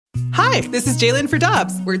Hi, this is Jalen for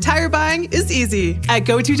Dobbs, where tire buying is easy. At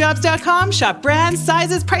GoToDobbs.com, shop brands,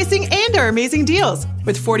 sizes, pricing, and our amazing deals.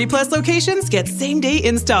 With 40-plus locations, get same-day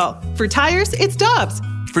install. For tires, it's Dobbs.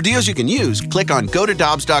 For deals you can use, click on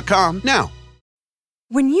GoToDobbs.com now.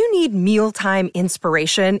 When you need mealtime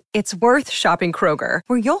inspiration, it's worth shopping Kroger,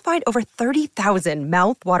 where you'll find over 30,000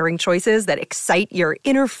 mouth-watering choices that excite your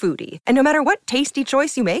inner foodie. And no matter what tasty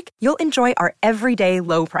choice you make, you'll enjoy our everyday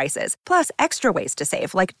low prices, plus extra ways to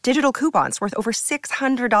save, like digital coupons worth over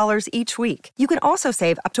 $600 each week. You can also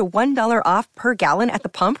save up to $1 off per gallon at the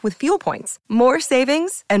pump with fuel points. More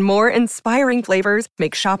savings and more inspiring flavors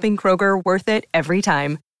make shopping Kroger worth it every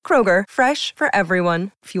time. Kroger, fresh for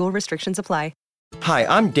everyone. Fuel restrictions apply. Hi,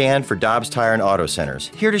 I'm Dan for Dobbs Tire and Auto Centers,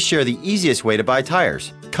 here to share the easiest way to buy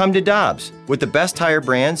tires. Come to Dobbs. With the best tire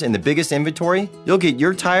brands and the biggest inventory, you'll get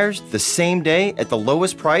your tires the same day at the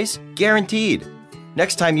lowest price, guaranteed.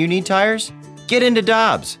 Next time you need tires, get into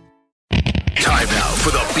Dobbs. Time now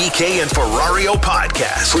for the BK and Ferrario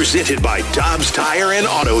podcast, presented by Dobbs Tire and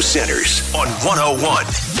Auto Centers on 101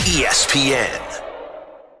 ESPN.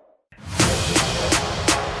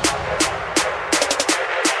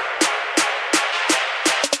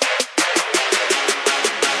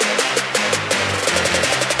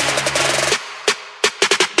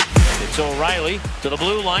 It's O'Reilly to the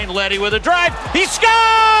blue line. Leddy with a drive. He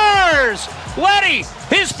scores! Leddy,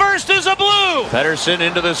 his first is a blue. Pedersen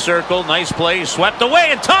into the circle. Nice play. Swept away.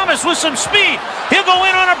 And Thomas with some speed. He'll go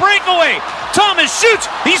in on a breakaway. Thomas shoots.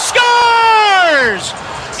 He scores!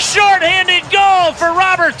 Short-handed goal for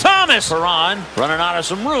Robert Thomas. Perron running out of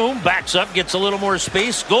some room. Backs up. Gets a little more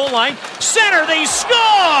space. Goal line. Center. They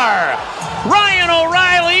score! Ryan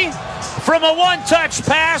O'Reilly from a one-touch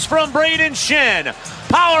pass from Braden Shen.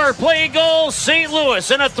 Power play goal, St.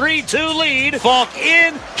 Louis in a 3-2 lead. Falk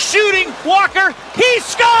in, shooting, Walker, he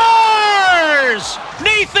scores!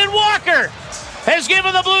 Nathan Walker has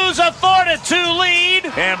given the Blues a 4-2 lead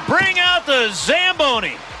and bring out the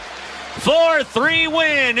Zamboni. 4-3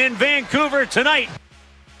 win in Vancouver tonight.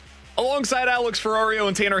 Alongside Alex Ferrario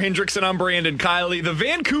and Tanner Hendrickson, I'm Brandon Kiley. The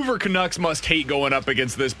Vancouver Canucks must hate going up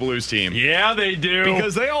against this Blues team. Yeah, they do.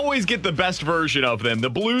 Because they always get the best version of them. The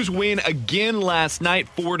Blues win again last night,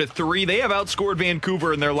 4-3. They have outscored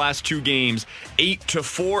Vancouver in their last two games,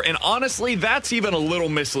 8-4. And honestly, that's even a little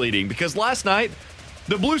misleading because last night,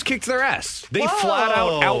 the Blues kicked their ass. They flat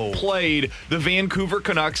out outplayed the Vancouver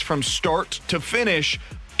Canucks from start to finish.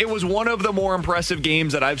 It was one of the more impressive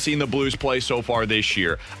games that I've seen the Blues play so far this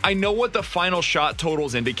year. I know what the final shot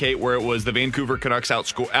totals indicate, where it was the Vancouver Canucks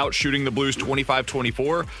outshooting the Blues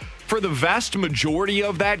 25-24. For the vast majority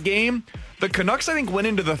of that game, the Canucks, I think, went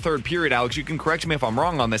into the third period. Alex, you can correct me if I'm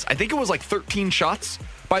wrong on this. I think it was like 13 shots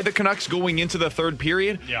by the Canucks going into the third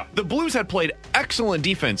period. Yeah. The Blues had played excellent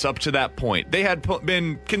defense up to that point. They had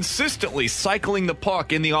been consistently cycling the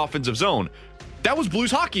puck in the offensive zone. That was Blues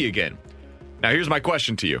hockey again. Now, here's my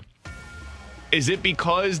question to you. Is it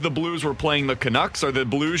because the Blues were playing the Canucks? Are the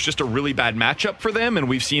Blues just a really bad matchup for them, and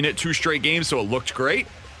we've seen it 2 straight games, so it looked great?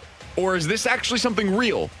 Or is this actually something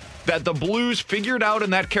real that the Blues figured out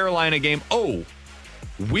in that Carolina game, oh,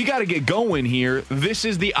 we got to get going here. This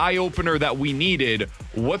is the eye-opener that we needed.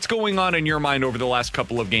 What's going on in your mind over the last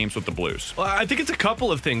couple of games with the Blues? Well, I think it's a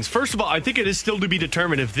couple of things. First of all, I think it is still to be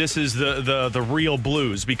determined if this is the real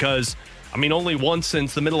Blues because, I mean, only once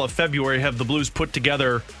since the middle of February have the Blues put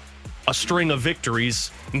together a string of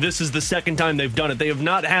victories. This is the second time they've done it. They have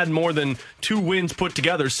not had more than 2 wins put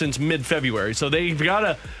together since mid-February. So they've got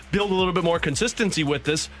to build a little bit more consistency with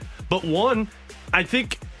this. But one, I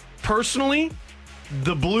think personally,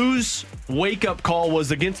 the Blues' wake-up call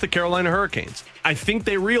was against the Carolina Hurricanes. I think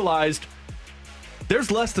they realized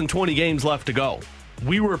there's less than 20 games left to go.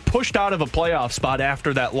 We were pushed out of a playoff spot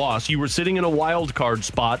after that loss. You were sitting in a wild card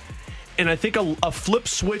spot. And I think a flip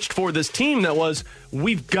switched for this team that was,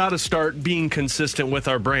 we've got to start being consistent with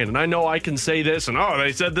our brand. And I know I can say this, and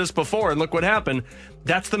they said this before, and look what happened.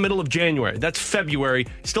 That's the middle of January. That's February.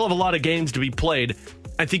 Still have a lot of games to be played.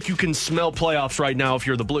 I think you can smell playoffs right now if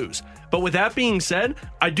you're the Blues. But with that being said,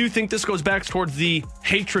 I do think this goes back towards the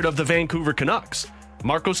hatred of the Vancouver Canucks.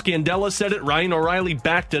 Marco Scandella said it. Ryan O'Reilly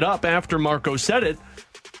backed it up after Marco said it,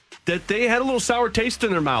 that they had a little sour taste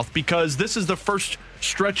in their mouth because this is the first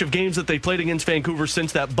stretch of games that they played against Vancouver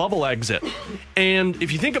since that bubble exit. And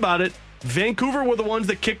if you think about it, Vancouver were the ones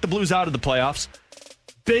that kicked the Blues out of the playoffs.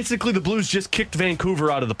 Basically, the Blues just kicked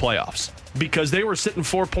Vancouver out of the playoffs because they were sitting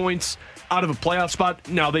 4 points out of a playoff spot.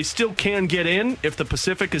 Now, they still can get in if the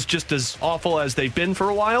Pacific is just as awful as they've been for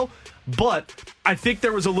a while. But I think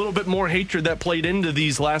there was a little bit more hatred that played into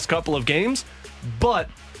these last couple of games. But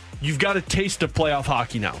you've got a taste of playoff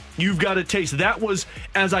hockey now. You've got a taste. That was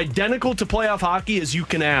as identical to playoff hockey as you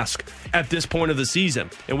can ask at this point of the season.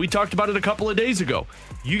 And we talked about it a couple of days ago.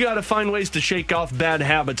 You got to find ways to shake off bad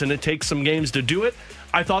habits, and it takes some games to do it.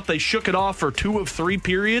 I thought they shook it off for 2 of 3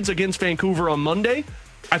 periods against Vancouver on Monday.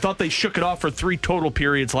 I thought they shook it off for 3 total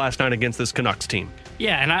periods last night against this Canucks team.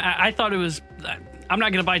 Yeah, and I thought it was... I'm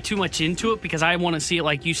not going to buy too much into it because I want to see it,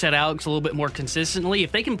 like you said, Alex, a little bit more consistently.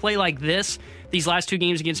 If they can play like this, these last 2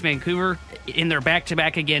 games against Vancouver, in their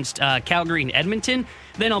back-to-back against Calgary and Edmonton,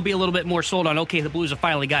 then I'll be a little bit more sold on, okay, the Blues have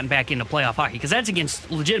finally gotten back into playoff hockey, because that's against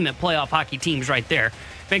legitimate playoff hockey teams right there.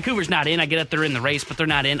 Vancouver's not in. I get it, they're in the race, but they're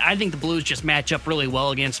not in. I think the Blues just match up really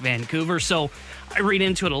well against Vancouver, so I read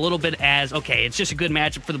into it a little bit as, okay, it's just a good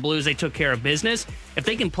matchup for the Blues. They took care of business. If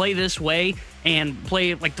they can play this way and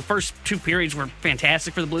play, like the first 2 periods were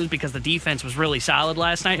fantastic for the Blues because the defense was really solid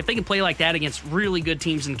last night. If they can play like that against really good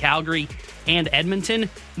teams in Calgary and Edmonton,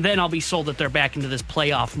 then I'll be sold that they're back into this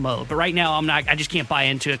playoff mode. But right now, I just can't buy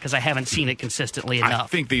into it because I haven't seen it consistently enough. I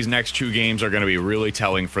think these next 2 games are going to be really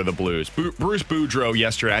telling for the Blues. Bruce Boudreau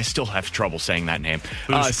yesterday, I still have trouble saying that name,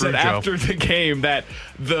 said after the game that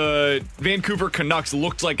the Vancouver Canucks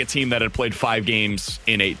looked like a team that had played 5 games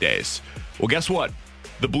in 8 days. Well, guess what?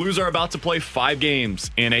 The Blues are about to play 5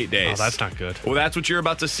 games in 8 days. Oh, that's not good. Well, that's what you're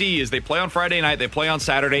about to see is they play on Friday night, they play on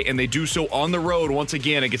Saturday, and they do so on the road once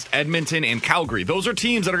again against Edmonton and Calgary. Those are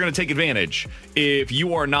teams that are going to take advantage if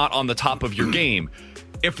you are not on the top of your game.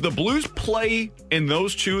 If the Blues play in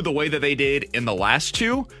those 2 the way that they did in the last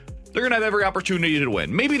 2, they're going to have every opportunity to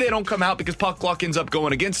win. Maybe they don't come out because puck luck ends up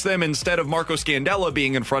going against them instead of Marco Scandella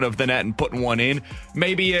being in front of the net and putting one in.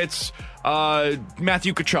 Maybe it's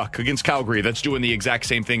Matthew Tkachuk against Calgary that's doing the exact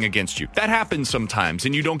same thing against you. That happens sometimes,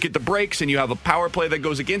 and you don't get the breaks, and you have a power play that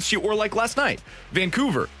goes against you, or like last night,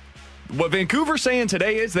 Vancouver. What Vancouver's saying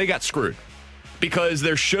today is they got screwed because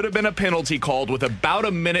there should have been a penalty called with about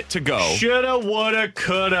a minute to go. Shoulda, woulda,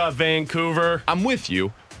 coulda, Vancouver. I'm with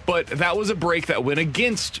you. But that was a break that went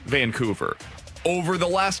against Vancouver. Over the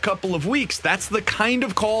last couple of weeks, that's the kind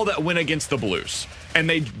of call that went against the Blues. And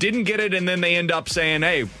they didn't get it, and then they end up saying,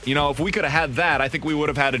 hey, if we could have had that, I think we would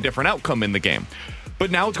have had a different outcome in the game. But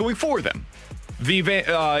now it's going for them.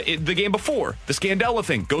 The game before, the Scandella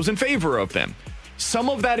thing, goes in favor of them. Some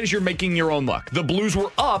of that is you're making your own luck. The Blues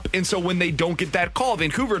were up, and so when they don't get that call,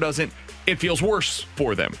 Vancouver doesn't, it feels worse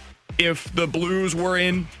for them. If the Blues were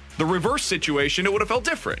in the reverse situation, it would have felt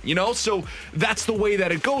different, So that's the way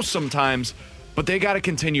that it goes sometimes. But they got to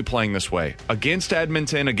continue playing this way. Against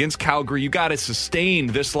Edmonton, against Calgary, you got to sustain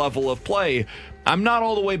this level of play. I'm not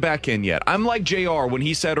all the way back in yet. I'm like JR when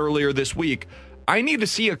he said earlier this week, I need to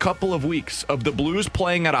see a couple of weeks of the Blues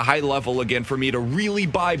playing at a high level again for me to really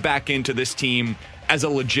buy back into this team as a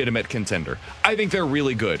legitimate contender. I think they're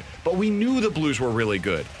really good, but we knew the Blues were really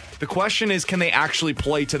good. The question is, can they actually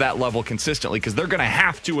play to that level consistently? Because they're going to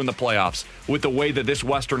have to in the playoffs with the way that this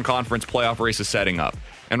Western Conference playoff race is setting up.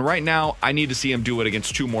 And right now, I need to see them do it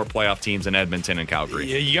against 2 more playoff teams in Edmonton and Calgary.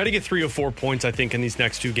 Yeah, you got to get 3 or 4 points, I think, in these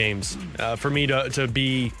next 2 games for me to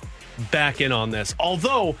be back in on this.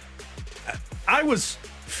 Although, I was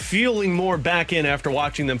feeling more back in after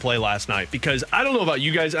watching them play last night because I don't know about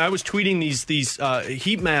you guys. I was tweeting these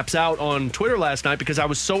heat maps out on Twitter last night because I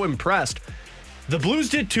was so impressed. The Blues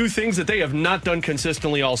did 2 things that they have not done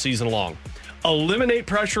consistently all season long. Eliminate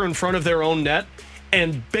pressure in front of their own net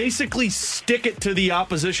and basically stick it to the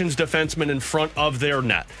opposition's defenseman in front of their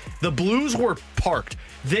net. The Blues were parked.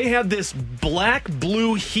 They had this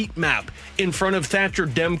black-blue heat map in front of Thatcher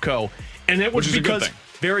Demko, and it was because...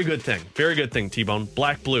 Very good thing. Very good thing, T-Bone.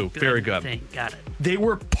 Black-blue. Very good. Got it. They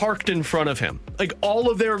were parked in front of him. Like,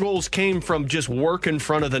 all of their goals came from just work in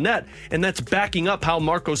front of the net, and that's backing up how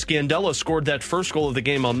Marco Scandella scored that first goal of the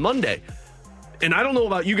game on Monday. And I don't know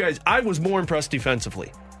about you guys, I was more impressed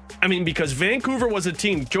defensively. I mean, because Vancouver was a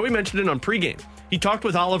team, Joey mentioned it on pregame. He talked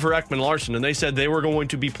with Oliver Ekman-Larsson, and they said they were going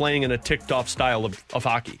to be playing in a ticked-off style of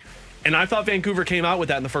hockey. And I thought Vancouver came out with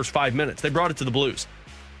that in the first 5 minutes. They brought it to the Blues.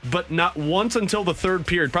 But not once until the third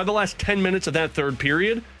period, probably the last 10 minutes of that third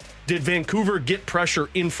period, did Vancouver get pressure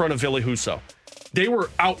in front of Ville Husso. They were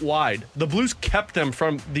out wide. The Blues kept them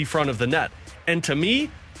from the front of the net. And to me,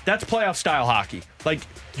 that's playoff style hockey. Like,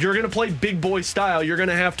 you're going to play big boy style. You're going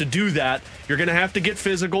to have to do that. You're going to have to get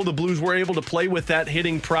physical. The Blues were able to play with that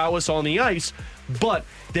hitting prowess on the ice, but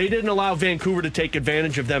they didn't allow Vancouver to take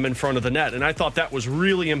advantage of them in front of the net. And I thought that was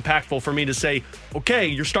really impactful for me to say, okay,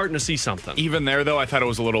 you're starting to see something. Even there, though, I thought it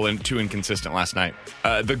was a little too inconsistent last night.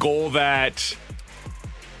 The goal that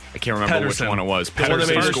I can't remember which one it was.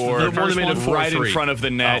 Pedersen scored right in 4-3. front of the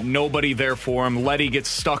net. Nobody there for him. Letty gets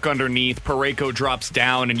stuck underneath. Parayko drops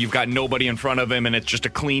down, and you've got nobody in front of him, and it's just a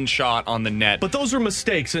clean shot on the net. But those are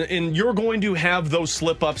mistakes, and you're going to have those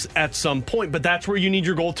slip-ups at some point, but that's where you need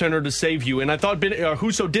your goaltender to save you. And I thought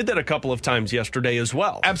Husso did that a couple of times yesterday as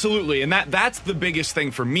well. Absolutely, and that's the biggest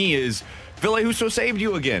thing for me is Ville Husso saved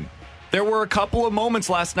you again. There were a couple of moments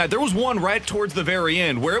last night. There was one right towards the very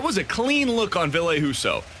end where it was a clean look on Ville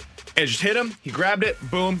Husso. And just hit him, he grabbed it,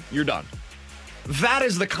 boom, you're done. That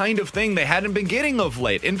is the kind of thing they hadn't been getting of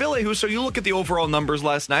late. And Ville Husso, you look at the overall numbers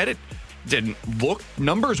last night, it didn't look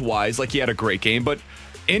numbers-wise like he had a great game, but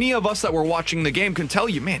any of us that were watching the game can tell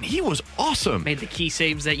you, man, he was awesome. Made the key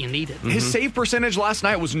saves that you needed. His save percentage last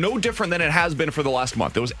night was no different than it has been for the last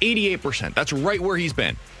month. It was 88%. That's right where he's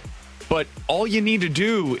been. But all you need to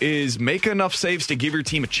do is make enough saves to give your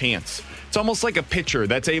team a chance. It's almost like a pitcher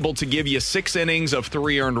that's able to give you 6 innings of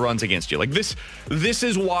 3 earned runs against you. Like this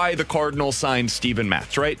is why the Cardinals signed Steven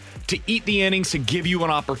Matz, right? To eat the innings, to give you an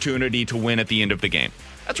opportunity to win at the end of the game.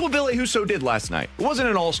 That's what Ville Husso did last night. It wasn't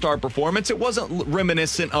an all-star performance. It wasn't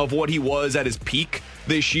reminiscent of what he was at his peak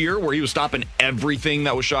this year, where he was stopping everything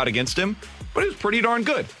that was shot against him. But it was pretty darn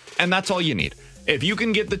good. And that's all you need. If you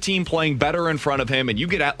can get the team playing better in front of him and you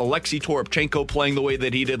get Alexei Toropchenko playing the way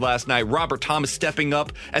that he did last night, Robert Thomas stepping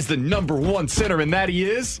up as the number 1 center, and that he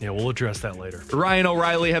is. Yeah, we'll address that later. Ryan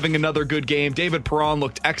O'Reilly having another good game. David Perron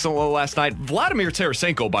looked excellent last night. Vladimir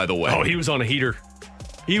Tarasenko, by the way. Oh, he was on a heater.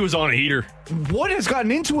 What has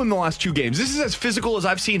gotten into him the last 2 games? This is as physical as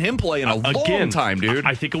I've seen him play in a long time, dude.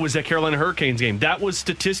 I think it was that Carolina Hurricanes game. That was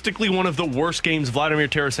statistically one of the worst games Vladimir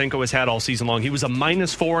Tarasenko has had all season long. He was a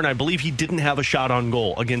 -4, and I believe he didn't have a shot on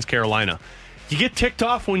goal against Carolina. You get ticked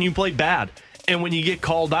off when you play bad and when you get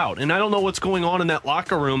called out. And I don't know what's going on in that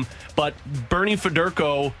locker room, but Bernie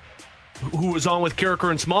Federko, who was on with Carricker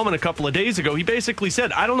and Smallman a couple of days ago, he basically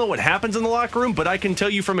said, I don't know what happens in the locker room, but I can tell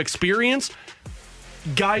you from experience,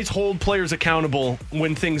 guys hold players accountable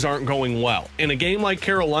when things aren't going well. In a game like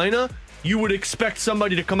Carolina, you would expect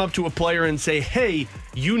somebody to come up to a player and say, hey,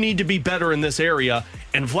 you need to be better in this area.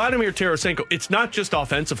 And Vladimir Tarasenko, it's not just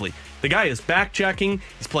offensively. The guy is back-checking,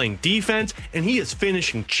 he's playing defense, and he is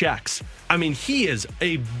finishing checks. I mean, he is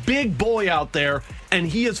a big boy out there, and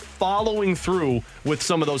he is following through with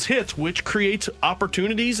some of those hits, which creates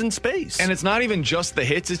opportunities in space. And it's not even just the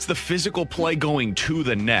hits, it's the physical play going to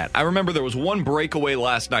the net. I remember there was one breakaway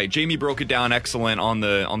last night. Jamie broke it down excellent on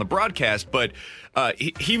the broadcast, but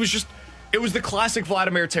he was just... It was the classic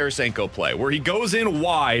Vladimir Tarasenko play where he goes in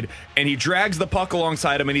wide and he drags the puck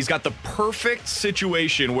alongside him, and he's got the perfect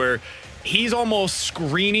situation where he's almost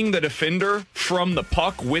screening the defender from the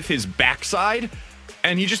puck with his backside,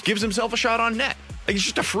 and he just gives himself a shot on net. Like, it's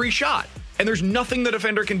just a free shot. And there's nothing the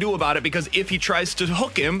defender can do about it, because if he tries to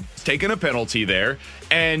hook him, he's taking a penalty there.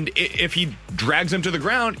 And if he drags him to the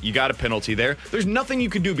ground, you got a penalty there. There's nothing you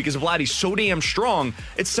can do because Vladdy's so damn strong.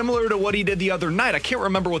 It's similar to what he did the other night. I can't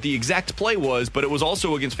remember what the exact play was, but it was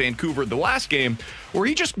also against Vancouver the last game, where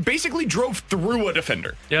he just basically drove through a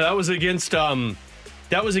defender. Yeah, that was against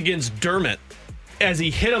Dermott, as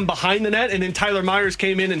he hit him behind the net, and then Tyler Myers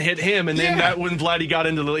came in and hit him, and then that when Vladdy got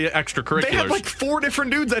into the extracurriculars. They had like 4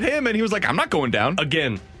 different dudes at him, and he was like, I'm not going down.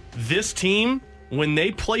 Again, this team, when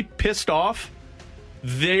they play pissed off,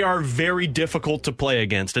 they are very difficult to play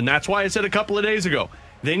against. And that's why I said a couple of days ago,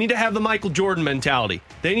 they need to have the Michael Jordan mentality.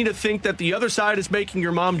 They need to think that the other side is making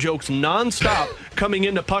your mom jokes nonstop coming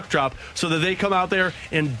into puck drop so that they come out there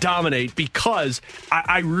and dominate, because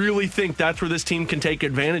I really think that's where this team can take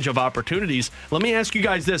advantage of opportunities. Let me ask you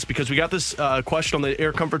guys this, because we got this question on the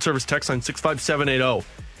Air Comfort Service text line 65780.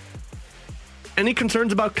 Any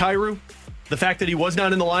concerns about Kyrou? The fact that he was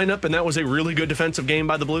not in the lineup and that was a really good defensive game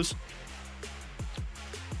by the Blues?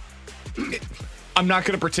 I'm not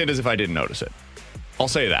going to pretend as if I didn't notice it. I'll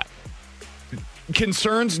say that.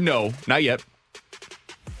 Concerns? No, not yet.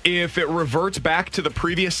 If it reverts back to the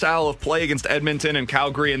previous style of play against Edmonton and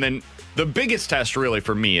Calgary, and then the biggest test really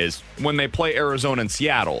for me is when they play Arizona and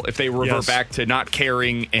Seattle. If they revert back to not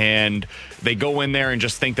caring and they go in there and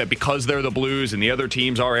just think that because they're the Blues and the other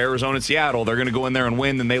teams are Arizona and Seattle, they're going to go in there and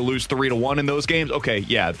win, and they lose 3-1 in those games, okay,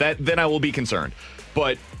 yeah, then I will be concerned.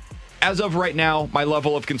 But as of right now, my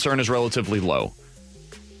level of concern is relatively low.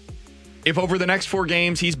 If over the next 4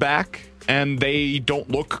 games he's back and they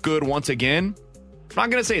don't look good once again, I'm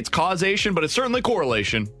not going to say it's causation, but it's certainly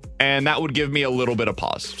correlation. and that would give me a little bit of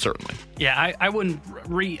pause, certainly. Yeah, I wouldn't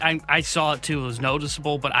read. I saw it too. It was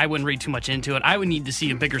noticeable, but I wouldn't read too much into it. I would need to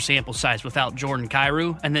see a bigger sample size without Jordan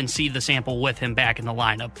Kyrou and then see the sample with him back in the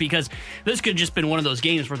lineup, because this could have just been one of those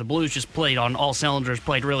games where the Blues just played on all cylinders,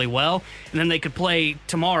 played really well, and then they could play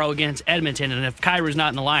tomorrow against Edmonton, and if Kyrou's not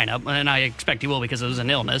in the lineup, and I expect he will because it was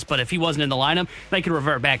an illness, but if he wasn't in the lineup, they could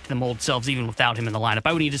revert back to them old selves even without him in the lineup.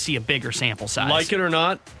 I would need to see a bigger sample size. Like it or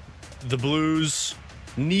not, the Blues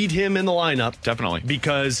need him in the lineup. Definitely.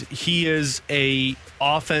 Because he is a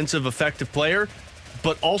offensive effective player,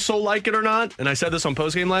 but also, like it or not, and I said this on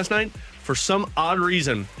postgame last night, for some odd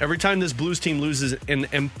reason, every time this Blues team loses an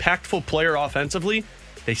impactful player offensively,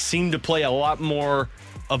 they seem to play a lot more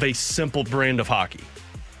of a simple brand of hockey.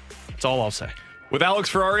 That's all I'll say. With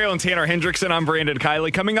Alex Ferrario and Tanner Hendrickson, I'm Brandon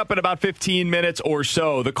Kiley. Coming up in about 15 minutes or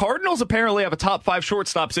so, the Cardinals apparently have a top 5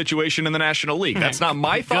 shortstop situation in the National League. That's not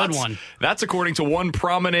my thoughts. Good one. That's according to one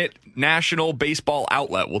prominent national baseball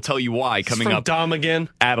outlet. We'll tell you why coming up Dom again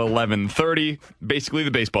at 11:30. Basically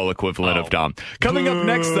the baseball equivalent of Dom. Coming up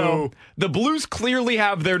next, though, the Blues clearly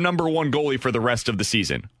have their number one goalie for the rest of the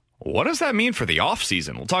season. What does that mean for the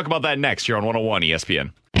offseason? We'll talk about that next here on 101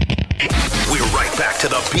 ESPN. We're right back to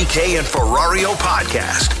the BK and Ferrario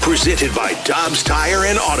podcast, presented by Dobbs Tire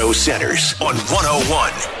and Auto Centers on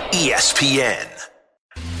 101 ESPN.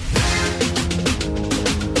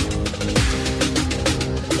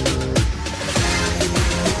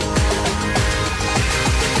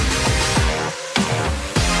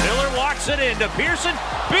 Miller walks it into Pearson.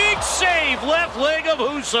 Big save, left leg of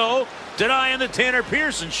Husso, denying the Tanner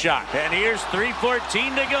Pearson shot. And here's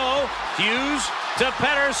 3:14 to go. Hughes to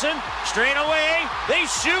Pedersen, straight away, they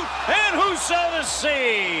shoot, and Husso the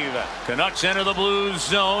save. Canucks enter the Blues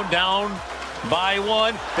zone, down by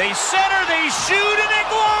 1. They center, they shoot, and a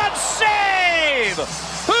glove save!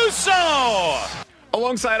 Husso!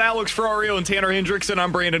 Alongside Alex Ferrario and Tanner Hendrickson,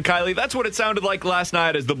 I'm Brandon Kiley. That's what it sounded like last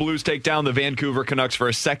night as the Blues take down the Vancouver Canucks for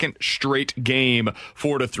a second straight game,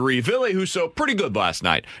 4-3. Ville Husso, pretty good last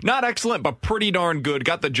night. Not excellent, but pretty darn good.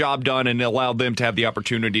 Got the job done and allowed them to have the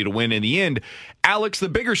opportunity to win in the end. Alex, the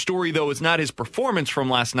bigger story, though, is not his performance from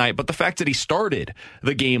last night, but the fact that he started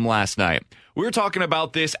the game last night. We were talking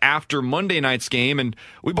about this after Monday night's game, and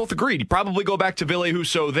we both agreed. You probably go back to Ville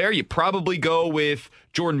Husso there. You probably go with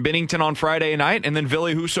Jordan Binnington on Friday night, and then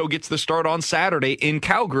Ville Husso gets the start on Saturday in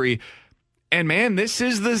Calgary. And, man, this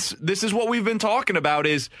is what we've been talking about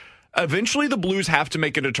is eventually the Blues have to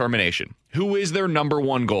make a determination. Who is their number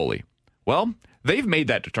one goalie? Well, they've made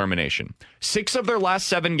that determination. 6 of their last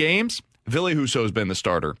 7 games, Ville Husso has been the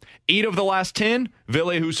starter. 8 of the last 10,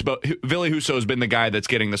 Ville Husso has been the guy that's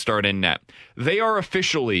getting the start in net. They are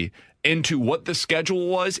officially into what the schedule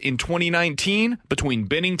was in 2019 between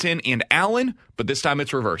Binnington and Allen, but this time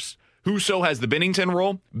it's reverse. Husso has the Binnington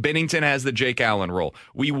role. Binnington has the Jake Allen role.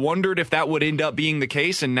 We wondered if that would end up being the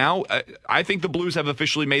case, and now I think the Blues have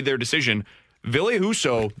officially made their decision. Ville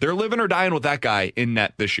Husso, they're living or dying with that guy in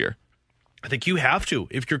net this year. I think you have to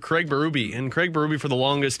if you're Craig Berube. And Craig Berube for the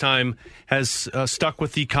longest time has stuck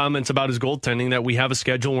with the comments about his goaltending that we have a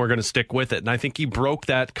schedule and we're going to stick with it. And I think he broke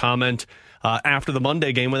that comment after the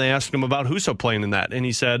Monday game when they asked him about Husso playing in that. And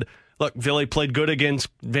he said, look, Ville played good against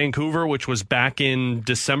Vancouver, which was back in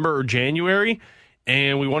December or January,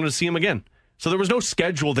 and we wanted to see him again. So there was no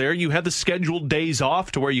schedule there. You had the scheduled days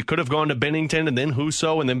off to where you could have gone to Binnington and then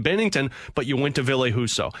Husso and then Binnington, but you went to Ville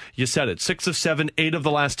Husso. You said it. 6 of 7, 8 of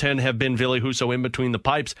the last 10 have been Ville Husso in between the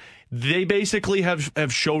pipes. They basically have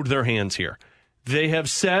showed their hands here. They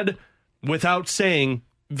have said, without saying,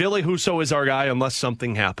 Ville Husso is our guy unless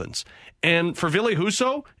something happens. And for Ville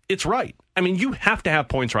Husso, it's right. I mean, you have to have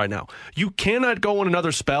points right now. You cannot go on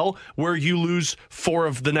another spell where you lose 4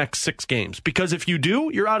 of the next 6 games. Because if you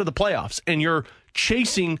do, you're out of the playoffs. And you're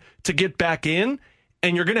chasing to get back in.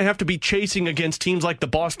 And you're going to have to be chasing against teams like the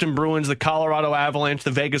Boston Bruins, the Colorado Avalanche,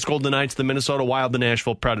 the Vegas Golden Knights, the Minnesota Wild, the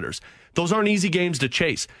Nashville Predators. Those aren't easy games to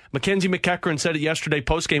chase. Mackenzie McEachran said it yesterday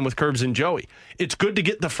postgame with Curbs and Joey. It's good to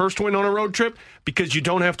get the first win on a road trip because you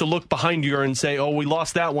don't have to look behind you and say, oh, we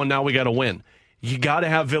lost that one, now we got to win. You got to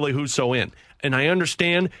have Ville Husso in. And I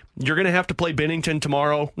understand you're going to have to play Binnington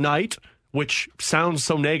tomorrow night, which sounds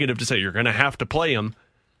so negative to say you're going to have to play him.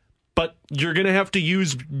 But you're going to have to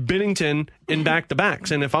use Binnington in back-to-backs.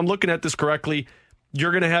 And if I'm looking at this correctly,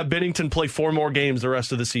 you're going to have Binnington play 4 more games the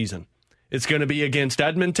rest of the season. It's going to be against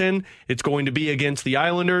Edmonton. It's going to be against the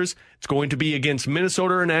Islanders. It's going to be against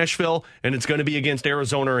Minnesota or Nashville. And it's going to be against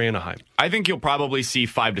Arizona or Anaheim. I think you'll probably see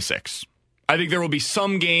 5 to 6. I think there will be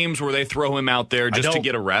some games where they throw him out there just to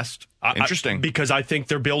get a rest. Interesting. Because I think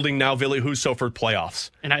they're building now Ville Husso for playoffs.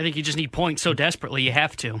 And I think you just need points so desperately you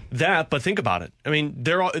have to. But think about it. I mean,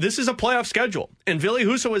 this is a playoff schedule, and Ville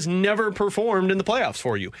Husso has never performed in the playoffs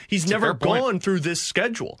for you. He's never gone through this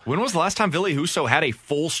schedule. When was the last time Ville Husso had a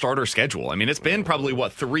full starter schedule? I mean, it's been probably,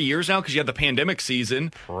 3 years now because you had the pandemic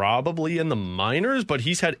season. Probably in the minors, but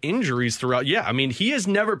he's had injuries throughout. Yeah, I mean, he has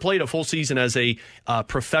never played a full season as a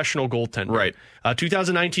professional goaltender. Right.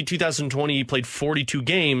 2019, 2020, he played 42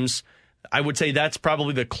 games. I would say that's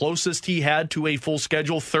probably the closest he had to a full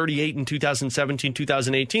schedule, 38 in 2017,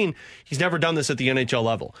 2018. He's never done this at the NHL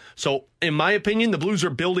level. So, in my opinion, the Blues are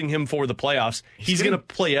building him for the playoffs. He's going to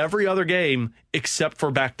play every other game except for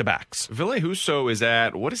back-to-backs. Ville Husso is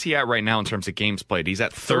at, what is he at right now in terms of games played? He's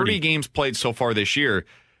at 30 games played so far this year.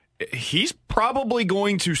 He's probably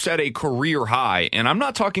going to set a career high, and I'm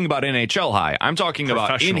not talking about NHL high. I'm talking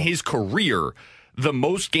about in his career, the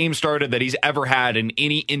most games started that he's ever had in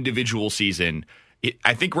any individual season.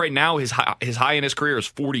 I think right now his high in his career is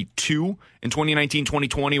 42 in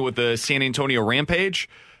 2019-2020 with the San Antonio Rampage.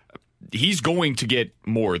 He's going to get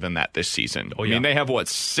more than that this season. I mean, they have,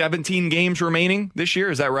 17 games remaining this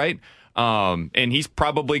year? Is that right? And he's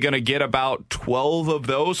probably going to get about 12 of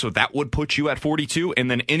those, so that would put you at 42.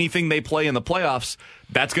 And then anything they play in the playoffs,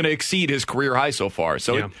 that's going to exceed his career high so far.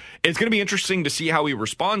 So it's going to be interesting to see how he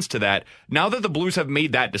responds to that. Now that the Blues have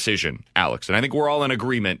made that decision, Alex, and I think we're all in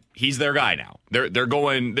agreement, he's their guy now. If they're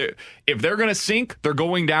going to sink, they're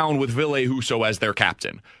going down with Ville Husso as their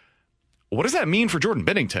captain. What does that mean for Jordan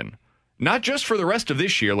Binnington? Not just for the rest of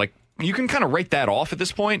this year. Like, you can kind of write that off at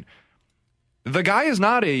this point. The guy is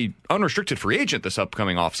not a unrestricted free agent this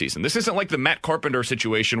upcoming offseason. This isn't like the Matt Carpenter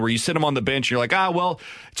situation where you sit him on the bench and you're like,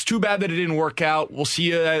 it's too bad that it didn't work out. We'll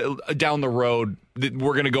see you down the road.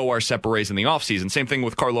 We're going to go our separate ways in the offseason. Same thing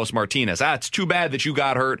with Carlos Martinez. It's too bad that you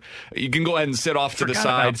got hurt. You can go ahead and sit off to the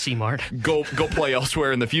side. Go play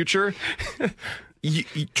elsewhere in the future.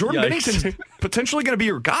 Jordan Binnington's potentially going to be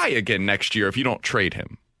your guy again next year if you don't trade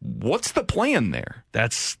him. What's the plan there?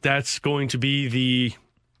 That's going to be the,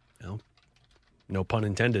 no pun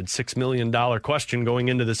intended, $6 million question going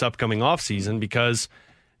into this upcoming offseason, because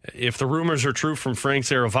if the rumors are true from Frank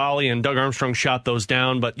Saravalli, and Doug Armstrong shot those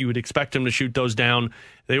down, but you would expect him to shoot those down,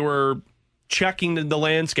 they were checking the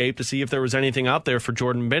landscape to see if there was anything out there for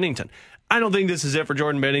Jordan Binnington. I don't think this is it for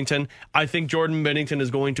Jordan Binnington. I think Jordan Binnington is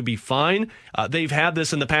going to be fine. They've had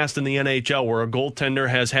this in the past in the NHL where a goaltender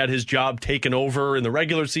has had his job taken over in the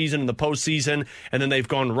regular season, in the postseason, and then they've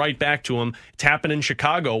gone right back to him. It's happened in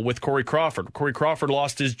Chicago with Corey Crawford. Corey Crawford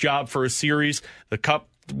lost his job for a series. The Cup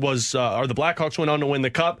was, or the Blackhawks went on to win the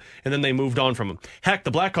Cup, and then they moved on from him. Heck,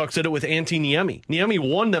 the Blackhawks did it with Antti Niemi. Niemi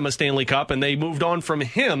won them a Stanley Cup, and they moved on from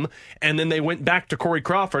him, and then they went back to Corey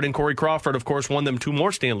Crawford, and Corey Crawford, of course, won them 2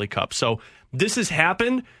 more Stanley Cups. So this has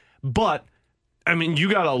happened, but, I mean, you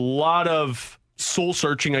got a lot of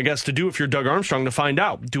soul-searching, I guess, to do if you're Doug Armstrong to find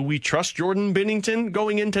out. Do we trust Jordan Binnington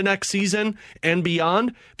going into next season and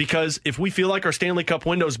beyond? Because if we feel like our Stanley Cup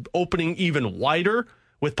window's opening even wider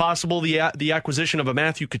with possible the acquisition of a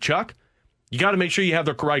Matthew Tkachuk, you got to make sure you have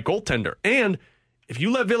the right goaltender. And if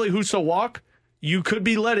you let Ville Husso walk, you could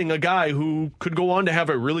be letting a guy who could go on to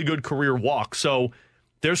have a really good career walk. So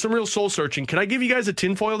there's some real soul-searching. Can I give you guys a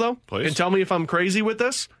tinfoil, though? Please. And tell me if I'm crazy with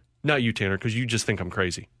this? Not you, Tanner, because you just think I'm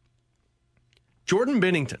crazy. Jordan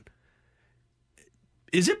Binnington.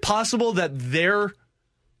 Is it possible that they're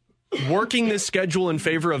working this schedule in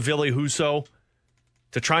favor of Ville Husso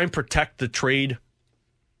to try and protect the trade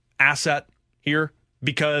asset here?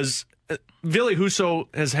 Because Ville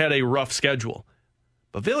Husso has had a rough schedule.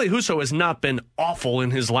 But Ville Husso has not been awful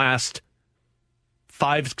in his last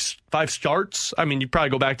five starts. I mean, you probably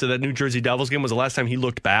go back to that New Jersey Devils game was the last time he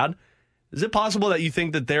looked bad. Is it possible that you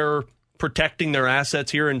think that they're protecting their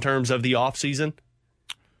assets here in terms of the offseason?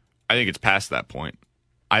 I think it's past that point.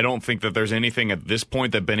 I don't think that there's anything at this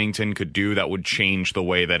point that Binnington could do that would change the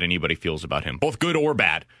way that anybody feels about him, both good or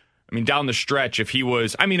bad. I mean, down the stretch, if he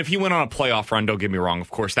went on a playoff run, don't get me wrong, of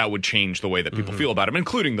course, that would change the way that people feel about him,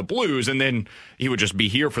 including the Blues, and then he would just be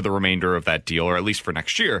here for the remainder of that deal, or at least for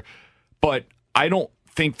next year. But I don't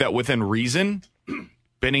think that within reason,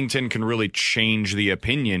 Binnington can really change the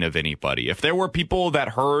opinion of anybody. If there were people that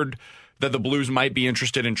heard that the Blues might be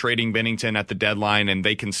interested in trading Binnington at the deadline and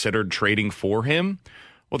they considered trading for him,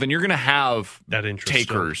 well, then you're going to have that interest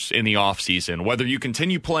takers in the offseason, whether you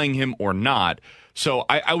continue playing him or not. So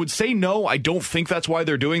I would say no, I don't think that's why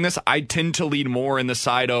they're doing this. I tend to lean more in the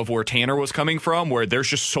side of where Tanner was coming from, where there's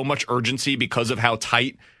just so much urgency because of how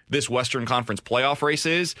tight this Western Conference playoff race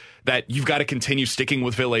is that you've got to continue sticking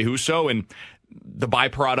with Ville Husso, and the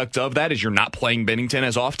byproduct of that is you're not playing Binnington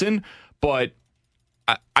as often. But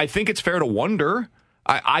I think it's fair to wonder.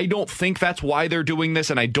 I don't think that's why they're doing this,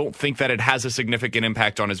 and I don't think that it has a significant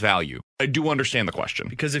impact on his value. I do understand the question.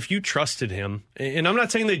 Because if you trusted him, and I'm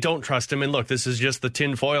not saying they don't trust him, and look, this is just the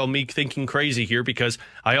tinfoil me thinking crazy here, because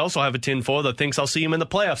I also have a tinfoil that thinks I'll see him in the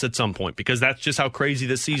playoffs at some point, because that's just how crazy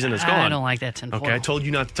this season has gone. I don't like that tinfoil. Okay, I told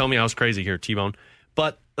you not to tell me I was crazy here, T-Bone.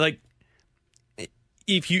 But, like,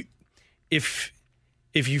 if you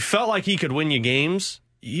felt like he could win you games,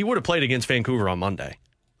 he would have played against Vancouver on Monday.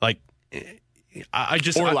 Like,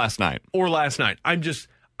 last night.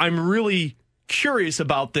 I'm really curious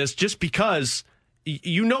about this just because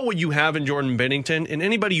you know what you have in Jordan Binnington, and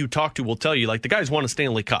anybody you talk to will tell you, like, the guy's won a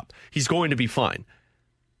Stanley Cup. He's going to be fine.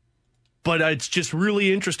 But it's just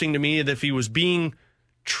really interesting to me that if he was being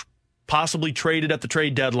possibly traded at the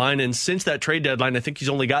trade deadline, and since that trade deadline, I think he's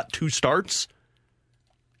only got 2 starts.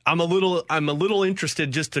 I'm a little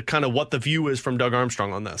interested just to kind of what the view is from Doug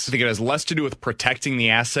Armstrong on this. I think it has less to do with protecting the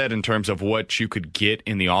asset in terms of what you could get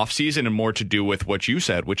in the offseason and more to do with what you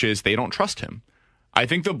said, which is they don't trust him. I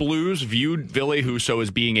think the Blues viewed Ville Husso as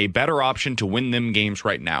being a better option to win them games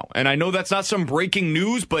right now. And I know that's not some breaking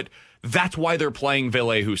news, but that's why they're playing Ville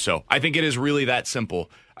Husso. I think it is really that simple.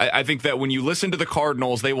 I think that when you listen to the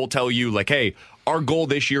Cardinals, they will tell you, like, hey, our goal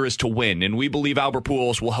this year is to win, and we believe Albert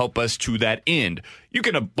Pujols will help us to that end. You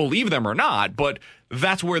can believe them or not, but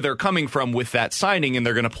that's where they're coming from with that signing, and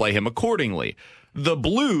they're going to play him accordingly. The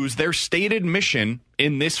Blues, their stated mission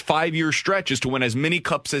in this 5-year stretch is to win as many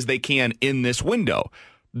cups as they can in this window.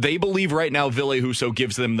 They believe right now Ville Husso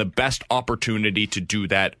gives them the best opportunity to do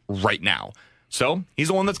that right now. So he's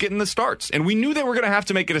the one that's getting the starts. And we knew they were going to have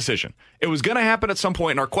to make a decision. It was going to happen at some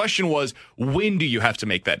point. And our question was, when do you have to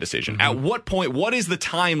make that decision? At what point? What is the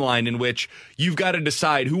timeline in which you've got to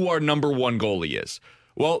decide who our number 1 goalie is?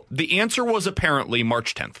 Well, the answer was apparently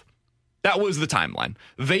March 10th. That was the timeline.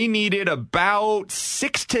 They needed about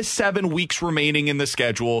 6 to 7 weeks remaining in the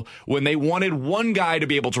schedule when they wanted one guy to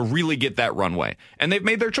be able to really get that runway. And they've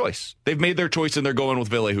made their choice. They've made their choice, and they're going with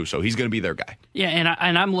Ville Husso. He's going to be their guy. Yeah,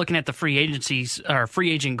 and I'm looking at the free agent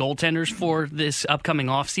goaltenders for this upcoming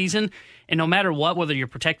offseason. And no matter what, whether you're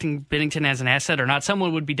protecting Binnington as an asset or not,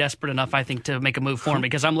 someone would be desperate enough, I think, to make a move for him,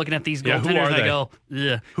 because I'm looking at these goaltenders and I go,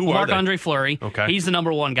 ugh. Marc-Andre Fleury. Okay. He's the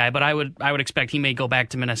number 1 guy, but I would expect he may go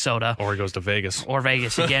back to Minnesota. Or he goes to Vegas. Or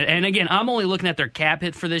Vegas again. And again, I'm only looking at their cap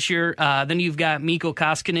hit for this year. Then you've got Mikko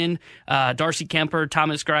Koskinen, Darcy Kemper,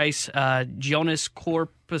 Thomas Greiss, Jonas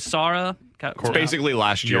Korpisalo. It's basically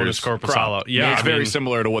last year's Korpisalo. Yeah, it's very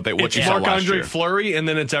similar to what you saw last year. Marc-Andre Fleury, and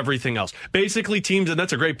then it's everything else. Basically, teams, and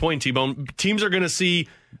that's a great point, T-Bone. Teams are going to see.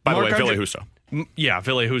 By the way, Ville Husso. Yeah,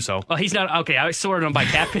 Ville Husso. Well, he's not okay. I sorted him by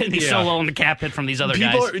cap hit. He's so low in the cap hit from these other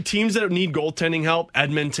guys. Teams that need goaltending help: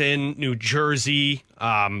 Edmonton, New Jersey,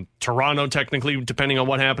 Toronto. Technically, depending on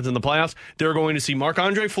what happens in the playoffs, they're going to see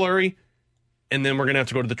Marc-Andre Fleury, and then we're going to have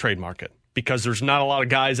to go to the trade market because there's not a lot of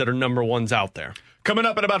guys that are number 1s out there. Coming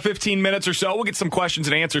up in about 15 minutes or so, we'll get some questions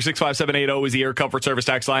and answers. 65780 is the Air Comfort Service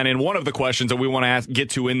tax line. And one of the questions that we want to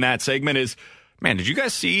get to in that segment is, man, did you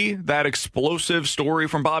guys see that explosive story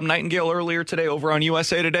from Bob Nightingale earlier today over on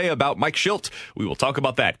USA Today about Mike Schilt? We will talk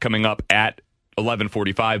about that coming up at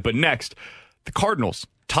 11:45. But next, the Cardinals.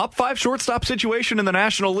 Top 5 shortstop situation in the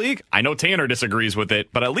National League. I know Tanner disagrees with it,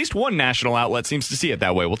 but at least one national outlet seems to see it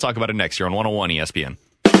that way. We'll talk about it next year on 101 ESPN.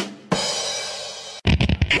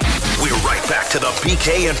 We're right back to the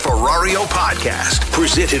BK and Ferrario podcast,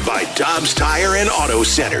 presented by Dobbs Tire and Auto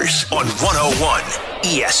Centers on 101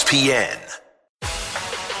 ESPN.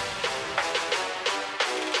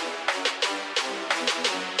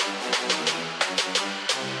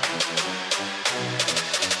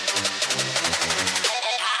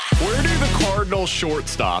 Where do the Cardinals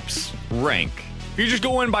shortstops rank? If you just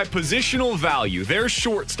go in by positional value, their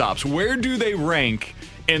shortstops, where do they rank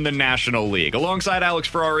in the National League? Alongside Alex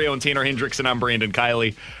Ferrario and Tanner Hendrickson, I'm Brandon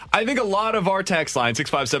Kiley. I think a lot of our text line,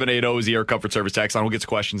 65780 is the Air Comfort Service text line. We'll get to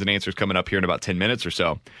questions and answers coming up here in about 10 minutes or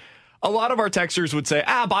so. A lot of our texters would say,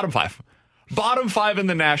 bottom 5. Bottom 5 in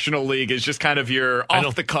the National League is just kind of your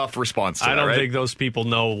off-the-cuff response to that, I don't right? think those people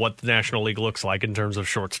know what the National League looks like in terms of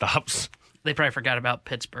shortstops. They probably forgot about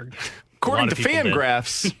Pittsburgh. According to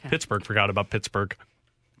Fangraphs. Pittsburgh forgot about Pittsburgh.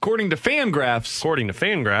 According to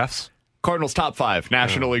Fangraphs, Cardinals top 5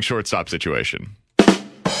 National League shortstop situation.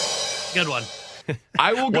 Good one.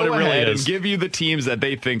 I will go ahead and give you the teams that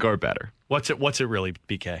they think are better. What's it really,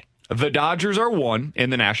 BK? The Dodgers are 1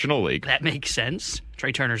 in the National League. That makes sense.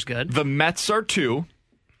 Trey Turner's good. The Mets are 2.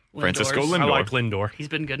 Francisco Lindor. I like Lindor. He's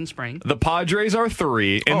been good in spring. The Padres are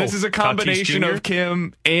 3, and this is a combination of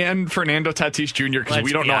Kim and Fernando Tatis Jr. because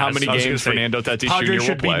we don't know how many games Fernando Tatis Jr. will play. Padres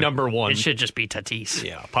should be number 1. It should just be Tatis.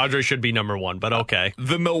 Yeah, Padres should be number 1, but okay.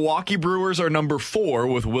 The Milwaukee Brewers are number 4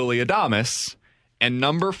 with Willy Adames, and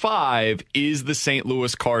number 5 is the St.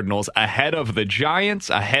 Louis Cardinals, ahead of the Giants,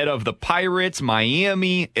 ahead of the Pirates,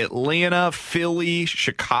 Miami, Atlanta, Philly,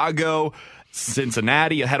 Chicago,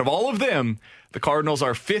 Cincinnati, ahead of all of them. The Cardinals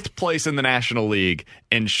are 5th place in the National League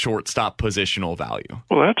in shortstop positional value.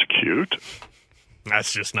 Well, that's cute.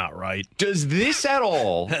 That's just not right. Does this at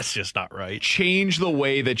all That's just not right. change the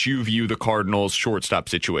way that you view the Cardinals' shortstop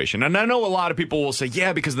situation? And I know a lot of people will say,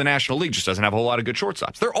 yeah, because the National League just doesn't have a whole lot of good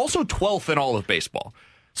shortstops. They're also 12th in all of baseball.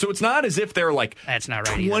 So it's not as if they're like That's not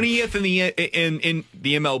right 20th in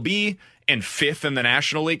the MLB and 5th in the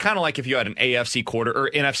National League. Kind of like if you had an NFC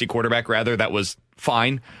quarterback rather that was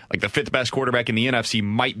fine. Like the 5th best quarterback in the NFC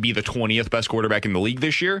might be the 20th best quarterback in the league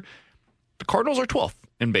this year. The Cardinals are 12th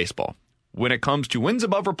in baseball when it comes to wins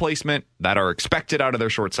above replacement that are expected out of their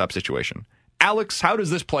shortstop situation. Alex, how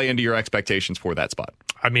does this play into your expectations for that spot?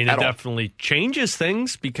 I mean, it definitely changes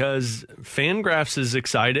things because Fangraphs is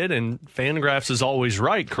excited and Fangraphs is always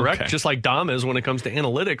right, correct? Okay. Just like Dom is when it comes to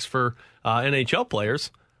analytics for NHL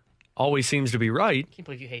players. Always seems to be right. I can't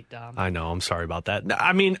believe you hate Dom. I know. I'm sorry about that.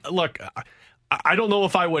 I mean, look, I don't know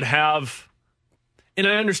if I would have... And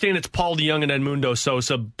I understand it's Paul DeJong and Edmundo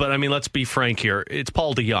Sosa, but I mean, let's be frank here. It's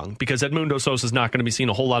Paul DeJong because Edmundo Sosa is not going to be seeing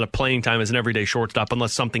a whole lot of playing time as an everyday shortstop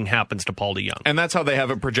unless something happens to Paul DeJong. And that's how they have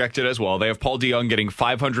it projected as well. They have Paul DeJong getting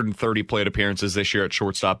 530 plate appearances this year at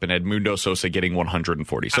shortstop and Edmundo Sosa getting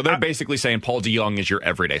 140. So they're basically saying Paul DeJong is your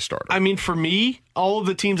everyday starter. I mean, for me, all of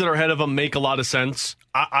the teams that are ahead of him make a lot of sense.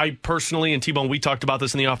 I personally, and T-Bone, we talked about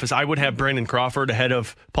this in the office, I would have Brandon Crawford ahead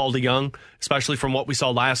of Paul DeJong, especially from what we saw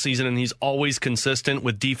last season, and he's always consistent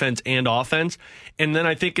with defense and offense. And then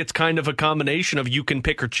I think it's kind of a combination of you can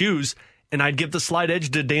pick or choose, and I'd give the slight edge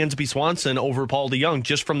to Dansby Swanson over Paul DeJong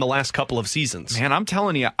just from the last couple of seasons. Man, I'm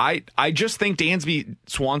telling you, I just think Dansby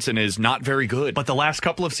Swanson is not very good. But the last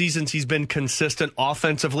couple of seasons, he's been consistent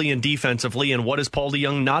offensively and defensively, and what has Paul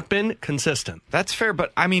DeJong not been? Consistent. That's fair,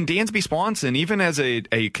 but I mean, Dansby Swanson, even as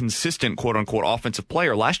a consistent quote-unquote offensive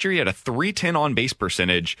player, last year he had a .310 on-base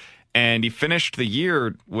percentage, and he finished the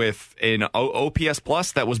year with an OPS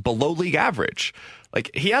plus that was below league average. Like,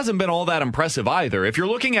 he hasn't been all that impressive either. If you're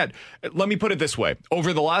looking at, let me put it this way.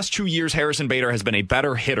 Over the last 2 years, Harrison Bader has been a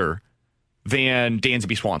better hitter than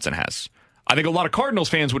Dansby Swanson has. I think a lot of Cardinals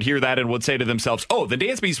fans would hear that and would say to themselves, oh, the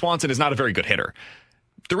Dansby Swanson is not a very good hitter.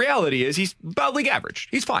 The reality is he's about league average.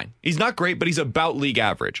 He's fine. He's not great, but he's about league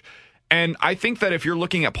average. And I think that if you're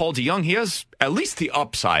looking at Paul DeJong, he has at least the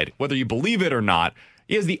upside, whether you believe it or not.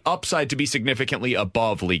 He has the upside to be significantly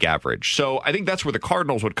above league average. So I think that's where the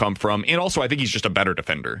Cardinals would come from. And also, I think he's just a better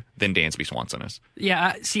defender than Dansby Swanson is.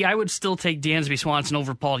 Yeah, see, I would still take Dansby Swanson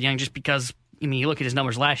over Paul DeJong just because, I mean, you look at his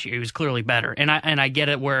numbers last year, he was clearly better. And I get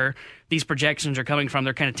it where these projections are coming from.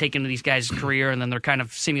 They're kind of taking these guys' career and then they're kind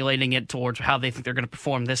of simulating it towards how they think they're going to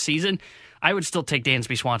perform this season. I would still take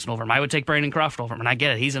Dansby Swanson over him. I would take Brandon Crawford over him, and I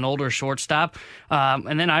get it. He's an older shortstop.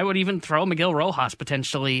 And then I would even throw Miguel Rojas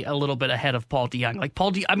potentially a little bit ahead of Paul DeJong. Like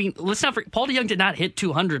I mean, let's not forget, Paul DeJong did not hit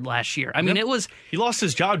 200 last year. I mean, it was... He lost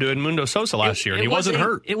his job to Edmundo Sosa last year, and he wasn't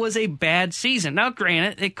hurt. It was a bad season. Now,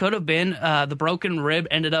 granted, it could have been the broken rib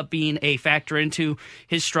ended up being a factor into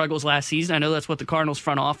his struggles last season. I know that's what the Cardinals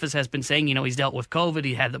front office has been saying. You know, he's dealt with COVID.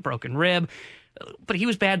 He had the broken rib. But he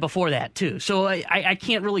was bad before that, too. So I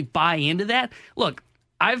can't really buy into that. Look,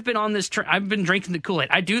 I've been on this I've been drinking the Kool-Aid.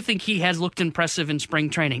 I do think he has looked impressive in spring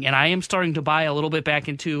training, and I am starting to buy a little bit back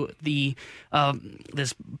into the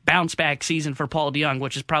this bounce-back season for Paul DeJong,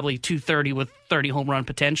 which is probably 230 with 30 home run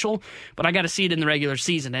potential. But I got to see it in the regular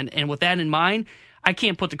season. And with that in mind, I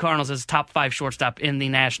can't put the Cardinals as a top 5 shortstop in the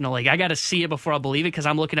National League. I got to see it before I believe it because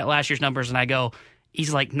I'm looking at last year's numbers, and I go,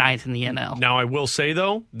 he's like 9th in the NL. Now, I will say,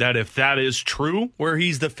 though, that if that is true, where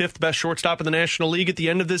he's the 5th best shortstop in the National League at the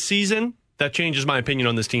end of this season, that changes my opinion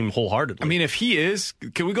on this team wholeheartedly. I mean, if he is,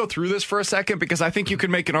 can we go through this for a second? Because I think you could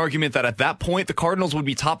make an argument that at that point, the Cardinals would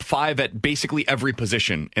be top 5 at basically every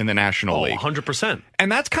position in the National League. 100%. And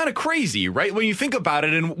that's kind of crazy, right? When you think about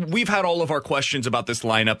it, and we've had all of our questions about this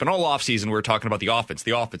lineup, and all offseason we were talking about the offense.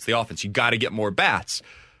 You got to get more bats.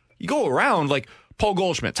 You go around, like Paul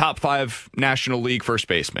Goldschmidt, top 5 National League first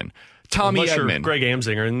baseman. Tommy Edman. Greg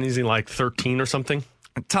Amsinger, and he's in like 13 or something.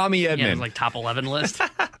 Tommy Edman. Yeah, like top 11 list.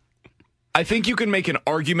 I think you can make an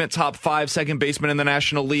argument top 5 second baseman in the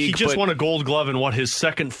National League. He just won a Gold Glove in his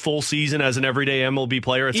second full season as an everyday MLB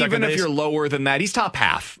player at second base? Even if you're lower than that, he's top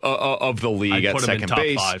half of the league at second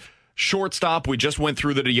base. 5. Shortstop, we just went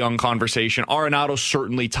through the DeYoung conversation. Arenado,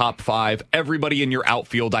 certainly top 5. Everybody in your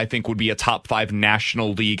outfield, I think, would be a top 5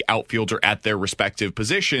 National League outfielder at their respective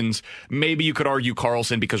positions. Maybe you could argue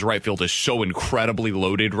Carlson because right field is so incredibly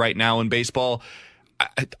loaded right now in baseball.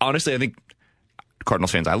 Honestly, I think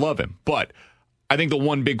Cardinals fans, I love him. But I think the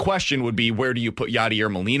one big question would be, where do you put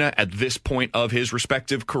Yadier Molina at this point of his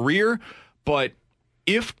respective career? But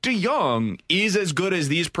if DeYoung is as good as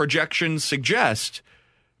these projections suggest,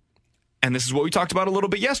 and this is what we talked about a little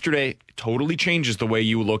bit yesterday, it totally changes the way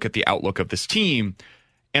you look at the outlook of this team.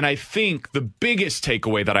 And I think the biggest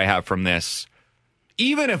takeaway that I have from this,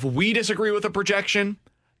 even if we disagree with the projection,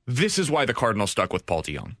 this is why the Cardinals stuck with Paul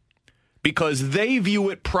DeYoung. Because they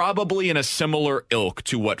view it probably in a similar ilk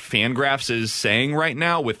to what Fangraphs is saying right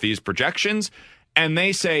now with these projections. And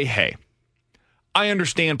they say, hey, I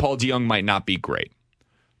understand Paul DeYoung might not be great,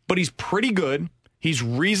 but he's pretty good. He's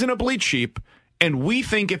reasonably cheap. And we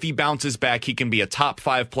think if he bounces back, he can be a top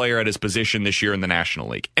 5 player at his position this year in the National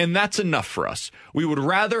League. And that's enough for us. We would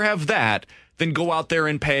rather have that than go out there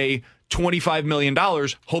and pay $25 million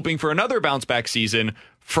hoping for another bounce back season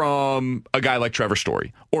from a guy like Trevor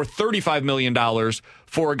Story, or $35 million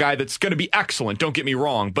for a guy that's going to be excellent. Don't get me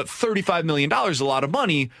wrong, but $35 million is a lot of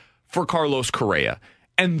money for Carlos Correa.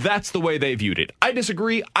 And that's the way they viewed it. I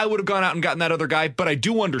disagree. I would have gone out and gotten that other guy, but I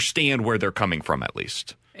do understand where they're coming from at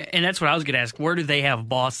least. And that's what I was going to ask. Where do they have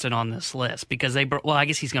Boston on this list? Because I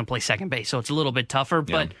guess he's going to play second base, so it's a little bit tougher.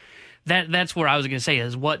 But that's where I was going to say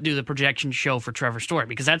is, what do the projections show for Trevor Story?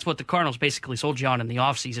 Because that's what the Cardinals basically sold you on in the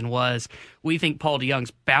offseason was, we think Paul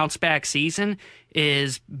DeYoung's bounce-back season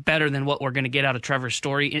is better than what we're going to get out of Trevor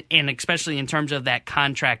Story, and especially in terms of that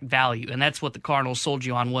contract value. And that's what the Cardinals sold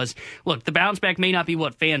you on was, look, the bounce back may not be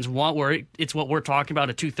what fans want, where it's what we're talking about,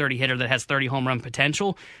 a 230 hitter that has 30 home run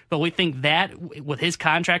potential, but we think that with his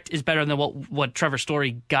contract is better than what Trevor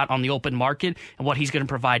Story got on the open market and what he's going to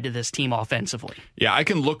provide to this team offensively. Yeah, I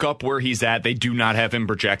can look up where he's at. They do not have him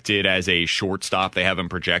projected as a shortstop. They have him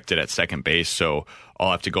projected at second base, so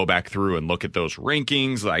I'll have to go back through and look at those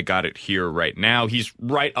rankings. I got it here right now. He's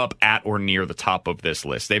right up at or near the top of this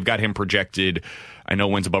list. They've got him projected. I know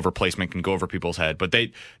wins above replacement can go over people's head, but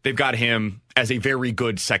they've got him as a very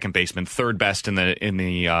good second baseman, third best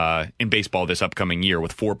in baseball this upcoming year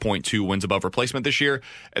with 4.2 wins above replacement this year.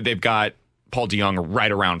 They've got Paul DeYoung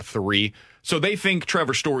right around 3. So they think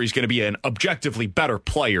Trevor Story is going to be an objectively better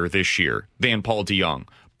player this year than Paul DeYoung.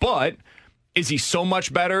 But is he so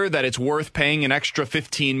much better that it's worth paying an extra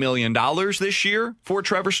 $15 million this year for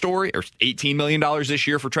Trevor Story, or $18 million this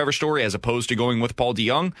year for Trevor Story, as opposed to going with Paul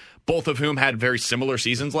DeYoung, both of whom had very similar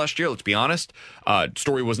seasons last year, let's be honest.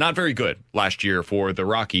 Story was not very good last year for the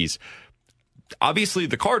Rockies. Obviously,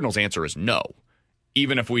 the Cardinals' answer is no.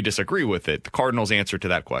 Even if we disagree with it, the Cardinals' answer to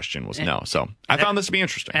that question was no. So I found this to be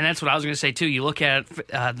interesting. And that's what I was going to say, too. You look at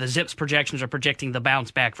the Zips projections are projecting the bounce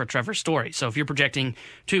back for Trevor Story. So if you're projecting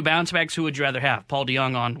 2 bounce backs, who would you rather have? Paul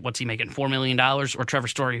DeYoung on, what's he making, $4 million? Or Trevor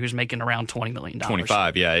Story, who's making around $20 million?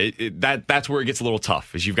 25, yeah. That's where it gets a little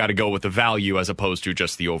tough, is you've got to go with the value as opposed to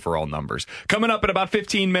just the overall numbers. Coming up in about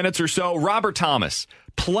 15 minutes or so, Robert Thomas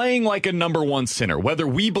playing like a number 1 center. Whether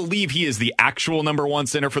we believe he is the actual number 1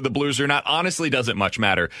 center for the Blues or not, honestly doesn't much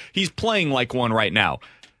matter. He's playing like one right now.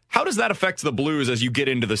 How does that affect the Blues as you get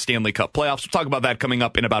into the Stanley Cup playoffs? We'll talk about that coming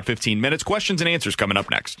up in about 15 minutes. Questions and answers coming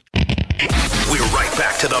up next. We're right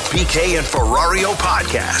back to the BK and Ferrario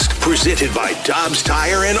podcast, presented by Dobbs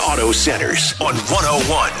Tire and Auto Centers on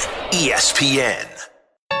 101 ESPN.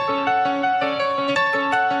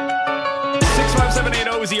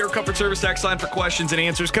 65780 is the Air Comfort Service text line for questions and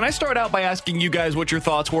answers. Can I start out by asking you guys what your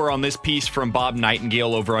thoughts were on this piece from Bob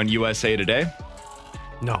Nightingale over on USA Today?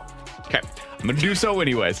 No. Okay. I'm going to do so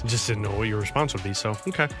anyways. Just didn't know what your response would be, so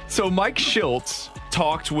okay. So Mike Schultz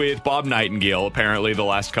talked with Bob Nightingale apparently the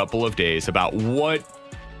last couple of days about what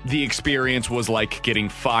the experience was like getting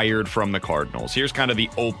fired from the Cardinals. Here's kind of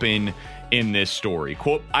the open in this story.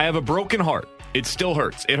 Quote, "I have a broken heart. It still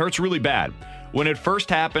hurts. It hurts really bad. When it first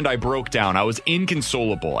happened, I broke down. I was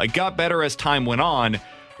inconsolable. I got better as time went on.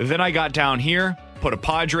 Then I got down here, put a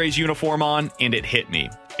Padres uniform on, and it hit me.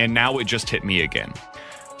 And now it just hit me again."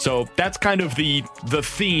 So that's kind of the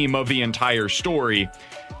theme of the entire story.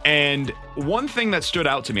 And one thing that stood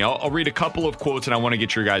out to me, I'll read a couple of quotes, and I want to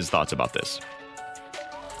get your guys' thoughts about this.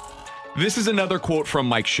 This is another quote from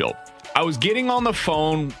Mike Schilt. "I was getting on the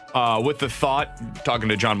phone with the thought," talking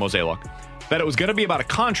to John Mozeliak, "that it was going to be about a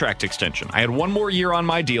contract extension. I had one more year on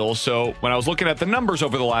my deal, so when I was looking at the numbers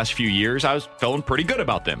over the last few years, I was feeling pretty good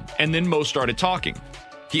about them." And then Mo started talking.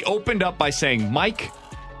 He opened up by saying, "Mike,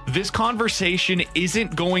 this conversation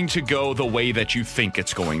isn't going to go the way that you think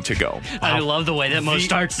it's going to go. I love the way that Mo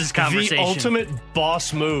starts this conversation. The ultimate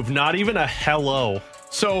boss move, not even a hello.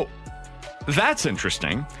 So that's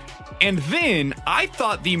interesting. And then I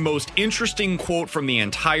thought the most interesting quote from the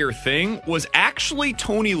entire thing was actually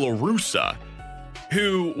Tony La Russa,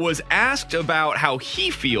 who was asked about how he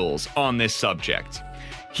feels on this subject.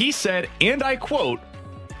 He said, and I quote,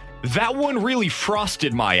 "That one really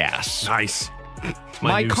frosted my ass." Nice.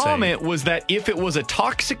 My comment was that if it was a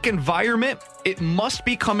toxic environment, it must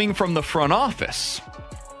be coming from the front office.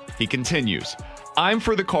 He continues, "I'm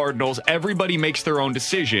for the Cardinals. Everybody makes their own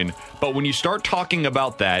decision. But when you start talking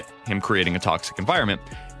about that, him creating a toxic environment,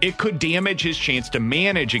 it could damage his chance to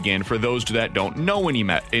manage again for those that don't know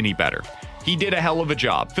any better. He did a hell of a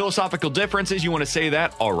job. Philosophical differences, you want to say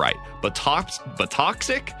that? All right. But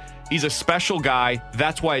toxic? He's a special guy.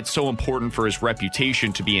 That's why it's so important for his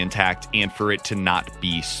reputation to be intact and for it to not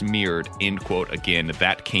be smeared." End quote. Again,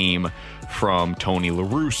 that came from Tony La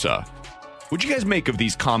Russa. What'd you guys make of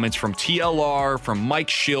these comments from TLR, from Mike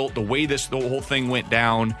Shildt, the way the whole thing went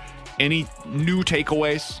down? Any new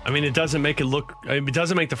takeaways? I mean, it doesn't make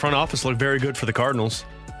the front office look very good for the Cardinals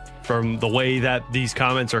from the way that these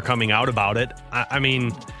comments are coming out about it. I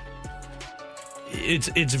mean,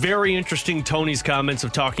 it's very interesting, Tony's comments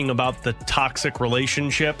of talking about the toxic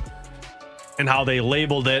relationship and how they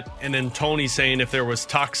labeled it, and then Tony saying if there was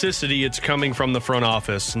toxicity, it's coming from the front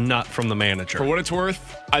office, not from the manager. For what it's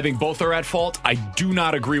worth, I think both are at fault. I do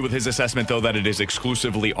not agree with his assessment, though, that it is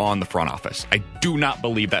exclusively on the front office. I do not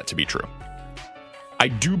believe that to be true. I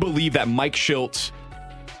do believe that Mike Shildt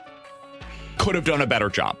could have done a better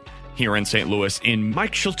job here in St. Louis in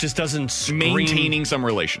Mike Shildt just doesn't scream, maintaining some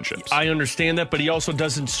relationships. I understand that, but he also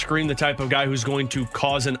doesn't scream the type of guy who's going to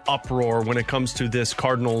cause an uproar when it comes to this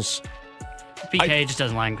Cardinals. BK just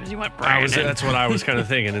doesn't like him because he went Brandon. That's what I was kind of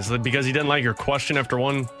thinking. Is it because he didn't like your question after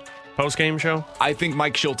one post-game show? I think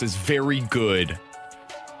Mike Shildt is very good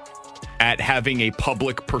at having a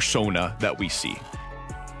public persona that we see.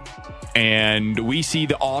 And we see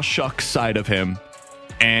the aw shucks side of him.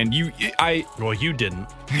 And you didn't.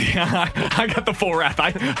 Yeah, I got the full wrath.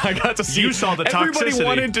 I got to see. You saw the toxicity. Everybody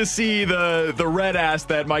wanted to see the red ass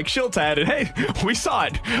that Mike Shildt had, and hey, we saw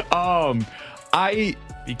it.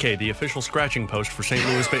 BK, the official scratching post for St.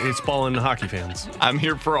 Louis baseball and hockey fans. I'm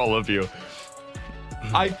here for all of you.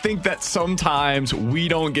 I think that sometimes we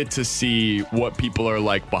don't get to see what people are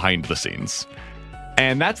like behind the scenes.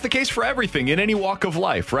 And that's the case for everything in any walk of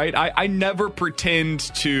life, right? I never pretend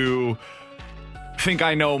to think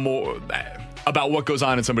I know more about what goes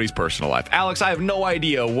on in somebody's personal life. Alex, I have no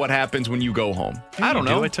idea what happens when you go home. I don't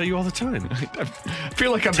know. I tell you all the time. I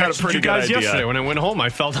feel like I've got a pretty good idea. Yesterday when I went home, I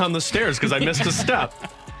fell down the stairs because I missed a step.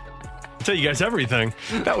 I tell you guys everything.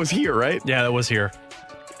 That was here, right? Yeah, that was here.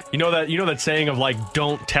 You know that saying of like,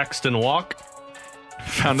 don't text and walk?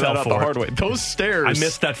 Found that out the hard way. Those stairs. I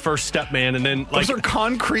missed that first step, man. And then those are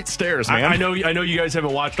concrete stairs, man. I know you guys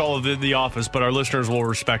haven't watched all of The Office, but our listeners will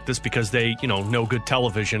respect this because they, know good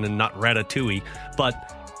television and not Ratatouille.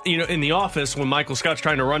 But, in The Office, when Michael Scott's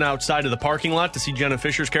trying to run outside of the parking lot to see Jenna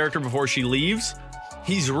Fisher's character before she leaves,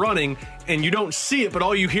 he's running and you don't see it, but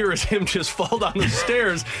all you hear is him just fall down the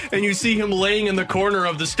stairs and you see him laying in the corner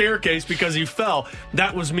of the staircase because he fell.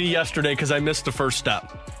 That was me yesterday because I missed the first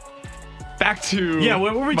step. Back to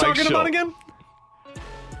what were we talking about again?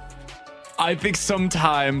 I think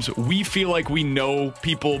sometimes we feel like we know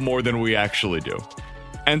people more than we actually do.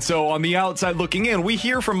 And so on the outside looking in, we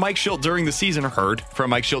hear from Mike Shildt during the season, heard from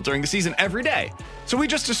Mike Shildt during the season every day. So we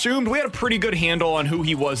just assumed we had a pretty good handle on who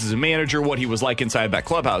he was as a manager, what he was like inside that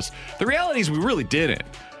clubhouse. The reality is we really didn't.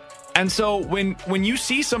 And so when you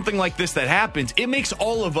see something like this that happens, it makes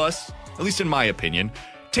all of us, at least in my opinion,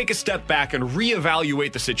 take a step back and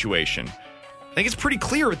reevaluate the situation. I think it's pretty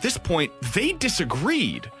clear at this point, they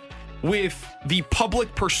disagreed with the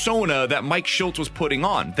public persona that Mike Shildt was putting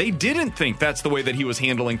on. They didn't think that's the way that he was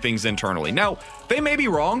handling things internally. Now, they may be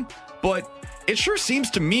wrong, but it sure seems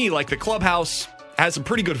to me like the clubhouse has some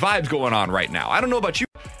pretty good vibes going on right now. I don't know about you.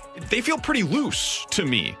 They feel pretty loose to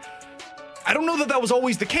me. I don't know that was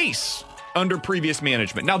always the case under previous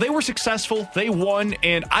management. Now, they were successful. They won,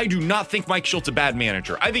 and I do not think Mike Shildt's a bad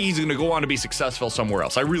manager. I think he's going to go on to be successful somewhere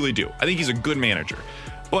else. I really do. I think he's a good manager.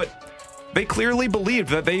 But they clearly believed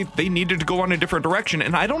that they needed to go on a different direction,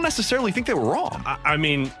 and I don't necessarily think they were wrong. I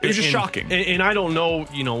mean, it was just shocking. And I don't know,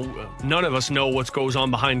 none of us know what goes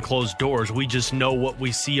on behind closed doors. We just know what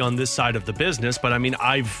we see on this side of the business. But I mean,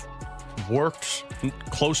 I've worked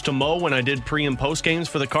close to Mo when I did pre and post games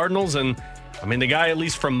for the Cardinals, and I mean, the guy, at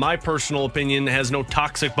least from my personal opinion, has no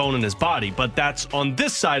toxic bone in his body, but that's on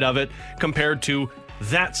this side of it compared to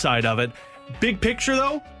that side of it. Big picture,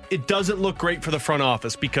 though, it doesn't look great for the front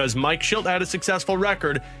office because Mike Shildt had a successful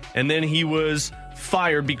record, and then he was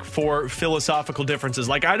fired for philosophical differences.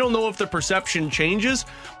 Like, I don't know if the perception changes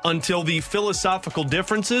until the philosophical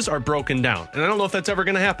differences are broken down. And I don't know if that's ever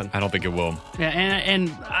going to happen. I don't think it will. Yeah,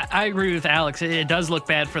 and I agree with Alex. It does look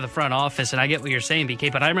bad for the front office, and I get what you're saying,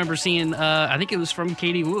 BK, but I remember seeing, I think it was from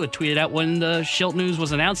Katie Wu, tweeted out when the Shildt news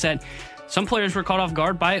was announced that some players were caught off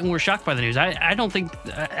guard by it and were shocked by the news. I don't think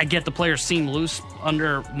I get the players seemed loose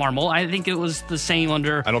under Marmol. I think it was the same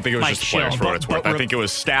under I don't think it was Mike just the players Shildt. for what it's worth. I think it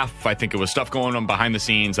was staff. I think it was stuff going on behind the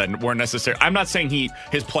scenes that weren't necessary. I'm not saying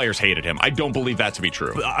his players hated him. I don't believe that to be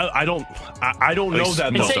true. I don't know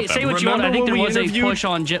that. And say what you want. I think there was a push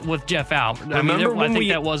on with Jeff Al. I think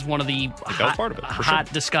that was one of the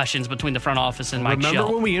hot discussions between the front office and Mike Shildt.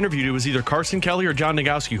 Remember when we interviewed, it was either Carson Kelly or John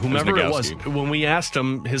Nagowski, whomever it was, when we asked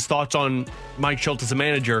him his thoughts on Mike Shildt as a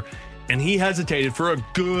manager, and he hesitated for a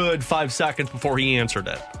good 5 seconds before he answered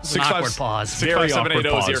it. Awkward pause.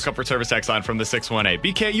 65780 is your Comfort Service X line from the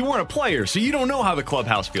 618. BK, you weren't a player, so you don't know how the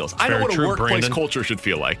clubhouse feels. I know what a workplace culture should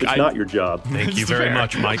feel like. It's not your job. Thank you very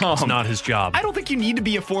much, Mike. It's not his job. I don't think you need to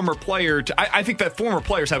be a former player. I think that former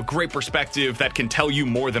players have great perspective that can tell you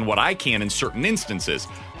more than what I can in certain instances.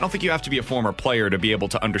 I don't think you have to be a former player to be able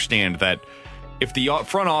to understand that if the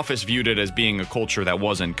front office viewed it as being a culture that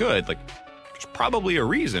wasn't good, like, there's probably a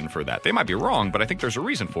reason for that. They might be wrong, but I think there's a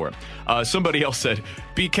reason for it. Somebody else said,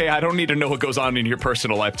 BK, I don't need to know what goes on in your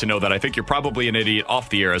personal life to know that I think you're probably an idiot off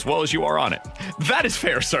the air as well as you are on it. That is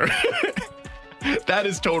fair, sir. That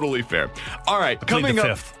is totally fair. All right, coming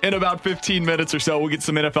up in about 15 minutes or so, we'll get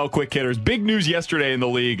some NFL quick hitters. Big news yesterday in the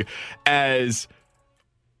league as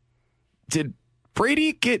did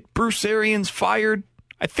Brady get Bruce Arians fired?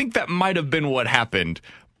 I think that might have been what happened,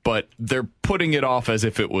 but they're putting it off as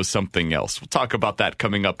if it was something else. We'll talk about that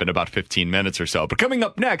coming up in about 15 minutes or so. But coming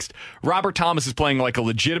up next, Robert Thomas is playing like a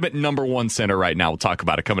legitimate number one center right now. We'll talk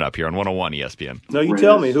about it coming up here on 101 ESPN. No, you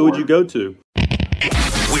tell me. Who would you go to?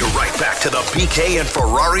 We're right back to the BK and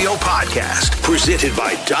Ferrario podcast, presented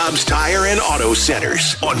by Dobbs Tire and Auto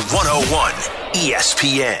Centers on 101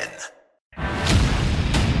 ESPN.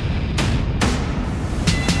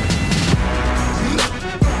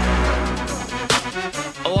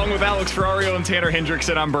 Along with Alex Ferrario and Tanner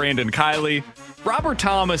Hendrickson, I'm Brandon Kiley. Robert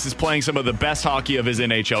Thomas is playing some of the best hockey of his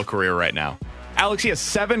NHL career right now. Alex, he has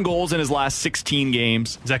 7 goals in his last 16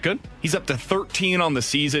 games. Is that good? He's up to 13 on the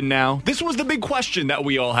season now. This was the big question that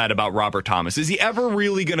we all had about Robert Thomas. Is he ever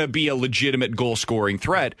really going to be a legitimate goal-scoring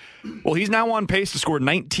threat? Well, he's now on pace to score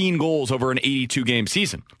 19 goals over an 82-game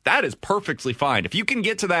season. That is perfectly fine. If you can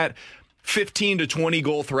get to that 15 to 20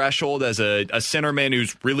 goal threshold as a centerman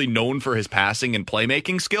who's really known for his passing and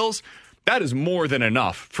playmaking skills, that is more than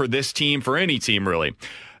enough for this team, for any team, really.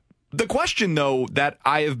 The question, though, that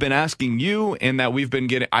I have been asking you and that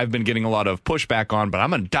I've been getting a lot of pushback on, but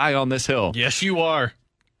I'm going to die on this hill. Yes, you are.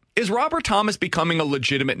 Is Robert Thomas becoming a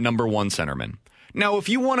legitimate number one centerman? Now, if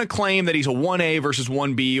you want to claim that he's a 1A versus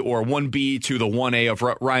 1B or 1B to the 1A of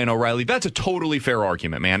Ryan O'Reilly, that's a totally fair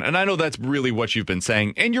argument, man. And I know that's really what you've been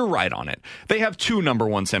saying, and you're right on it. They have 2 number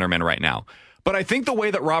one centermen right now. But I think the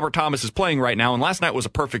way that Robert Thomas is playing right now, and last night was a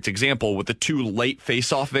perfect example with the 2 late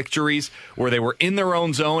face-off victories where they were in their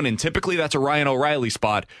own zone, and typically that's a Ryan O'Reilly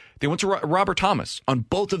spot. They went to Robert Thomas on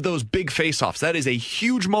both of those big face-offs. That is a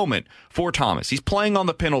huge moment for Thomas. He's playing on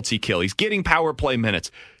the penalty kill. He's getting power play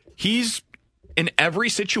minutes. He's in every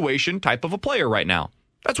situation type of a player right now.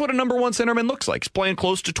 That's what a number one centerman looks like. He's playing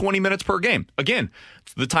close to 20 minutes per game. Again,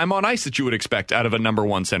 it's the time on ice that you would expect out of a number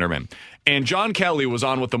one centerman. And John Kelly was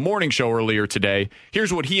on with the morning show earlier today.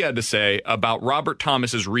 Here's what he had to say about Robert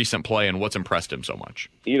Thomas's recent play and what's impressed him so much.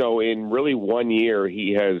 You know, in really 1 year,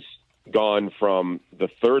 he has gone from the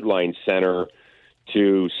third line center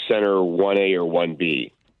to center 1A or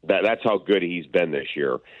 1B. That's how good he's been this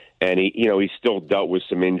year. And he's still dealt with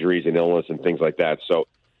some injuries and illness and things like that. So,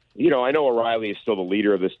 I know O'Reilly is still the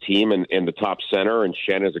leader of this team and the top center, and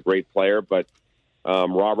Shen is a great player. But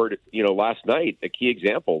Robert, last night, a key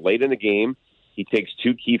example, late in the game, he takes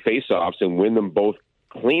 2 key faceoffs and win them both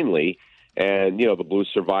cleanly. And, the Blues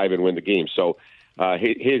survive and win the game. So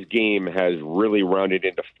his game has really rounded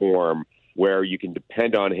into form where you can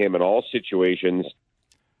depend on him in all situations.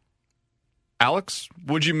 Alex,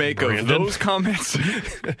 what'd you make of those comments?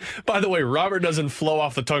 By the way, Robert doesn't flow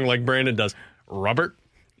off the tongue like Brandon does. Robert?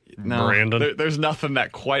 No, Brandon. There's nothing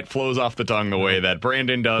that quite flows off the tongue the way that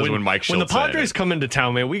Brandon does when Mike Schultz When the Padres come into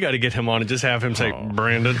town, man, we got to get him on and just have him say,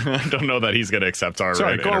 Brandon. I don't know that he's going to accept our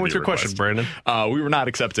Sorry, go on with interview your question, Brandon. We were not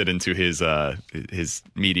accepted into his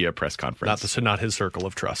media press conference. Not his circle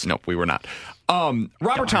of trust. Nope, we were not.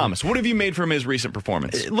 Robert Thomas, what have you made from his recent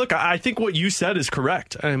performance? Look, I think what you said is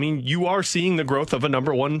correct. I mean, you are seeing the growth of a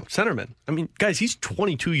number one centerman. I mean, guys, he's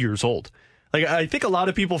 22 years old. Like, I think a lot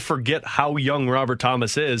of people forget how young Robert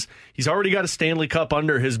Thomas is. He's already got a Stanley Cup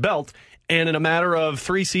under his belt, and in a matter of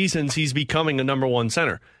 3 seasons, he's becoming a number one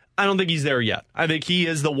center. I don't think he's there yet. I think he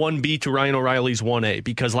is the 1B to Ryan O'Reilly's 1A,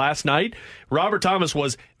 because last night, Robert Thomas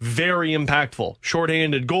was very impactful.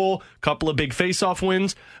 Shorthanded goal, couple of big faceoff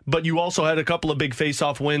wins, but you also had a couple of big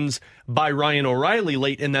faceoff wins by Ryan O'Reilly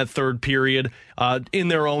late in that third period in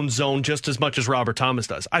their own zone just as much as Robert Thomas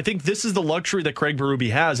does. I think this is the luxury that Craig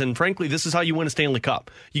Berube has, and frankly, this is how you win a Stanley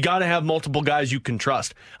Cup. You got to have multiple guys you can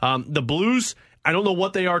trust. The Blues, I don't know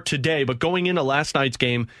what they are today, but going into last night's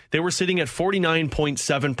game, they were sitting at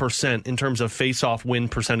 49.7% in terms of face-off win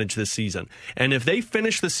percentage this season. And if they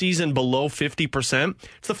finish the season below 50%,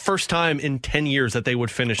 it's the first time in 10 years that they would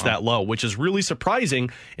finish that low, which is really surprising.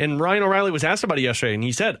 And Ryan O'Reilly was asked about it yesterday, and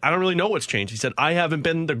he said, I don't really know what's changed. He said, I haven't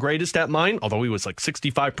been the greatest at mine, although he was like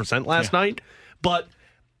 65% last night. But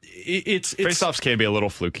it's face-offs can be a little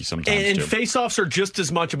fluky sometimes, and too. face-offs are just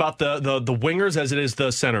as much about the wingers as it is the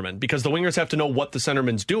centerman, because the wingers have to know what the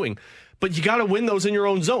centerman's doing. But you got to win those in your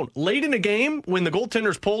own zone. Late in a game, when the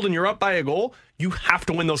goaltender's pulled and you're up by a goal, you have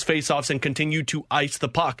to win those face-offs and continue to ice the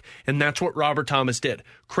puck. And that's what Robert Thomas did.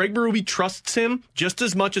 Craig Berube trusts him just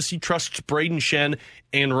as much as he trusts Braden Shen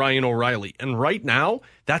and Ryan O'Reilly. And right now,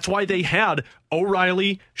 that's why they had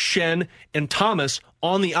O'Reilly, Shen, and Thomas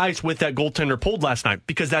on the ice with that goaltender pulled last night,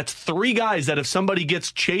 because that's 3 guys that if somebody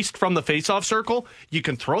gets chased from the face-off circle, you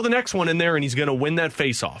can throw the next one in there and he's going to win that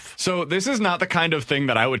face-off. So this is not the kind of thing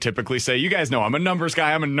that I would typically say. You guys know I'm a numbers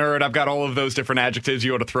guy. I'm a nerd. I've got all of those different adjectives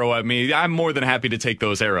you want to throw at me. I'm more than happy to take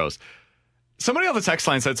those arrows. Somebody on the text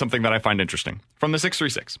line said something that I find interesting from the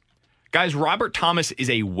 636. Guys, Robert Thomas is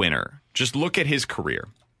a winner. Just look at his career.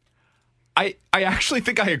 I actually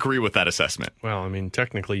think I agree with that assessment. Well, I mean,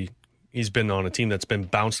 technically, he's been on a team that's been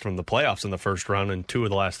bounced from the playoffs in the first round in 2 of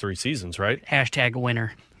the last 3 seasons, right? Hashtag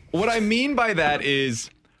winner. What I mean by that is,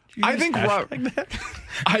 I think Robert.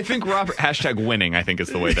 Hashtag winning, I think is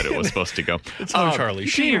the way that it was supposed to go. It's on Charlie.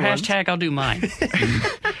 You do your hashtag, I'll do mine.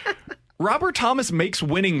 Robert Thomas makes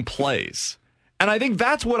winning plays. And I think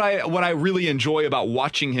that's what I really enjoy about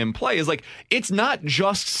watching him play is, like, it's not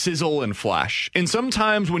just sizzle and flash. And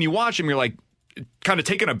sometimes when you watch him, you're like kind of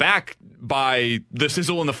taken aback by the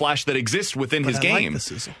sizzle and the flash that exists within his game. Like the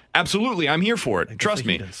sizzle. Absolutely. I'm here for it. Trust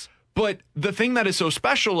me. But the thing that is so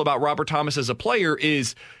special about Robert Thomas as a player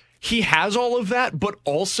is he has all of that, but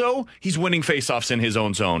also he's winning faceoffs in his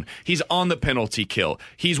own zone. He's on the penalty kill.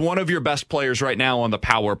 He's one of your best players right now on the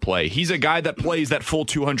power play. He's a guy that plays that full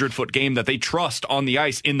 200-foot game that they trust on the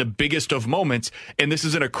ice in the biggest of moments, and this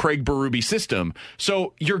is in a Craig Berube system.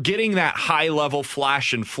 So you're getting that high-level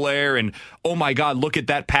flash and flare, and oh my God, look at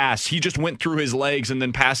that pass. He just went through his legs and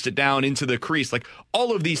then passed it down into the crease. Like,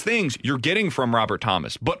 all of these things you're getting from Robert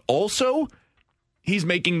Thomas, but also he's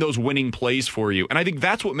making those winning plays for you. And I think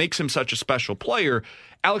that's what makes him such a special player.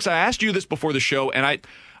 Alex, I asked you this before the show, and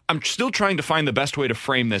I'm still trying to find the best way to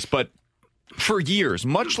frame this, but for years,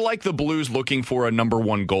 much like the Blues looking for a number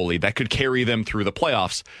one goalie that could carry them through the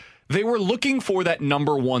playoffs, they were looking for that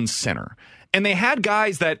number one center. And they had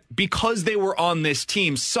guys that, because they were on this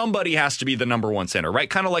team, somebody has to be the number one center, right?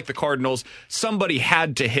 Kind of like the Cardinals, somebody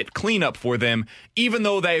had to hit cleanup for them, even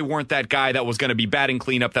though they weren't that guy that was going to be batting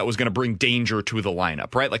cleanup that was going to bring danger to the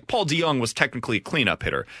lineup, right? Like Paul DeJong was technically a cleanup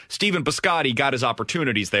hitter. Steven Piscotty got his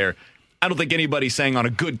opportunities there. I don't think anybody's saying on a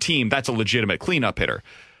good team that's a legitimate cleanup hitter.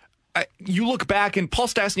 You look back, and Paul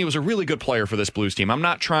Stastny was a really good player for this Blues team. I'm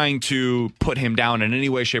not trying to put him down in any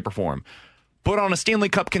way, shape, or form. But on a Stanley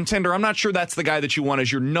Cup contender, I'm not sure that's the guy that you want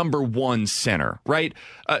as your number one center, right?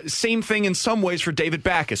 Same thing in some ways for David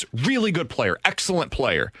Backes. Really good player, excellent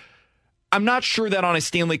player. I'm not sure that on a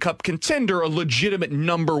Stanley Cup contender, a legitimate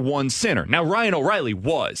number one center. Now, Ryan O'Reilly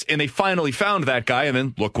was, and they finally found that guy, and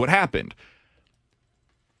then look what happened.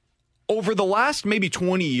 Over the last maybe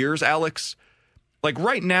 20 years, Alex, like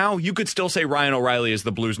right now, you could still say Ryan O'Reilly is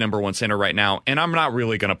the Blues' number one center right now, and I'm not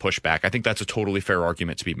really going to push back. I think that's a totally fair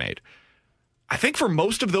argument to be made. I think for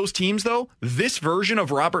most of those teams, though, this version of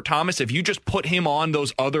Robert Thomas, if you just put him on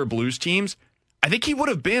those other Blues teams, I think he would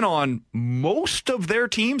have been on most of their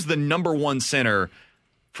teams the number one center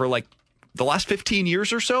for like the last 15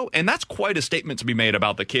 years or so. And that's quite a statement to be made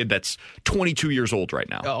about the kid that's 22 years old right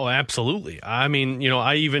now. Oh, absolutely. I mean,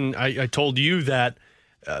 I told you that,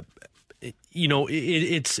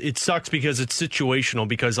 it sucks because it's situational,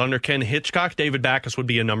 because under Ken Hitchcock, David Backes would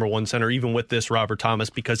be a number one center, even with this Robert Thomas,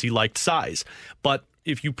 because he liked size. But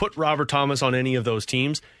if you put Robert Thomas on any of those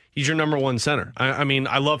teams, he's your number one center. I mean,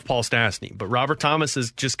 I love Paul Stastny, but Robert Thomas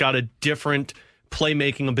has just got a different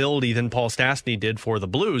playmaking ability than Paul Stastny did for the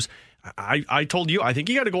Blues. I told you, I think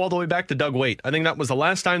you got to go all the way back to Doug Weight. I think that was the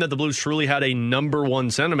last time that the Blues truly had a number one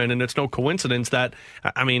centerman, and it's no coincidence that,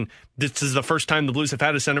 this is the first time the Blues have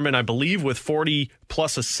had a centerman, I believe, with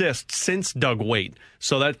 40-plus assists since Doug Weight.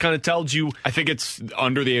 So that kind of tells you... I think it's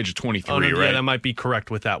under the age of 23, right? Yeah, that might be correct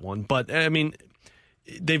with that one. But,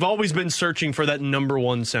 they've always been searching for that number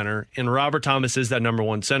one center, and Robert Thomas is that number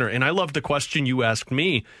one center. And I love the question you asked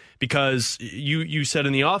me, because you said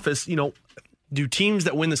in the office, do teams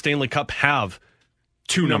that win the Stanley Cup have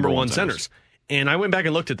two number one centers? And I went back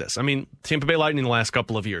and looked at this. Tampa Bay Lightning the last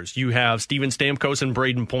couple of years. You have Steven Stamkos and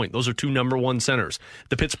Braden Point. Those are two number one centers.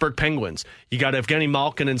 The Pittsburgh Penguins. You got Evgeny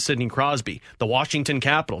Malkin and Sidney Crosby. The Washington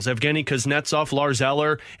Capitals. Evgeny Kuznetsov, Lars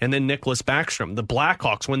Eller, and then Nicholas Backstrom. The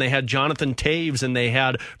Blackhawks when they had Jonathan Toews and they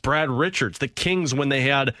had Brad Richards. The Kings when they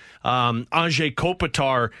had Anze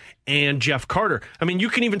Kopitar and Jeff Carter. You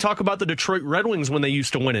can even talk about the Detroit Red Wings when they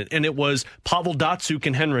used to win it, and it was Pavel Datsyuk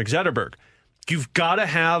and Henrik Zetterberg. You've got to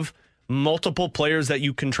have multiple players that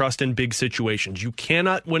you can trust in big situations. You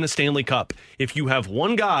cannot win a Stanley Cup if you have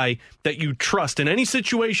one guy that you trust in any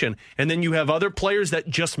situation, and then you have other players that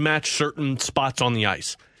just match certain spots on the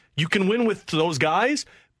ice. You can win with those guys,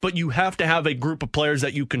 but you have to have a group of players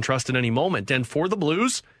that you can trust in any moment. And for the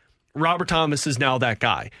Blues, Robert Thomas is now that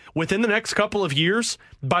guy. Within the next couple of years,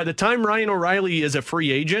 by the time Ryan O'Reilly is a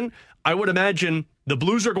free agent, I would imagine the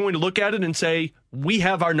Blues are going to look at it and say, we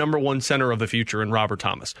have our number one center of the future in Robert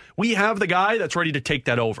Thomas. We have the guy that's ready to take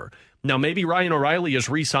that over. Now, maybe Ryan O'Reilly is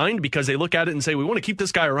re-signed because they look at it and say, we want to keep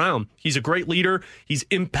this guy around. He's a great leader. He's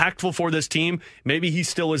impactful for this team. Maybe he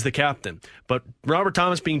still is the captain. But Robert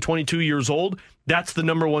Thomas being 22 years old, that's the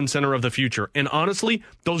number one center of the future. And honestly,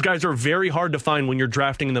 those guys are very hard to find when you're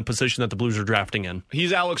drafting in the position that the Blues are drafting in.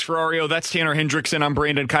 He's Alex Ferrario. That's Tanner Hendrickson. I'm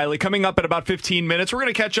Brandon Kiley. Coming up in about 15 minutes, we're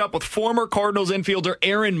going to catch up with former Cardinals infielder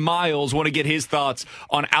Aaron Miles. Want to get his thoughts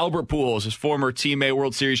on Albert Pujols, his former teammate,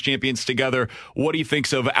 World Series champions together. What he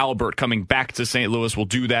thinks of Albert coming back to St. Louis. We'll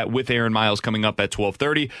do that with Aaron Miles coming up at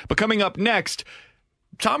 12:30. But coming up next,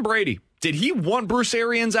 Tom Brady. Did he want Bruce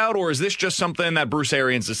Arians out, or is this just something that Bruce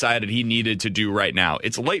Arians decided he needed to do right now?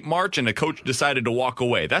 It's late March, and the coach decided to walk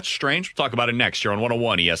away. That's strange. We'll talk about it next here on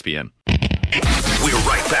 101 ESPN. We're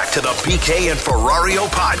right back to the BK and Ferrario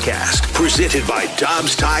podcast, presented by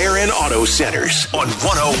Dobbs Tire and Auto Centers on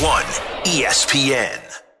 101 ESPN.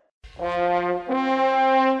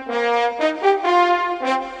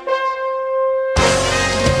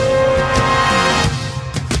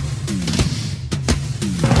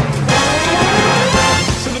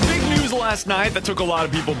 Last night that took a lot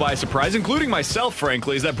of people by surprise, including myself,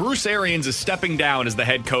 frankly, is that Bruce Arians is stepping down as the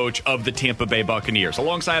head coach of the Tampa Bay Buccaneers.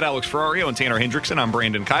 Alongside Alex Ferrario and Tanner Hendrickson, I'm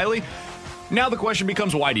Brandon Kiley. Now the question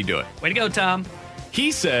becomes, why'd he do it? Way to go, Tom.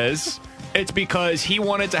 He says it's because he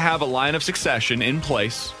wanted to have a line of succession in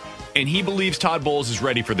place, and he believes Todd Bowles is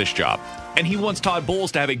ready for this job. And he wants Todd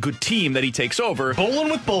Bowles to have a good team that he takes over.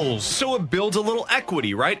 Bowling with Bowles. So it builds a little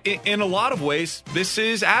equity, right? In a lot of ways, this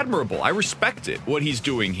is admirable. I respect it, what he's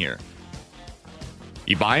doing here.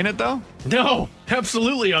 You buying it, though? No,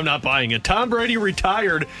 absolutely I'm not buying it. Tom Brady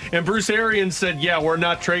retired, and Bruce Arians said, yeah, we're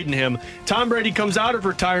not trading him. Tom Brady comes out of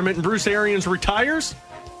retirement, and Bruce Arians retires?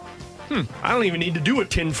 I don't even need to do a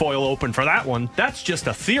tinfoil open for that one. That's just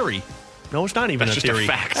a theory. No, it's not even That's a just theory. A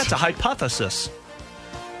fact. That's a hypothesis.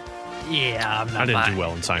 Yeah, I'm not I didn't buying, do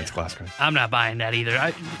well in science class, guys. I'm not buying that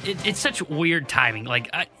either. It's such weird timing.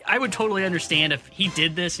 Like, I would totally understand if he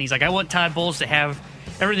did this, and he's like, I want Todd Bowles to have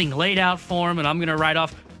everything laid out for him, and I'm going to write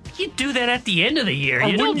off. You do that at the end of the year.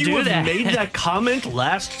 You don't do that. Made that comment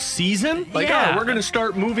last season? Like, yeah. We're going to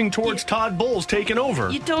start moving towards Todd Bowles taking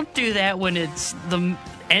over. You don't do that when it's the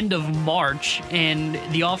end of March and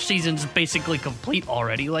the offseason's basically complete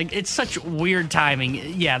already. Like, it's such weird timing.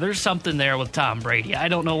 Yeah, there's something there with Tom Brady. I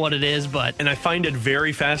don't know what it is, but... And I find it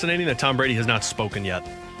very fascinating that Tom Brady has not spoken yet.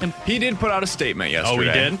 He did put out a statement yesterday.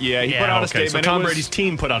 Oh, he did? Yeah, he put out a statement. So Tom Brady's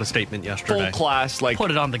team put out a statement yesterday. Full class, like... Put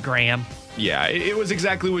it on the gram. Yeah, it was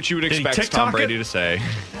exactly what you would expect Tom Brady to say.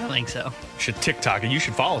 I don't think so. Should TikTok it. You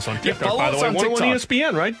should follow us on TikTok, follow by the us way. on 101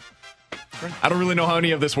 TikTok. ESPN, right? I don't really know how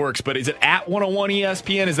any of this works, but is it at 101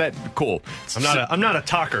 ESPN? Is that cool? I'm not a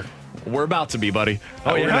talker. We're about to be, buddy.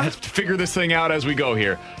 Oh, We're yeah? going to have to figure this thing out as we go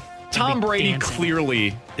here. Tom Brady dancing.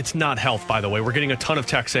 clearly... It's not health, by the way. We're getting a ton of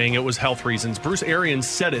text saying it was health reasons. Bruce Arians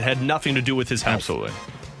said it had nothing to do with his health. Absolutely.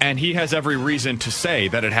 And he has every reason to say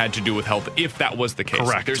that it had to do with health if that was the case.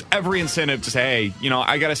 Correct. There's every incentive to say, hey,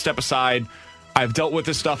 I got to step aside. I've dealt with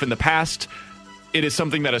this stuff in the past. It is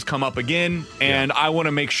something that has come up again, and I want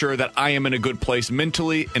to make sure that I am in a good place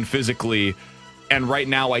mentally and physically. And right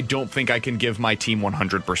now, I don't think I can give my team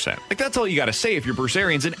 100%. Like, that's all you got to say if you're Bruce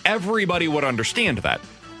Arians, and everybody would understand that.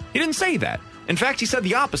 He didn't say that. In fact, he said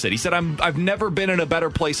the opposite. He said, I've never been in a better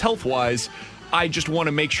place health-wise. I just want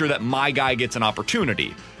to make sure that my guy gets an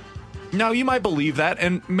opportunity. Now, you might believe that,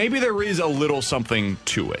 and maybe there is a little something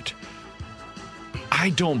to it.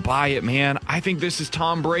 I don't buy it, man. I think this is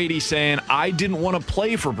Tom Brady saying, I didn't want to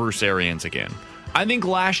play for Bruce Arians again. I think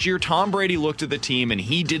last year, Tom Brady looked at the team, and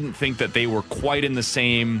he didn't think that they were quite in the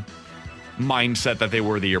same mindset that they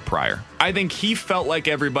were the year prior. I think he felt like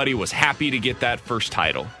everybody was happy to get that first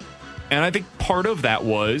title. And I think part of that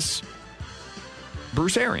was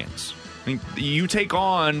Bruce Arians. I mean, you take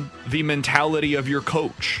on the mentality of your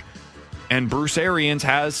coach. And Bruce Arians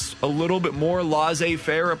has a little bit more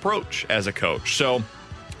laissez-faire approach as a coach. So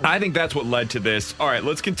I think that's what led to this. All right,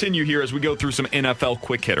 let's continue here as we go through some NFL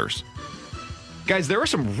quick hitters. Guys, there are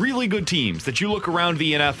some really good teams that you look around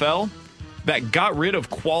the NFL that got rid of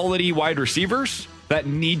quality wide receivers that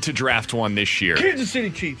need to draft one this year. Kansas City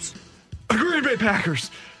Chiefs. Green Bay Packers.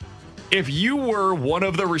 If you were one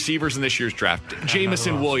of the receivers in this year's draft,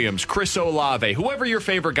 Jamison Williams, Chris Olave, whoever your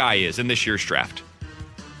favorite guy is in this year's draft,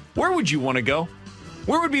 where would you want to go?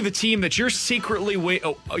 Where would be the team that you're secretly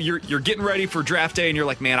you're getting ready for draft day and you're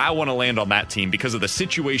like, man, I want to land on that team because of the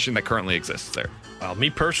situation that currently exists there? Well, me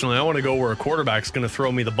personally, I want to go where a quarterback's going to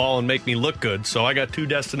throw me the ball and make me look good. So I got two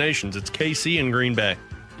destinations. It's KC and Green Bay.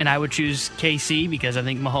 And I would choose KC because I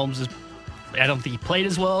think Mahomes I don't think he played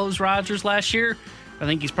as well as Rodgers last year. I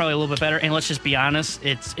think he's probably a little bit better. And let's just be honest,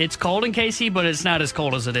 it's cold in KC, but it's not as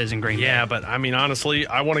cold as it is in Green Bay. Yeah, but I mean, honestly,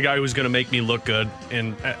 I want a guy who's going to make me look good.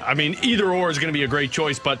 And I mean, either or is going to be a great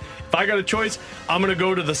choice. But if I got a choice, I'm going to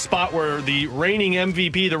go to the spot where the reigning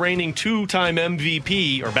MVP, the reigning two-time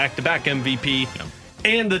MVP, or back-to-back MVP,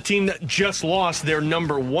 and the team that just lost their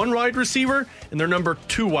number one wide receiver and their number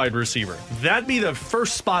two wide receiver. That'd be the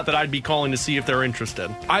first spot that I'd be calling to see if they're interested.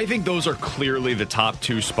 I think those are clearly the top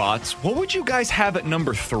two spots. What would you guys have at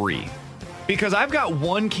number 3? Because I've got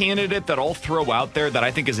one candidate that I'll throw out there that I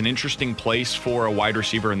think is an interesting place for a wide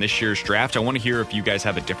receiver in this year's draft. I want to hear if you guys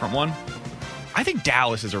have a different one. I think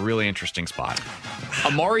Dallas is a really interesting spot.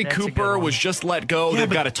 Amari Cooper was just let go. They've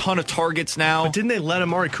got a ton of targets now. But didn't they let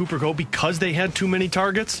Amari Cooper go because they had too many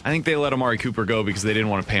targets? I think they let Amari Cooper go because they didn't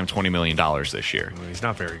want to pay him $20 million this year. He's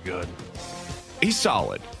not very good. He's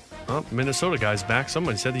solid. Well, Minnesota guy's back.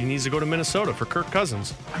 Somebody said he needs to go to Minnesota for Kirk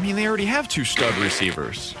Cousins. I mean, they already have 2 stud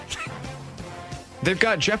receivers. They've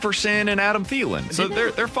got Jefferson and Adam Thielen, so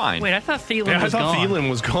they're fine. Wait, I thought Thielen was gone. I thought Thielen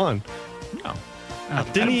was gone. No.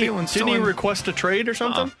 Didn't he request a trade or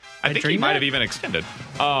something? I think he might have even extended.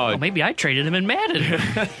 Well, maybe I traded him in Madden.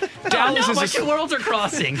 Dallas my two worlds are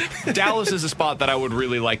crossing. Dallas is a spot that I would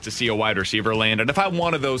really like to see a wide receiver land. And if I'm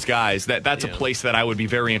one of those guys, that's a place that I would be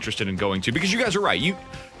very interested in going to. Because you guys are right.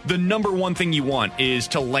 The number one thing you want is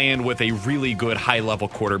to land with a really good high-level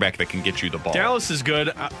quarterback that can get you the ball. Dallas is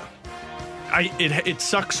good. It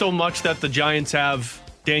sucks so much that the Giants have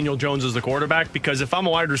Daniel Jones as the quarterback, because if I'm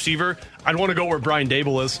a wide receiver, I'd want to go where Brian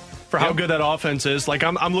Daboll is for how good that offense is. Like,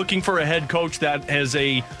 I'm looking for a head coach that has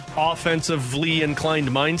a offensively inclined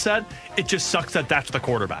mindset. It just sucks that that's the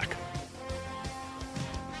quarterback.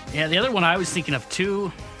 Yeah, the other one I was thinking of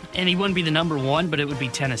too, and he wouldn't be the number 1, but it would be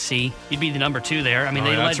Tennessee. He'd be the number 2 there. I mean,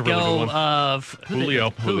 they let go of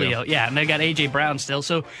Julio. Yeah, and they got A.J. Brown still.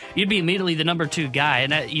 So you'd be immediately the number 2 guy.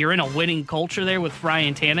 And you're in a winning culture there with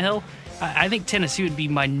Ryan Tannehill. I think Tennessee would be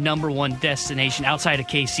my number 1 destination outside of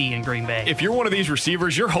KC and Green Bay. If you're one of these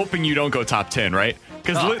receivers, you're hoping you don't go top 10, right?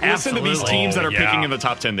 Because listen to these teams that are picking in the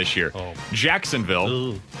top 10 this year.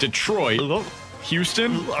 Jacksonville, Detroit,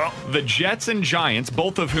 Houston, the Jets and Giants,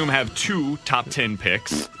 both of whom have 2 top 10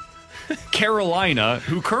 picks. Carolina,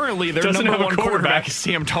 who currently their number 1 quarterback is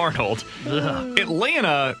Sam Darnold.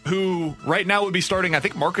 Atlanta, who right now would be starting, I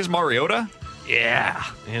think, Marcus Mariota. Yeah.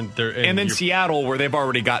 And then Seattle, where they've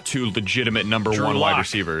already got 2 legitimate number 1 wide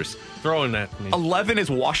receivers. Throwing that. 11 is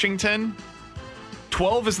Washington.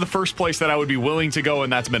 12 is the first place that I would be willing to go,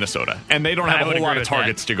 and that's Minnesota. And they don't have a whole lot of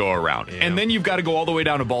targets to go around. Yeah. And then you've got to go all the way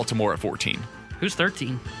down to Baltimore at 14. Who's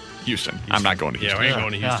 13? Houston. I'm not going to Houston. Yeah, we ain't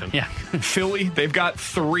going to Houston. Yeah. Philly, they've got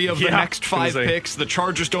 3 of the next 5 picks. The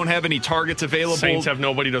Chargers don't have any targets available. Saints have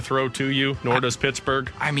nobody to throw to you, nor does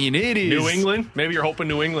Pittsburgh. I mean, it is. New England? Maybe you're hoping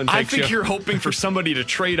New England takes I think you're hoping for somebody to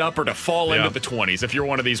trade up or to fall into the 20s if you're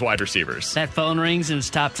one of these wide receivers. That phone rings and it's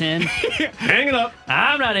top 10. Hang it up.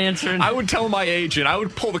 I'm not answering. I would tell my agent, I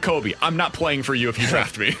would pull the Kobe. I'm not playing for you if you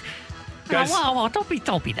draft me. Guys,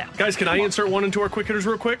 don't be that. Guys, can I insert one into our quick hitters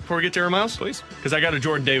real quick before we get to Aaron Miles? Please. Because I got a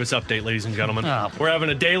Jordan Davis update, ladies and gentlemen. Oh. We're having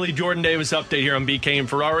a daily Jordan Davis update here on BK and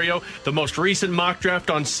Ferrario. The most recent mock draft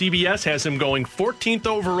on CBS has him going 14th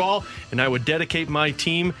overall, and I would dedicate my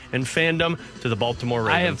team and fandom to the Baltimore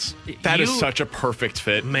Ravens. That is such a perfect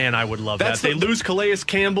fit. Man, I would love that. They lose Calais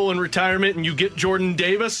Campbell in retirement, and you get Jordan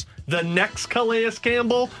Davis, the next Calais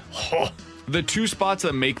Campbell. Oh. The 2 spots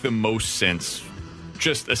that make the most sense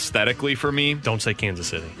just aesthetically for me. Don't say Kansas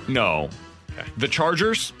City. No. Okay. The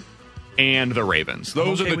Chargers and the Ravens.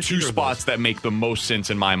 Those are the 2 spots that make the most sense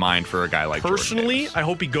in my mind for a guy like Jordan Personally, Davis. I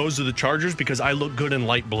hope he goes to the Chargers because I look good in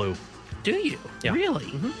light blue. Do you? Yeah. Really?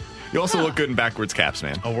 Mm-hmm. You also look good in backwards caps,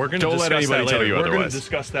 man. Oh, we're going to discuss Don't let anybody that tell later. you We're going to otherwise.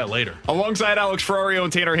 discuss that later. Alongside Alex Ferrario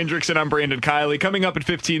and Tanner Hendrickson, I'm Brandon Kiley. Coming up in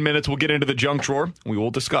 15 minutes, we'll get into the junk drawer. We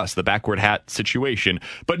will discuss the backward hat situation.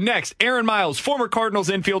 But next, Aaron Miles, former Cardinals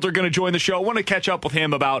infielder, going to join the show. I want to catch up with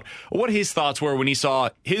him about what his thoughts were when he saw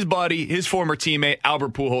his buddy, his former teammate,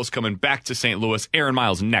 Albert Pujols, coming back to St. Louis. Aaron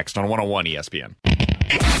Miles next on 101 ESPN.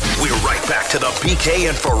 We're right back to the BK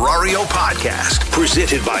and Ferrario podcast,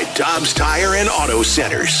 presented by Dobbs Tire and Auto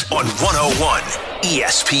Centers on 101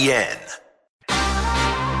 ESPN.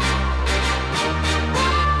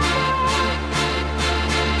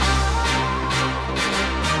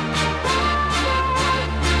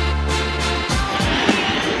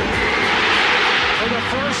 For the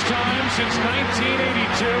first time since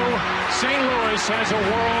 1982, St. Louis has a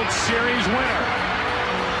World Series winner.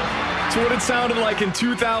 It's what it sounded like in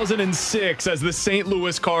 2006 as the St.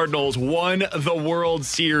 Louis Cardinals won the World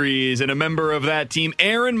Series. And a member of that team,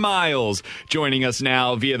 Aaron Miles, joining us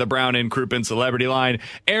now via the Brown and Crouppen Celebrity Line.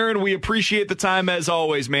 Aaron, we appreciate the time as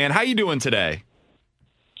always, man. How you doing today?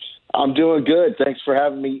 I'm doing good. Thanks for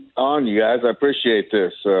having me on, you guys. I appreciate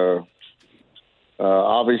this.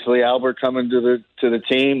 Obviously, Albert coming to the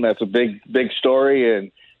team, that's a big story,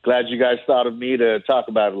 and glad you guys thought of me to talk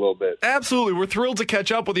about it a little bit. Absolutely. We're thrilled to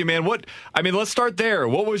catch up with you, man. Let's start there.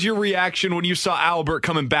 What was your reaction when you saw Albert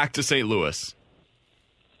coming back to St. Louis?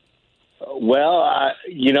 Well, I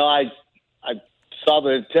saw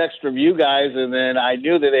the text from you guys, and then I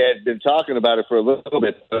knew that they had been talking about it for a little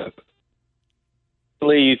bit.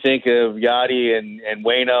 You think of Yachty and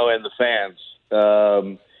Waino and the fans.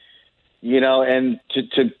 And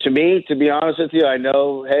to me, to be honest with you, I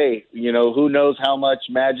know, hey, who knows how much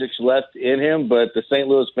magic's left in him, but the St.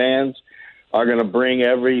 Louis fans are going to bring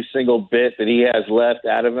every single bit that he has left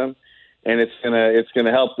out of him, and it's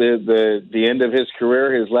gonna help the end of his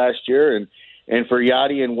career, his last year, and for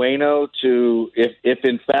Yachty and Waino to, if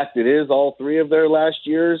in fact it is all 3 of their last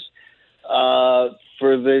years,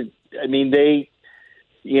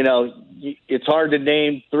 it's hard to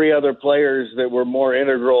name 3 other players that were more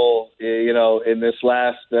integral, in this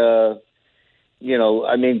last, for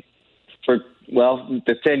the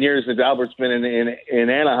 10 years that Albert's been in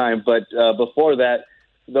Anaheim. But before that,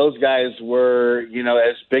 those guys were,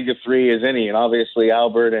 as big a 3 as any. And obviously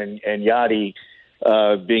Albert and Yachty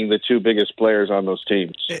being the 2 biggest players on those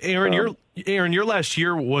teams. Aaron, your last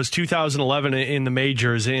year was 2011 in the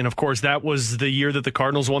majors, and of course that was the year that the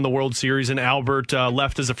Cardinals won the World Series and Albert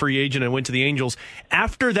left as a free agent and went to the Angels.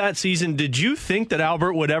 After that season, did you think that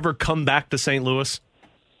Albert would ever come back to St. Louis?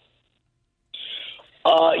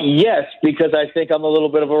 Yes, because I think I'm a little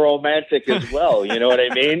bit of a romantic as well. You know what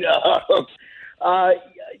I mean?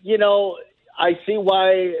 I see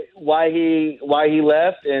why he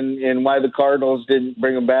left and why the Cardinals didn't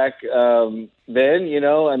bring him back then.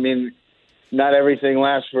 Not everything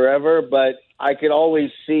lasts forever, but I could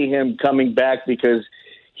always see him coming back because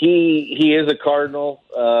he is a Cardinal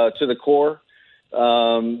to the core.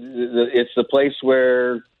 It's the place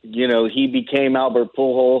where he became Albert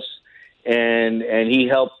Pujols, and he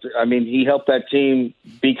helped. He helped that team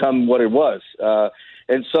become what it was.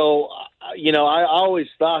 And so, I always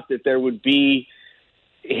thought that there would be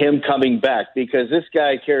him coming back because this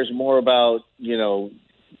guy cares more about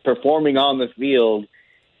performing on the field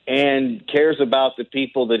and cares about the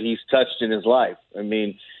people that he's touched in his life.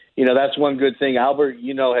 That's one good thing. Albert,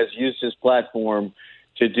 has used his platform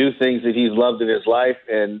to do things that he's loved in his life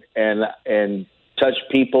and touch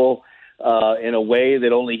people in a way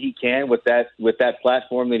that only he can with that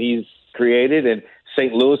platform that he's created, and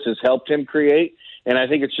St. Louis has helped him create. And I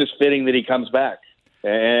think it's just fitting that he comes back.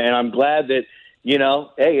 And I'm glad that,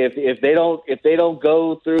 hey, if they don't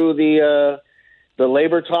go through the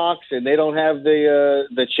labor talks and they don't have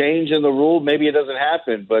the change in the rule, maybe it doesn't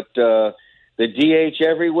happen. But the DH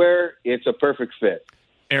everywhere, it's a perfect fit.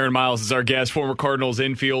 Aaron Miles is our guest, former Cardinals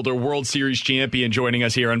infielder, World Series champion, joining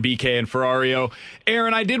us here on BK and Ferrario.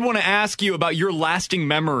 Aaron, I did want to ask you about your lasting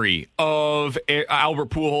memory of Albert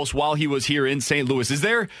Pujols while he was here in St. Louis. Is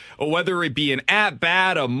there, whether it be an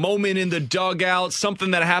at-bat, a moment in the dugout,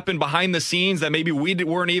 something that happened behind the scenes that maybe we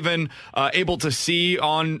weren't even able to see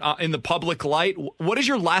in the public light? What is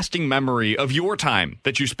your lasting memory of your time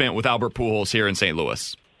that you spent with Albert Pujols here in St.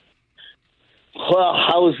 Louis? Well,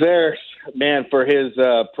 I was there, man, for his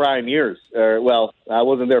prime years. I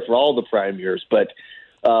wasn't there for all the prime years, but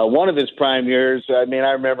one of his prime years, I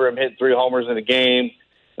remember him hitting 3 homers in a game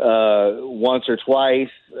once or twice,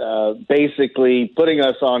 basically putting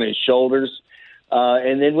us on his shoulders.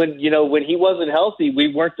 And then when he wasn't healthy,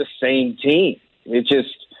 we weren't the same team. It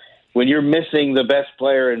just, when you're missing the best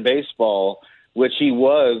player in baseball, which he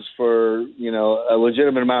was for, a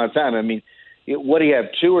legitimate amount of time. What do you have,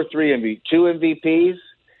 2 or 3 2 MVPs?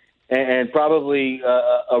 And probably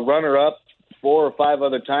a runner-up 4 or 5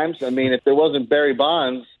 other times. If there wasn't Barry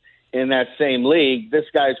Bonds in that same league, this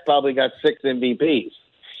guy's probably got 6 MVPs.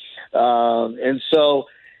 And so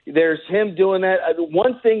there's him doing that.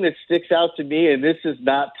 One thing that sticks out to me, and this is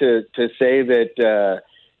not to say that,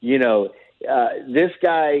 this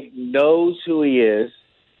guy knows who he is.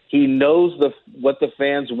 He knows what the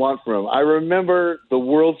fans want from him. I remember the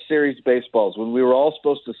World Series baseballs when we were all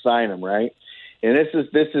supposed to sign him, right? And this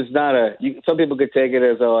is not some people could take it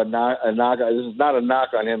as a knock. This is not a knock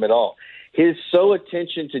on him at all. His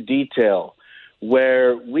attention to detail,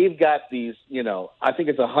 where we've got these, I think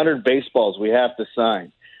it's 100 baseballs we have to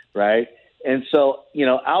sign, right? And so,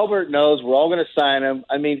 Albert knows we're all going to sign him.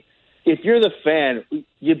 If you're the fan,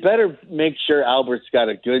 you better make sure Albert's got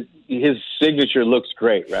his signature looks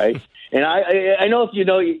great, right? And I know if you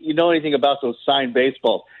know anything about those signed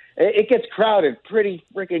baseballs, it gets crowded pretty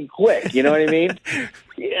freaking quick. You know what I mean?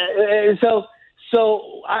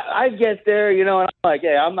 So I get there, and I'm like,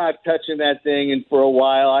 hey, I'm not touching that thing and for a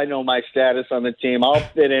while. I know my status on the team. I'll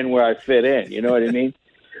fit in where I fit in. You know what I mean?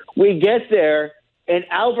 We get there, and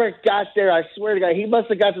Albert got there. I swear to God, he must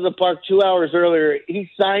have got to the park 2 hours earlier. He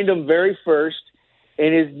signed him very first,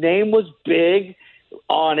 and his name was big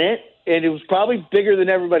on it, and it was probably bigger than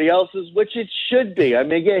everybody else's, which it should be.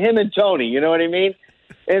 Get him and Tony, you know what I mean?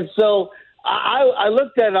 And so I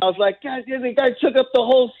looked at it and I was like, God, the guy took up the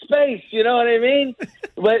whole space, you know what I mean?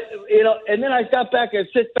 But, and then I got back and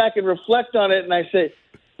sit back and reflect on it, and I said,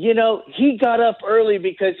 he got up early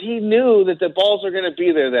because he knew that the balls are going to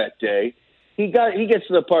be there that day. He gets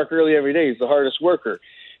to the park early every day. He's the hardest worker.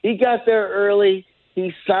 He got there early.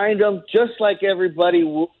 He signed them just like everybody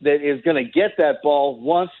that is going to get that ball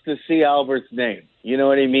wants to see Albert's name. You know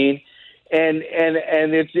what I mean? And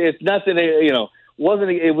it's nothing,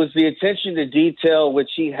 it was the attention to detail,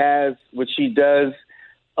 which he does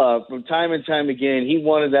from time and time again. He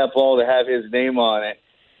wanted that ball to have his name on it,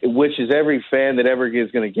 which is every fan that ever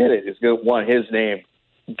is going to get it is going to want his name.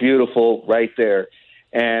 Beautiful right there.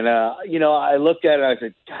 And, I looked at it and I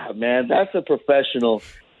said, God, man, that's a professional.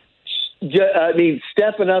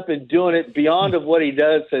 Stepping up and doing it beyond of what he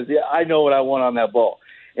does says, yeah, I know what I want on that ball.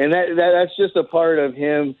 And that's just a part of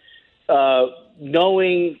him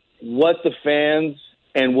knowing what the fans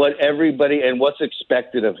and what everybody and what's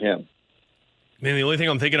expected of him. Man, the only thing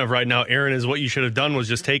I'm thinking of right now, Aaron, is what you should have done was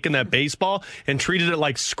just taken that baseball and treated it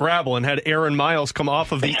like Scrabble and had Aaron Miles come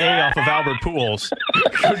off of the A off of Albert Pujols.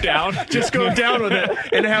 Go down. Just go down with it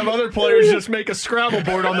and have other players just make a Scrabble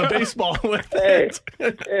board on the baseball with it.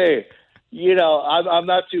 Hey, I'm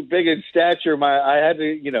not too big in stature. I had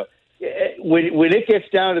to, when it gets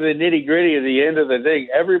down to the nitty gritty at the end of the thing,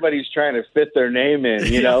 everybody's trying to fit their name in,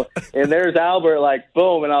 and there's Albert like,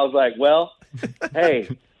 boom. And I was like, well, hey,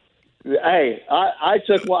 I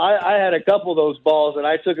took one. I had a couple of those balls, and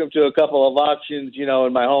I took them to a couple of auctions,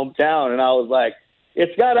 in my hometown, and I was like,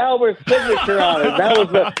 it's got Albert's signature on it.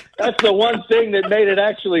 That's the one thing that made it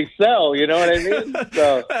actually sell. You know what I mean?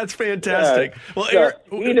 So that's fantastic. Well, Aaron,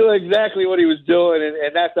 he knew exactly what he was doing,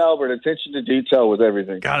 and that's Albert. Attention to detail with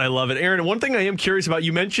everything. God, I love it, Aaron. One thing I am curious about: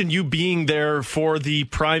 you mentioned you being there for the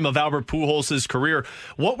prime of Albert Pujols' career.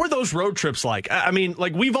 What were those road trips like?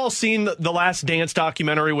 We've all seen the Last Dance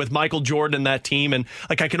documentary with Michael Jordan and that team, and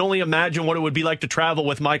I can only imagine what it would be like to travel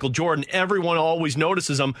with Michael Jordan. Everyone always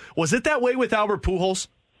notices him. Was it that way with Albert Pujols?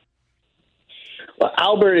 Well,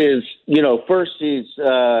 Albert is, first he's,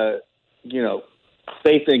 faith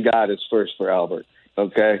in God is first for Albert.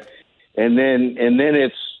 Okay. And then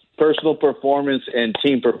it's personal performance and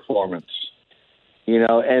team performance.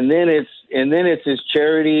 And then it's his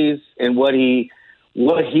charities and what he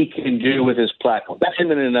can do with his platform. That's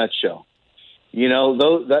him in a nutshell.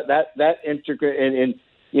 That intricate and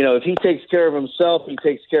if he takes care of himself, he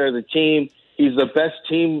takes care of the team. He's the best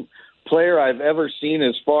team player I've ever seen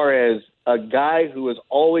as far as a guy who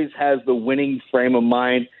always has the winning frame of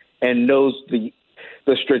mind and knows the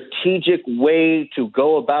strategic way to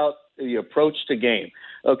go about the approach to game.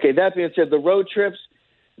 Okay, that being said, the road trips,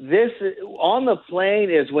 this on the plane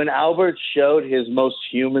is when Albert showed his most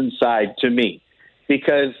human side to me,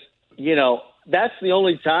 because that's the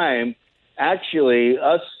only time actually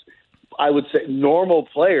us, I would say, normal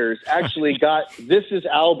players actually got this is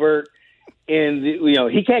Albert.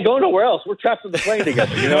 He can't go nowhere else. We're trapped in the plane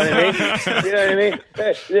together. You know what I mean?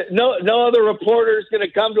 No other reporter is going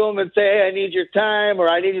to come to him and say, "Hey, I need your time," or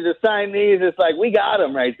 "I need you to sign these." It's like we got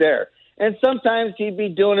him right there. And sometimes he'd be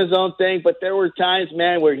doing his own thing, but there were times,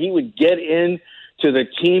 man, where he would get into the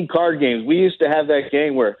team card games. We used to have that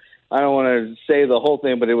game where I don't want to say the whole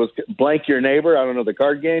thing, but it was blank your neighbor. I don't know, the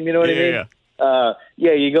card game. You know what I mean? Yeah.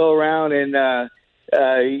 You go around and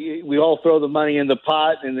we all throw the money in the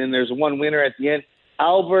pot, and then there's one winner at the end.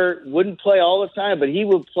 Albert wouldn't play all the time, but he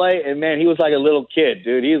would play, and man, he was like a little kid,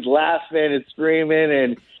 dude. He was laughing and screaming,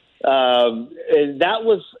 and that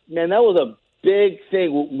was a big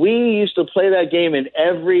thing. We used to play that game in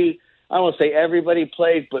I don't want to say everybody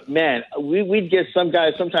played, but man, we'd get some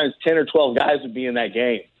guys, sometimes 10 or 12 guys would be in that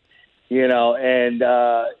game, and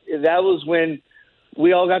that was when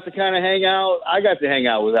we all got to kind of hang out. I got to hang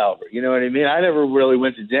out with Albert. You know what I mean? I never really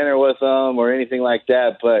went to dinner with him or anything like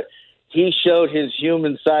that, but he showed his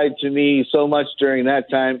human side to me so much during that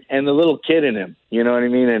time, and the little kid in him. You know what I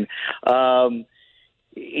mean? And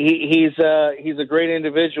he's a great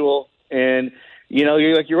individual. And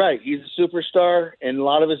you're right. He's a superstar, and a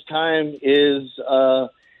lot of his time is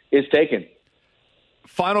taken.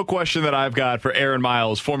 Final question that I've got for Aaron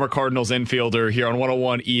Miles, former Cardinals infielder here on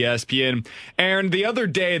 101 ESPN. Aaron, the other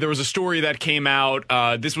day there was a story that came out.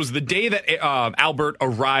 This was the day that Albert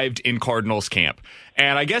arrived in Cardinals camp.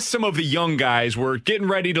 And I guess some of the young guys were getting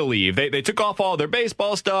ready to leave. They took off all their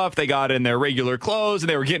baseball stuff. They got in their regular clothes, and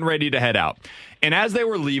they were getting ready to head out. And as they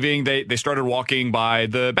were leaving, they started walking by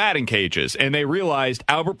the batting cages, and they realized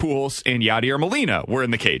Albert Pujols and Yadier Molina were in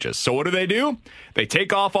the cages. So what do? They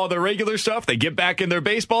take off all their regular stuff, they get back in their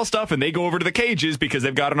baseball stuff, and they go over to the cages because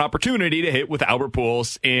they've got an opportunity to hit with Albert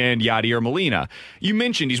Pujols and Yadier Molina. You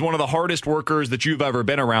mentioned he's one of the hardest workers that you've ever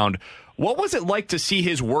been around. What was it like to see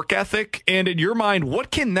his work ethic? And in your mind,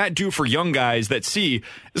 what can that do for young guys that see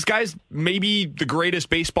this guy's maybe the greatest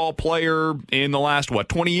baseball player in the last,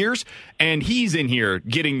 20 years? And he's in here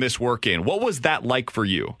getting this work in. What was that like for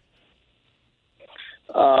you?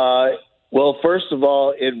 Well, first of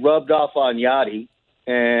all, it rubbed off on Yadi.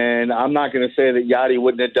 And I'm not going to say that Yadi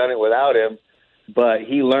wouldn't have done it without him, but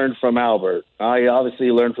he learned from Albert. He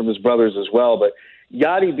obviously learned from his brothers as well, but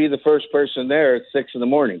Yadi be the first person there at 6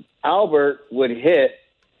 a.m. Albert would hit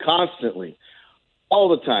constantly, all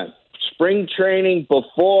the time. Spring training,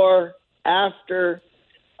 before, after.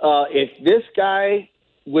 If this guy,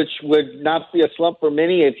 which would not be a slump for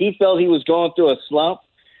many, if he felt he was going through a slump,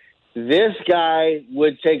 this guy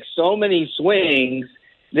would take so many swings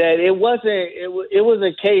that it was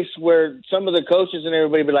a case where some of the coaches and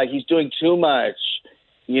everybody would be like, he's doing too much.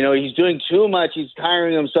 He's doing too much. He's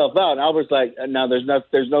tiring himself out. And Albert's like, no,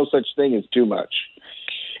 there's no such thing as too much.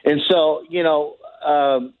 And so,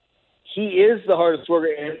 he is the hardest worker.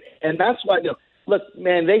 And that's why, look,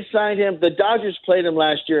 man, they signed him. The Dodgers played him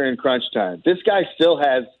last year in crunch time. This guy still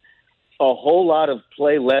has a whole lot of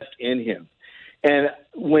play left in him. And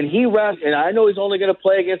when he wraps, and I know he's only going to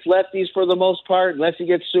play against lefties for the most part, unless he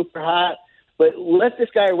gets super hot. But let this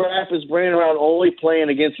guy wrap his brain around only playing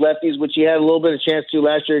against lefties, which he had a little bit of chance to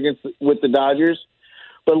last year with the Dodgers.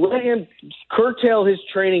 But let him curtail his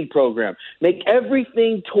training program, make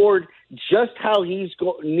everything toward just how needs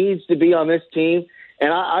to be on this team.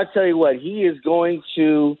 And I tell you what, he's going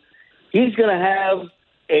to have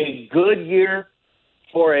a good year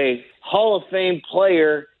for a Hall of Fame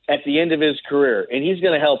player at the end of his career. And he's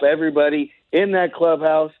going to help everybody in that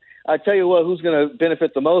clubhouse. I tell you what, who's going to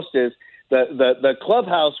benefit the most is the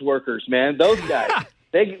clubhouse workers, man. Those guys.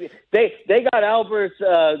 They got Albert's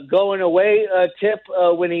going away tip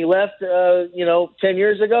when he left, 10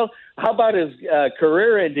 years ago. How about his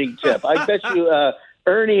career-ending tip? I bet you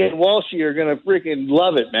Ernie and Walshy are going to freaking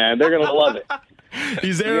love it, man. They're going to love it.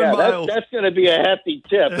 He's Aaron Miles. That's going to be a hefty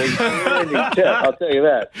tip. I'll tell you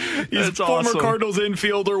that. He's former Cardinals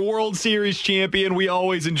infielder, World Series champion. We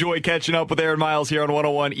always enjoy catching up with Aaron Miles here on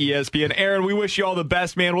 101 ESPN. Aaron, we wish you all the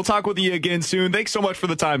best, man. We'll talk with you again soon. Thanks so much for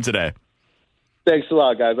the time today. Thanks a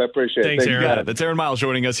lot, guys. I appreciate it. Thanks, Aaron. That's Aaron Miles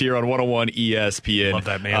joining us here on 101 ESPN. Love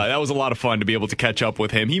that, man. That was a lot of fun to be able to catch up with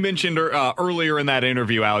him. He mentioned earlier in that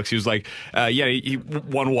interview, Alex, he was like, he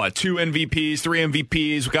won what? 2 MVPs, 3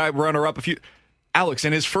 MVPs, got runner-up a few. Alex,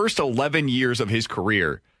 in his first 11 years of his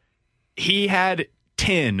career, he had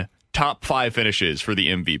 10 top 5 finishes for the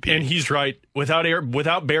MVP. And he's right.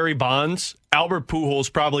 Without Barry Bonds, Albert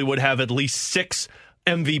Pujols probably would have at least 6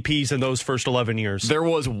 MVPs in those first 11 years. There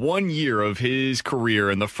was 1 year of his career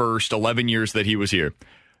in the first 11 years that he was here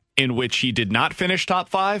in which he did not finish top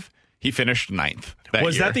 5. He finished 9th.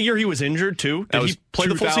 That the year he was injured, too? Did he play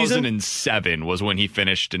the full season? 2007 was when he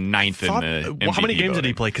finished 9th in the MVP how many games did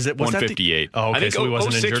he play? Because it was 158. I think so he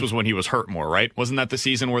wasn't 06 injured. was when he was hurt more, right? Wasn't that the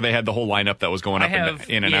season where they had the whole lineup that was going up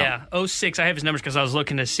in and out? Yeah, 06. I have his numbers because I was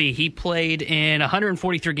looking to see. He played in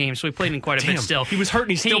 143 games, so he played in quite a bit still. He was hurt,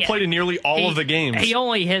 and he still played in nearly all of the games. He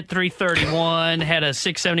only hit 331, had a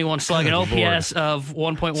 671 slug, an OPS of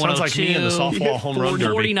 1.102. Sounds like me in the softball home run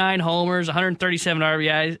derby. 49 homers, 137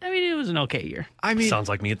 RBIs. I mean, it was an okay year. Sounds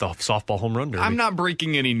like me at the softball home run derby. I'm not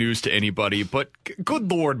breaking any news to anybody, but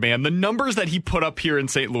good Lord, man, the numbers that he put up here in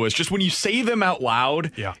St. Louis, just when you say them out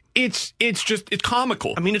loud, it's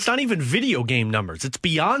comical. I mean, it's not even video game numbers. It's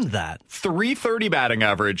beyond that. 330 batting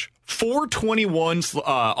average, 421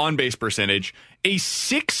 on-base percentage, a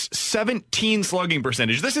 617 slugging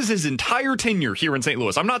percentage. This is his entire tenure here in St.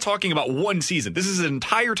 Louis. I'm not talking about one season. This is his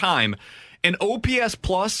entire time. An OPS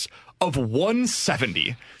plus of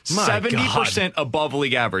 170, 70% above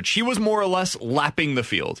league average. He was more or less lapping the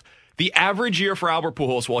field. The average year for Albert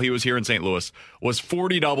Pujols while he was here in St. Louis was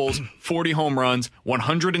 40 doubles, 40 home runs,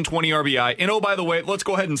 120 RBI. And oh, by the way, let's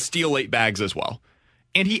go ahead and steal 8 bags as well.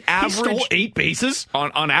 And he stole 8 bases?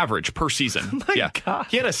 On average per season. God.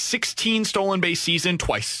 He had a 16 stolen base season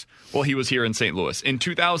twice while he was here in St. Louis. In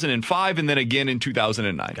 2005 and then again in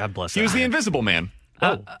 2009. God bless him. He was the invisible man.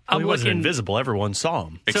 He wasn't invisible. Everyone saw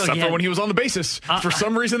him. Except for when he was on the bases. For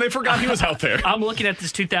some reason, they forgot he was out there. I'm looking at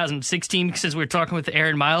this 2016 since we were talking with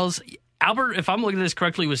Aaron Miles. Albert, if I'm looking at this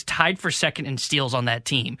correctly, was tied for second in steals on that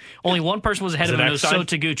team. Only one person was ahead of him. It was So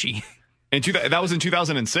Taguchi. That was in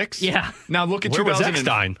 2006? Yeah. Now look at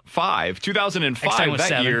 2005. 2005, that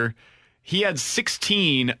 7. year, he had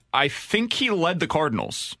 16. I think he led the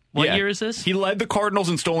Cardinals. What year is this? He led the Cardinals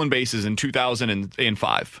in stolen bases in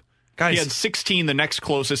 2005. Guys, he had 16. The next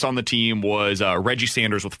closest on the team was Reggie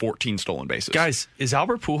Sanders with 14 stolen bases. Guys, is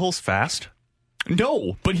Albert Pujols fast?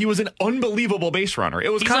 No, but he was an unbelievable base runner.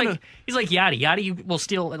 It was he's like Yachty. Yachty will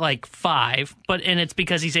steal like 5, and it's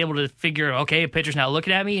because he's able to figure, okay, a pitcher's now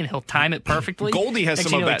looking at me, and he'll time it perfectly. Goldie has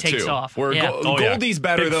some of that takes too. Off. Where Goldie's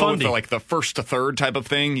better Big though Fundy. for like the first to third type of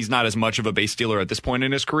thing. He's not as much of a base stealer at this point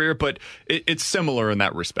in his career, but it's similar in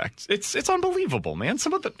that respect. It's unbelievable, man.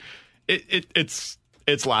 Some of the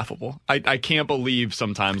it's laughable. I can't believe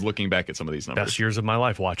sometimes looking back at some of these numbers. Best years of my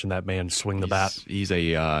life watching that man swing the bat.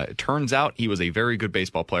 It turns out he was a very good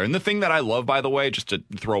baseball player. And the thing that I love, by the way, just to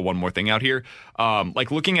throw one more thing out here,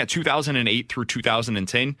 like looking at 2008 through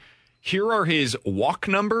 2010, here are his walk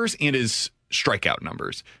numbers and his strikeout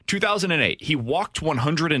numbers. 2008, he walked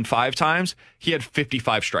 105 times. He had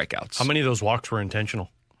 55 strikeouts. How many of those walks were intentional?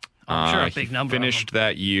 I'm sure a big number. Finished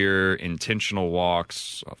that year intentional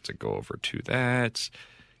walks. I'll have to go over to that.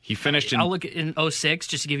 He finished I'll look in 06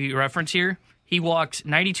 just to give you a reference here. He walked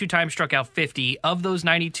 92 times, struck out 50. Of those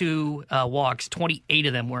 92 walks, 28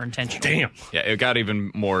 of them were intentional. Damn. Yeah, it got even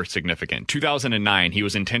more significant. 2009, he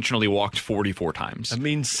was intentionally walked 44 times. I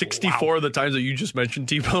mean, 64 of the times that you just mentioned,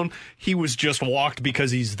 T-Bone, he was just walked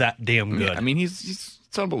because he's that damn good. Yeah, I mean, it's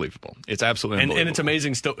unbelievable. It's absolutely unbelievable. And it's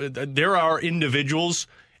amazing still. There are individuals,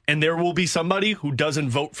 and there will be somebody who doesn't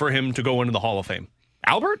vote for him to go into the Hall of Fame.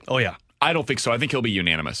 Albert? Oh, yeah. I don't think so. I think he'll be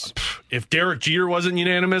unanimous. If Derek Jeter wasn't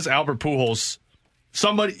unanimous, Albert Pujols,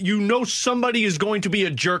 somebody is going to be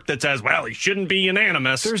a jerk that says, well, he shouldn't be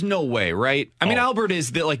unanimous. There's no way, right? I mean, Albert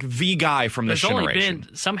is the guy from this generation.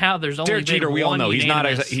 There's only Derek been Jeter, we all know he's not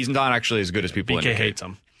unanimous. actually as good as people indicate. hates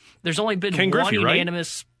him. There's only been Ken Griffey, one right?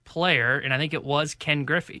 unanimous player, and I think it was Ken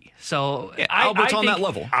Griffey. So yeah, Albert's on that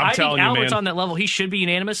level. I'm telling you, Albert's man. on that level. He should be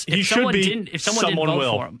unanimous. He should be. If someone didn't vote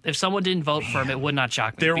will. for him, if someone didn't vote for him, it would not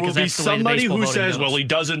shock me. There will be somebody who says, well, he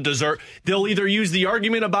doesn't deserve. They'll either use the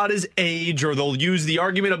argument about his age or they'll use the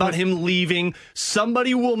argument about him leaving.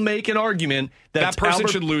 Somebody will make an argument That person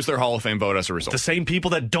should lose their Hall of Fame vote as a result. The same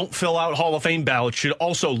people that don't fill out Hall of Fame ballots should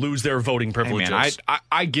also lose their voting privileges. Hey man,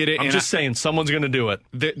 I get it. I'm just saying, someone's going to do it.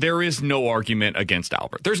 There is no argument against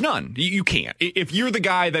Albert. There's none. You can't. If you're the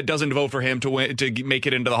guy that doesn't vote for him to make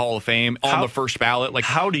it into the Hall of Fame on the first ballot, like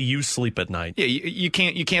how do you sleep at night? Yeah, you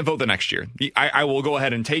can't vote the next year. I will go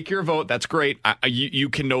ahead and take your vote. That's great. You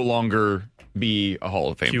can no longer be a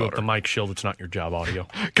Hall of Fame Cue voter. up the Mike Shield. It's not your job audio.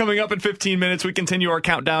 Coming up in 15 minutes, we continue our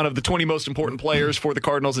countdown of the 20 most important players for the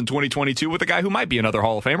Cardinals in 2022 with a guy who might be another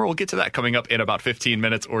Hall of Famer. We'll get to that coming up in about 15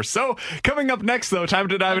 minutes or so. Coming up next, though, time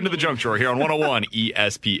to dive into the junk drawer here on 101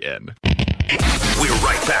 ESPN. We're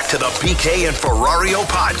right back to the BK and Ferrario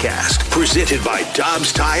podcast, presented by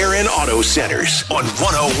Dobbs Tire and Auto Centers on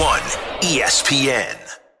 101 ESPN.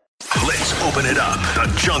 Let's open it up.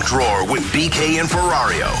 The junk drawer with BK and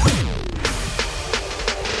Ferrario.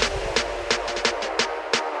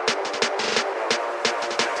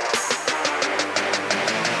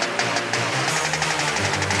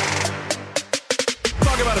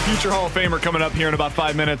 About a future Hall of Famer coming up here in about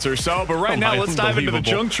 5 minutes or so. But right now, let's dive into the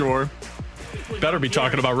junk drawer. Better be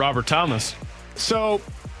talking about Robert Thomas. So,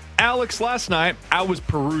 Alex, last night, I was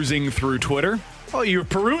perusing through Twitter. Oh, you were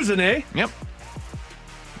perusing, eh? Yep.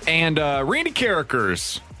 And Randy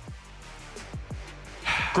Carriker's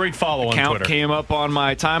great follow on account Twitter came up on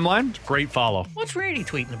my timeline. Great follow. What's Randy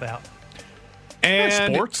tweeting about?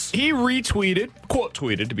 And sports. He retweeted, quote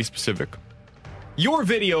tweeted to be specific, your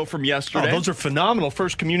video from yesterday. Oh, those are phenomenal.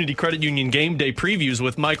 First Community Credit Union game day previews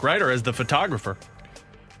with Mike Ryder as the photographer.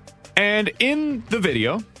 And in the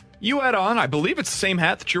video, you had on, I believe it's the same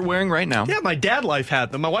hat that you're wearing right now. Yeah, my Dad Life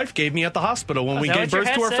hat that my wife gave me at the hospital when we gave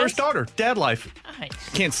birth to our first daughter. Dad Life. Nice.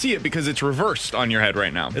 Can't see it because it's reversed on your head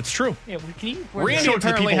right now. It's true. Yeah, can you Randy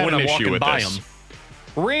apparently had an issue with this.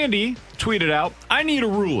 Randy tweeted out, I need a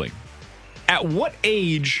ruling. At what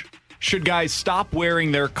age should guys stop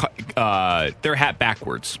wearing their hat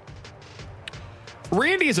backwards?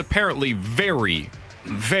 Randy is apparently very,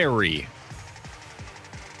 very,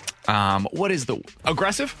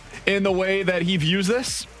 aggressive in the way that he views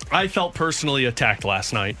this. I felt personally attacked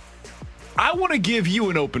last night. I want to give you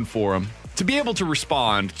an open forum to be able to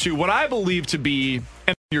respond to what I believe to be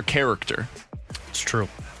your character. It's true.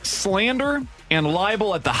 Slander and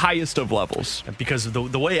libel at the highest of levels. Because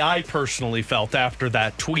the way I personally felt after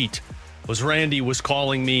that tweet was Randy was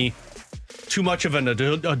calling me too much of an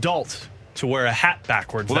adult to wear a hat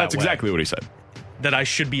backwards. Well, that's exactly what he said. That I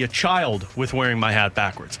should be a child with wearing my hat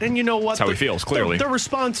backwards. And you know what? That's how he feels, clearly. The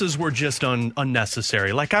responses were just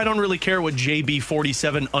unnecessary. Like, I don't really care what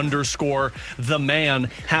JB47_ the man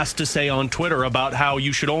has to say on Twitter about how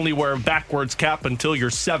you should only wear a backwards cap until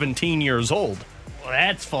you're 17 years old. Well,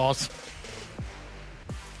 that's false.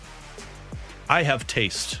 I have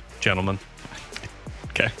taste, gentlemen.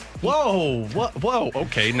 Okay. Whoa, whoa,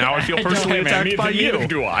 okay, now I feel personally attacked by you. Neither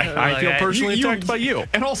do I. I feel personally attacked by you.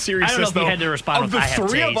 In all seriousness, I don't know if though, you had to respond of with, the I have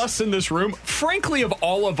three of taste. us in this room, frankly, of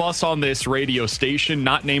all of us on this radio station,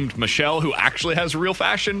 not named Michelle, who actually has real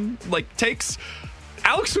fashion takes,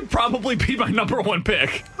 Alex would probably be my number one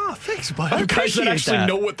pick. Oh, thanks, bud. I Guys that actually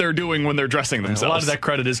know what they're doing when they're dressing themselves. A lot of that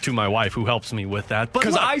credit is to my wife, who helps me with that.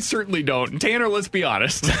 Because I certainly don't. Tanner, let's be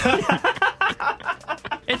honest.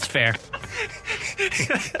 It's fair.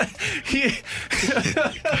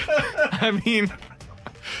 I mean,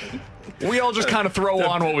 we all just kind of throw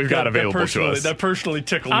on what we've got available to us. That personally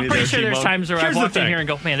tickled me. I'm pretty sure there's times where I've walked in here thing.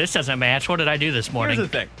 and go, man, this doesn't match. What did I do this morning? Here's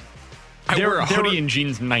the thing. I wear a hoodie and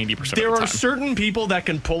jeans 90% of the time. There are certain people that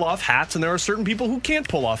can pull off hats, and there are certain people who can't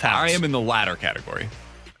pull off hats. I am in the latter category.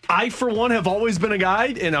 I, for one, have always been a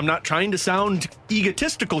guy, and I'm not trying to sound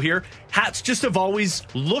egotistical here, hats just have always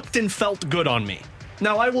looked and felt good on me.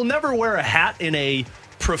 Now, I will never wear a hat in a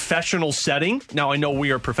professional setting. Now, I know we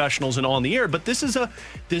are professionals and on the air, but this is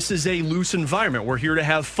a loose environment. We're here to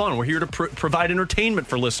have fun. We're here to provide entertainment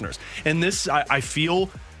for listeners. And this, I feel,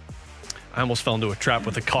 I almost fell into a trap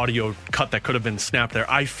with a audio cut that could have been snapped there.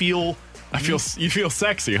 You feel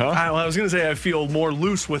sexy, huh? I was going to say I feel more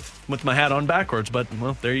loose with my hat on backwards, but,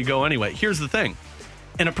 well, there you go anyway. Here's the thing.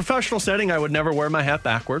 In a professional setting, I would never wear my hat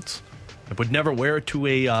backwards. I would never wear it to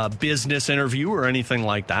a business interview or anything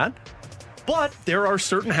like that. But there are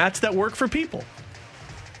certain hats that work for people.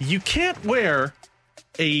 You can't wear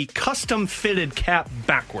a custom-fitted cap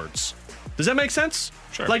backwards. Does that make sense?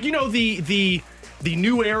 Sure. Like, you know, the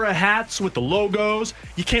New Era hats with the logos,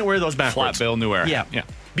 you can't wear those backwards. Flat bill New Era. Yeah.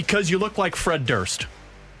 Because you look like Fred Durst.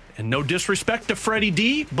 And no disrespect to Freddie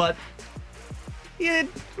D, but it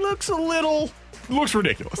looks a little looks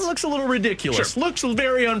ridiculous. It looks a little ridiculous. Sure. Looks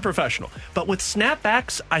very unprofessional. But with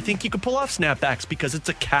snapbacks, I think you could pull off snapbacks because it's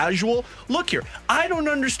a casual look here. I don't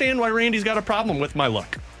understand why Randy's got a problem with my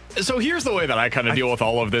look. So here's the way that I kind of deal with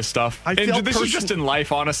all of this stuff. And this is just in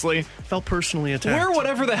life, honestly. Felt personally attacked. Wear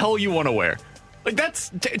whatever the hell you want to wear. Like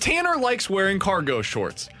Tanner likes wearing cargo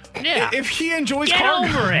shorts. Yeah. If he enjoys Get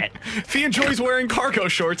over it. If he enjoys wearing cargo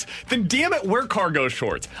shorts, then damn it, wear cargo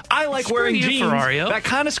shorts. I like wearing you, jeans Ferrario. that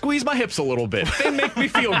kind of squeeze my hips a little bit. They make me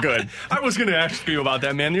feel good. I was going to ask you about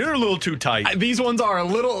that, man. You're a little too tight. These ones are a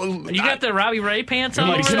little. You got the Robbie Ray pants on?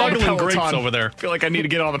 Like over there? smuggling grapes over there. I feel like I need to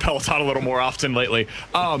get on the Peloton a little more often lately.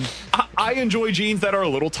 I enjoy jeans that are a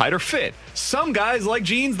little tighter fit. Some guys like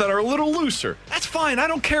jeans that are a little looser. That's fine. I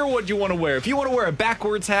don't care what you want to wear. If you want to wear a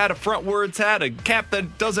backwards hat, a frontwards hat, a cap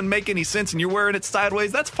that doesn't make any sense and you're wearing it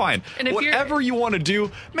sideways, that's fine. And if whatever you want to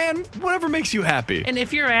do, man, whatever makes you happy. And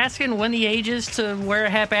if you're asking when the age is to wear a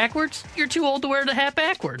hat backwards, you're too old to wear the hat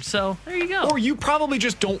backwards. So there you go. Or you probably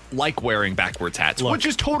just don't like wearing backwards hats, which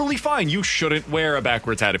is totally fine. You shouldn't wear a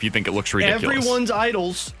backwards hat if you think it looks ridiculous. Everyone's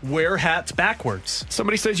idols wear hats backwards.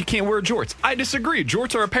 Somebody says you can't wear jorts. I disagree.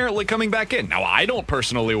 Jorts are apparently coming back in. Now, I don't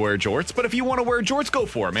personally wear jorts, but if you want to wear jorts, go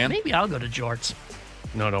for it, man. Maybe I'll go to jorts.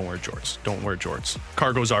 No, don't wear jorts. Don't wear jorts.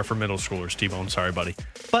 Cargos are for middle schoolers, T-Bone. Sorry, buddy.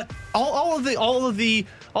 But all of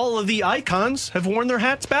the icons have worn their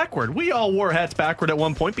hats backward. We all wore hats backward at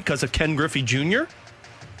one point because of Ken Griffey Jr.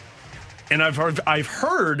 And I've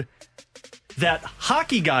heard that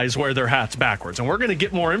hockey guys wear their hats backwards. And we're going to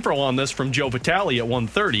get more info on this from Joe Vitale at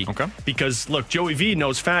 1:30. Okay. Because, look, Joey V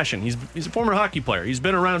knows fashion. He's a former hockey player. He's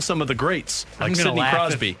been around some of the greats, like Sidney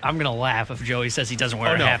Crosby. I'm going to laugh if Joey says he doesn't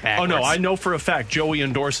wear a hat backwards. Oh, no. I know for a fact Joey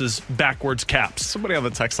endorses backwards caps. Somebody on the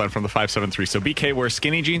text line from the 573. So BK wears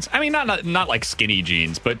skinny jeans? I mean, not like skinny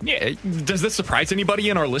jeans, but yeah. Does this surprise anybody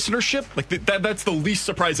in our listenership? Like that's the least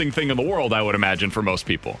surprising thing in the world, I would imagine, for most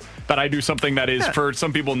people. That I do something that is, for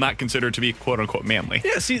some people, not considered to be quote-unquote manly.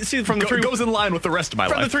 Yeah, see from the goes in line with the rest of my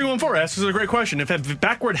life. From the 314 asks a great question. If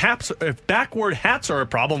backward hats are a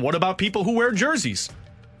problem, what about people who wear jerseys?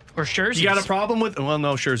 Or jerseys? You got a problem with... Well,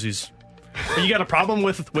 no, jerseys. You got a problem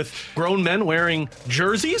with grown men wearing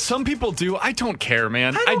jerseys? Some people do. I don't care,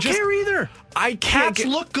 man. I don't care either. I can't Hats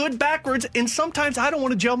look good backwards, and sometimes I don't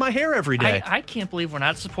want to gel my hair every day. I can't believe we're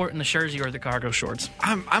not supporting the jersey or the cargo shorts.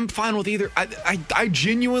 I'm fine with either. I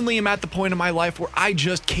genuinely am at the point in my life where I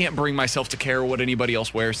just can't bring myself to care what anybody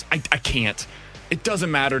else wears. I can't. It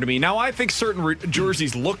doesn't matter to me. Now, I think certain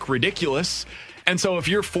jerseys look ridiculous. And so if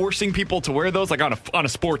you're forcing people to wear those, like on a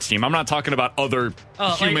sports team, I'm not talking about other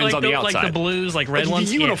humans on the outside. Like the Blues, like red ones,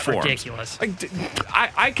 the uniforms. Yeah, ridiculous.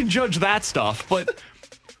 I can judge that stuff, but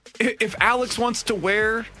if Alex wants to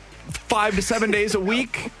wear 5 to 7 days a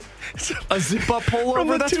week, a zip-up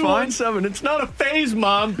pullover, that's fine. 217, it's not a phase,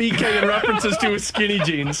 Mom, BK in references to his skinny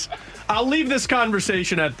jeans. I'll leave this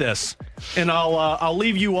conversation at this, and I'll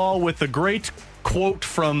leave you all with the great quote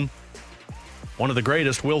from one of the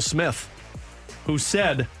greatest, Will Smith, who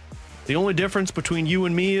said, "The only difference between you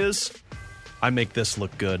and me is I make this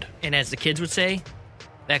look good." And as the kids would say,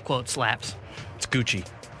 that quote slaps. It's Gucci.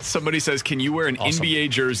 Somebody says, can you wear an NBA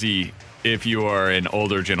jersey if you are an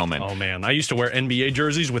older gentleman? Oh, man. I used to wear NBA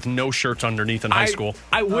jerseys with no shirts underneath in high school.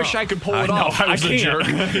 I wish I could pull it off. I was a jerk.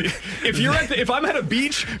 If I'm at a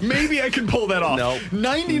beach, maybe I can pull that off. No.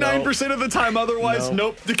 99% of the time, otherwise,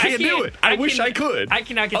 nope. Can't do it. I wish I could. I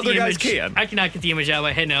cannot get Other the guys image. can. I cannot get the image out of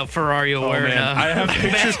my head now. Ferrario wearing I have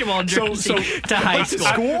a basketball jersey to high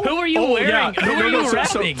school. Who are you wearing? Yeah. Who are you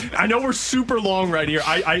rapping? So I know we're super long right here.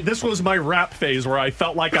 This was my rap phase where I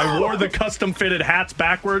felt like I wore the custom fitted hats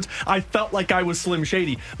backwards. I felt like I was Slim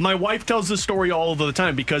Shady. My wife tells this story all of the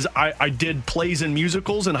time because I did plays and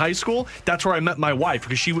musicals in high school. That's where I met my wife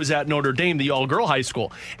because she was at Notre Dame, the all-girl high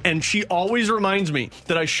school. And she always reminds me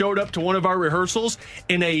that I showed up to one of our rehearsals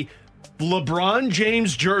in a LeBron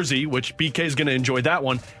James jersey, which BK is going to enjoy that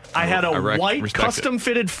one. I had a white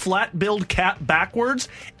custom-fitted flat-billed cap backwards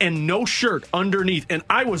and no shirt underneath, and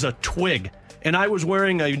I was a twig. And I was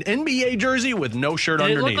wearing an NBA jersey with no shirt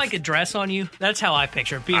underneath. Did it look like a dress on you? That's how I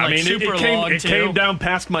picture it. Being super long, it came down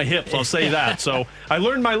past my hips, I'll say that. So I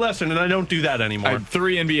learned my lesson, and I don't do that anymore. I had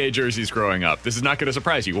 3 NBA jerseys growing up. This is not going to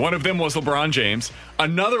surprise you. One of them was LeBron James.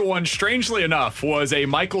 Another one, strangely enough, was a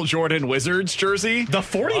Michael Jordan Wizards jersey. The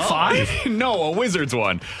 45? Oh. No, a Wizards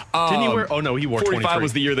one. Didn't he wear? Oh, no, he wore 45 23.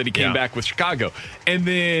 was the year that he came back with Chicago. And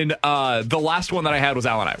then the last one that I had was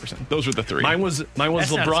Allen Iverson. Those were the 3. Mine was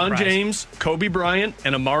LeBron James, Kobe Kobe Bryant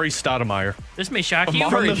and Amari Stoudemire. This may shock you.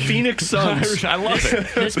 From the Phoenix Suns. I love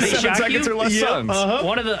it. This may 7 shock seconds you. or less Suns.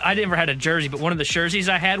 I never had a jersey, but one of the jerseys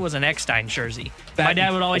I had was an Eckstein jersey. My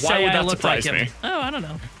dad would always say I looked like him. Me? Oh, I don't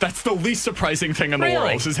know. That's the least surprising thing in the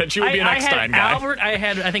world, is that you would be an Eckstein guy. guy. Albert, I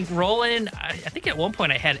had, I think, Roland. I think at one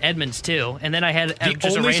point I had Edmonds, too. And then I had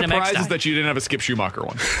just a only random surprise Eckstein. is that you didn't have a Skip Schumacher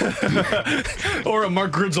one. Or a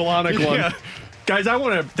Mark Grudzielanek one. Yeah. Guys, I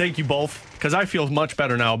want to thank you both, because I feel much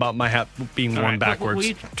better now about my hat being worn backwards. Will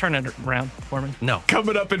you turn it around for me? No.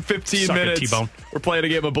 Coming up in 15 Suck it, minutes, T-Bone. we're playing a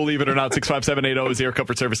game of Believe It or Not. 65780 is the Air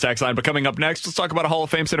Comfort Service tax line. But coming up next, let's talk about a Hall of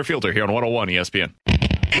Fame center fielder here on 101 ESPN.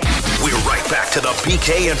 We're right back to the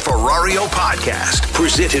BK and Ferrario podcast,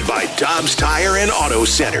 presented by Dobbs Tire and Auto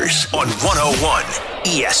Centers on 101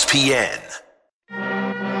 ESPN.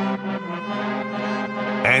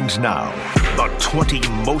 And now, the 20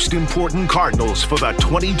 most important Cardinals for the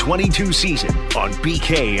 2022 season on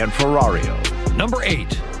BK and Ferrario. Number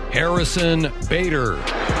 8, Harrison Bader.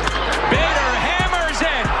 Bader hammers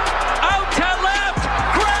it out to left.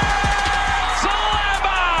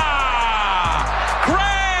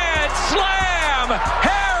 Grand slam.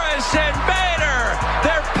 Harrison Bader.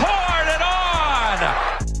 They're pouring it on.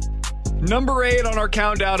 Number 8 on our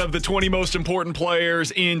countdown of the 20 most important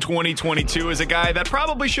players in 2022 is a guy that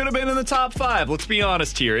probably should have been in the top 5. Let's be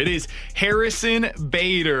honest here. It is Harrison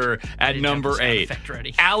Bader at number 8.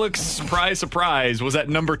 Alex, surprise, surprise, was at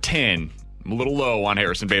number 10. I'm a little low on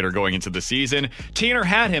Harrison Bader going into the season. Tanner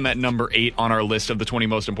had him at number 8 on our list of the 20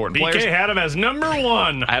 most important players. BK had him as number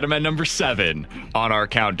 1. I had him at number 7 on our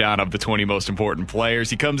countdown of the 20 most important players.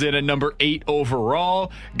 He comes in at number 8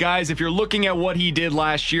 overall. Guys, if you're looking at what he did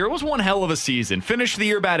last year, it was one hell of a season. Finished the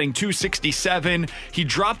year batting .267. He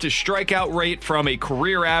dropped his strikeout rate from a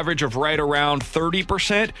career average of right around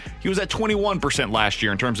 30%. He was at 21% last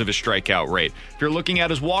year in terms of his strikeout rate. If you're looking at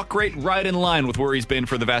his walk rate, right in line with where he's been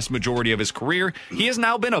for the vast majority of his career. He has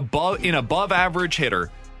now been above average hitter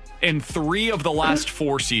in 3 of the last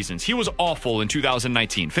 4 seasons. He was awful in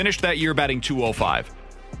 2019. Finished that year batting .205.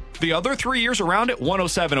 The other 3 years around it,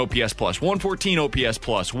 107 OPS plus, 114 OPS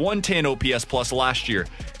plus, 110 OPS plus last year.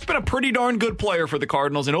 He's been a pretty darn good player for the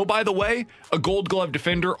Cardinals. And oh, by the way, a Gold Glove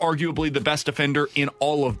defender, arguably the best defender in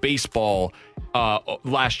all of baseball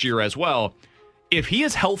last year as well. If he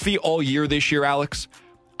is healthy all year this year, Alex,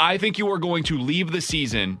 I think you are going to leave the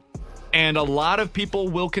season, and a lot of people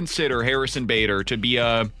will consider Harrison Bader to be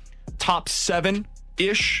a top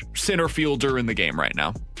 7-ish center fielder in the game right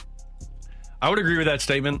now. I would agree with that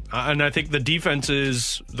statement, and I think the defense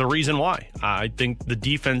is the reason why. I think the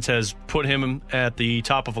defense has put him at the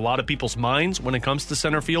top of a lot of people's minds when it comes to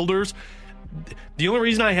center fielders. The only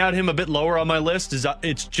reason I had him a bit lower on my list is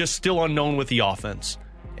it's just still unknown with the offense.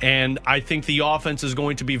 And I think the offense is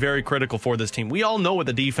going to be very critical for this team. We all know what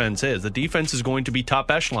the defense is. The defense is going to be top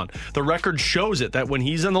echelon. The record shows it that when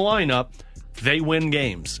he's in the lineup, they win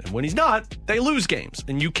games. And when he's not, they lose games.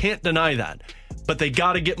 And you can't deny that. But they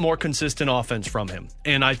got to get more consistent offense from him.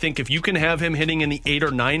 And I think if you can have him hitting in the 8 or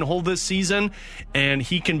 9 hole this season, and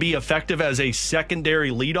he can be effective as a secondary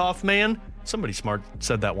leadoff man, somebody smart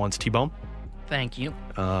said that once, T-Bone. Thank you.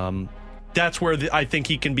 That's where I think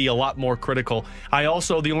he can be a lot more critical. The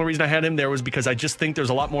only reason I had him there was because I just think there's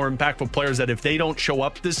a lot more impactful players that if they don't show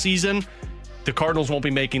up this season, the Cardinals won't be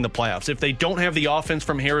making the playoffs. If they don't have the offense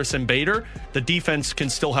from Harrison Bader, the defense can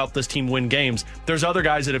still help this team win games. There's other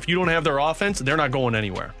guys that if you don't have their offense, they're not going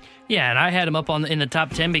anywhere. Yeah, and I had him up in the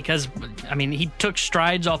top 10 because, he took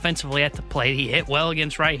strides offensively at the plate. He hit well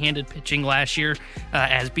against right-handed pitching last year,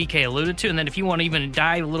 as BK alluded to. And then if you want to even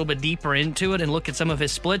dive a little bit deeper into it and look at some of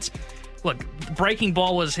his splits, look, breaking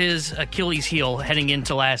ball was his Achilles heel heading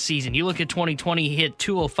into last season. You look at 2020, he hit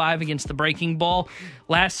 .205 against the breaking ball.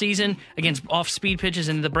 Last season, against off-speed pitches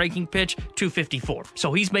into the breaking pitch, .254.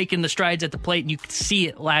 So he's making the strides at the plate, and you could see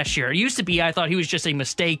it last year. It used to be, I thought he was just a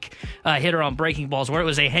mistake hitter on breaking balls, where it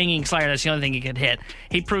was a hanging slider. That's the only thing he could hit.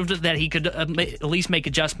 He proved that he could at least make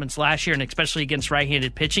adjustments last year, and especially against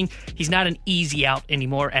right-handed pitching. He's not an easy out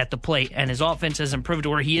anymore at the plate, and his offense has improved to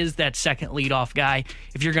where he is that second leadoff guy.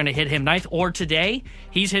 If you're going to hit him ninth, or today,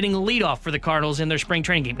 he's hitting a leadoff for the Cardinals in their spring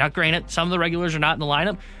training game. Now, granted, some of the regulars are not in the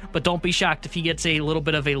lineup, but don't be shocked if he gets a little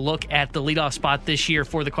bit of a look at the leadoff spot this year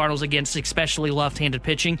for the Cardinals against especially left-handed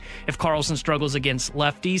pitching. If Carlson struggles against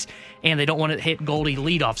lefties and they don't want to hit Goldie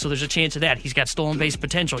leadoff, so there's a chance of that. He's got stolen base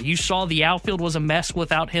potential. You saw the outfield was a mess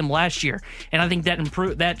without him last year, and I think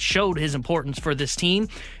that showed his importance for this team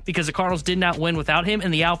because the Cardinals did not win without him,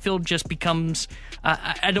 and the outfield just becomes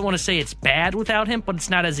I don't want to say it's bad without him, but it's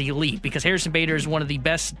not as elite. because Harrison Bader is one of the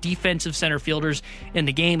best defensive center fielders in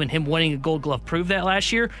the game, and him winning a Gold Glove proved that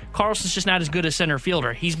last year. Carlson's just not as good a center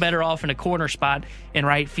fielder. He's better off in a corner spot in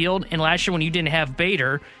right field. And last year when you didn't have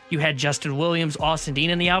Bader, you had Justin Williams, Austin Dean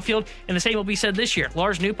in the outfield, and the same will be said this year.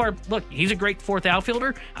 Lars Nootbaar, look, he's a great fourth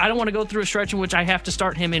outfielder. I don't want to go through a stretch in which I have to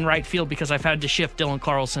start him in right field because I've had to shift Dylan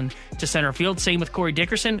Carlson to center field. Same with Corey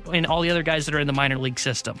Dickerson and all the other guys that are in the minor league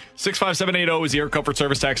system. 65780 is the Air Comfort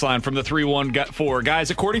Service text line from the 314.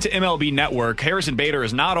 Guys, according to MLB Network, Harrison Bader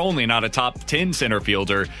is not only not a top 10 center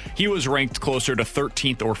fielder, he was ranked closer to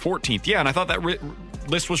 13th or 14th. Yeah, and I thought that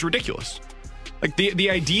list was ridiculous. Like the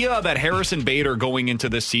idea that Harrison Bader going into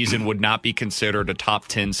this season would not be considered a top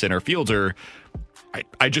 10 center fielder,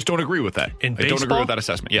 I just don't agree with that. I don't agree with that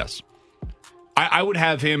assessment. Yes. I would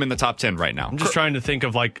have him in the top 10 right now. I'm just trying to think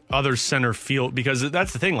of like other center field, because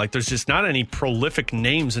that's the thing. Like there's just not any prolific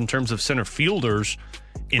names in terms of center fielders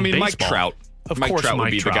in baseball. Mike Trout. Mike Trout would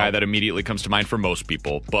be the guy that immediately comes to mind for most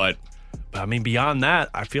people, but I mean, beyond that,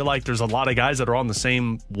 I feel like there's a lot of guys that are on the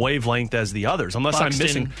same wavelength as the others, unless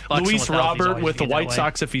Buxton, I'm missing Luis Robert with the White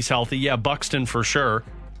Sox if he's healthy. Yeah, Buxton for sure.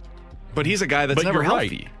 But he's a guy that's never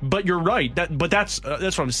healthy. Right. But you're right. That's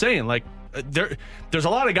what I'm saying. Like there's a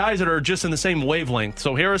lot of guys that are just in the same wavelength.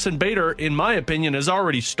 So Harrison Bader, in my opinion, has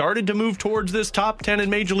already started to move towards this top 10 in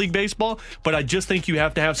Major League Baseball. But I just think you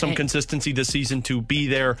have to have some consistency this season to be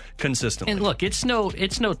there consistently. And look, it's no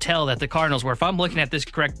tell that the Cardinals were, if I'm looking at this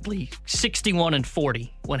correctly, 61-40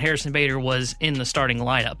 when Harrison Bader was in the starting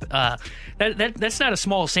lineup. That's not a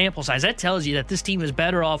small sample size. That tells you that this team is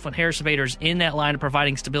better off when Harrison Bader's in that lineup,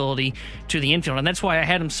 providing stability to the infield. And that's why I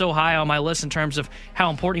had him so high on my list in terms of how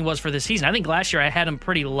important he was for this season. I think last year I had him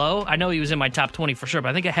pretty low. I know he was in my top 20 for sure, but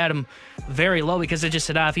I think I had him very low because I just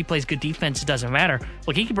said, if he plays good defense, it doesn't matter.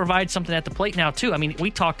 Look, he can provide something at the plate now, too. I mean,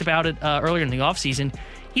 we talked about it earlier in the offseason.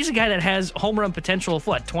 He's a guy that has home run potential of,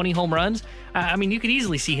 20 home runs? I mean, you could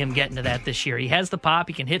easily see him getting to that this year. He has the pop.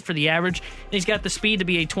 He can hit for the average. And he's got the speed to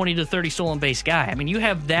be a 20 to 30 stolen base guy. I mean, you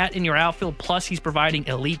have that in your outfield, plus he's providing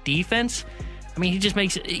elite defense. I mean,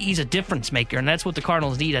 he's a difference maker, and that's what the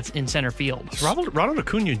Cardinals need in center field. Ronald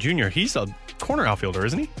Acuna Jr., he's a corner outfielder,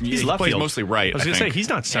 isn't he? He's left field. Mostly right. I was going to say, he's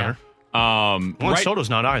not center. Yeah. Juan Soto's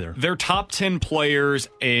not either. They're top 10 players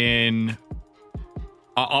in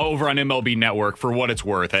over on MLB Network, for what it's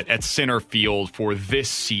worth, at center field for this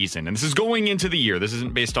season. And this is going into the year. This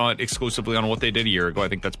isn't based on exclusively on what they did a year ago. I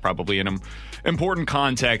think that's probably an important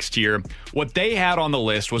context here. What they had on the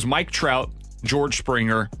list was Mike Trout, George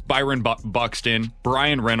Springer, Byron Buxton,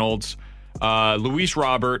 Brian Reynolds, Luis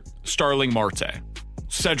Robert, Starling Marte.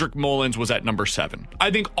 Cedric Mullins was at number 7.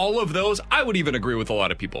 I think all of those, I would even agree with a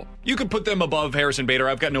lot of people. You could put them above Harrison Bader.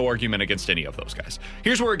 I've got no argument against any of those guys.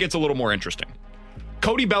 Here's where it gets a little more interesting.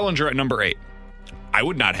 Cody Bellinger at number 8. I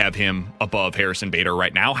would not have him above Harrison Bader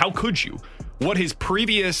right now. How could you? What his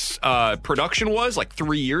previous production was, like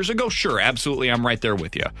 3 years ago? Sure, absolutely, I'm right there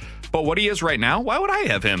with you. But what he is right now, why would I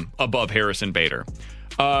have him above Harrison Bader?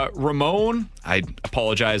 Ramon, I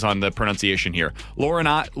apologize on the pronunciation here.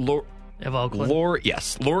 Laureano,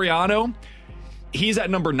 he's at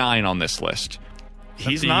number 9 on this list.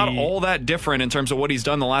 He's not all that different in terms of what he's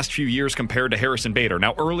done the last few years compared to Harrison Bader.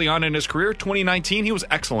 Now, early on in his career, 2019, he was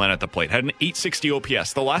excellent at the plate, had an 860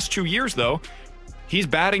 OPS. The last 2 years, though, he's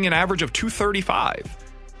batting an average of 235.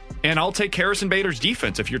 And I'll take Harrison Bader's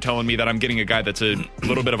defense if you're telling me that I'm getting a guy that's a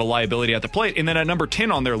little bit of a liability at the plate. And then at number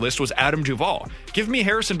 10 on their list was Adam Duvall. Give me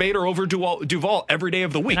Harrison Bader over Duvall every day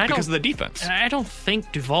of the week because of the defense. I don't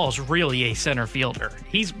think Duvall's really a center fielder.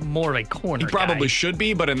 He's more of a corner guy. He probably should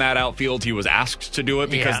be, but in that outfield, he was asked to do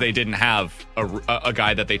it because they didn't have a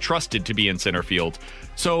guy that they trusted to be in center field.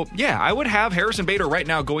 So, yeah, I would have Harrison Bader right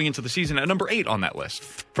now going into the season at number 8 on that list.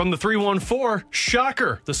 From the 314,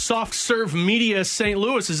 shocker. The soft serve media of St.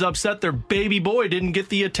 Louis is upset their baby boy didn't get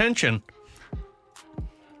the attention.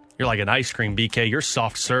 You're like an ice cream, BK. You're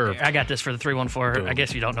soft serve. I got this for the 314. Boom. I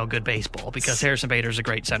guess you don't know good baseball because Harrison Bader's a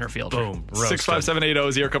great center fielder. Boom. 65780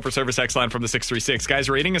 is the Air Comfort Service X line from the 636. Guys,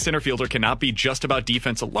 rating a center fielder cannot be just about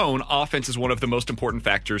defense alone. Offense is one of the most important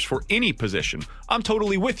factors for any position. I'm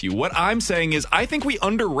totally with you. What I'm saying is I think we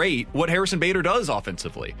underrate what Harrison Bader does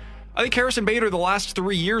offensively. I think Harrison Bader the last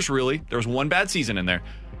 3 years, really, there was one bad season in there.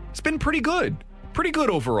 It's been pretty good. Pretty good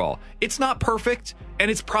overall. It's not perfect,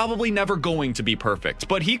 and it's probably never going to be perfect.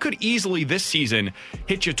 But he could easily this season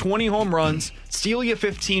hit you 20 home runs, steal you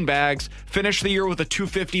 15 bags, finish the year with a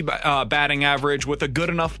 250 batting average with a good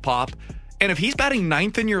enough pop. And if he's batting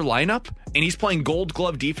 9th in your lineup and he's playing Gold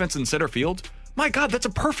Glove defense in center field, my God, that's a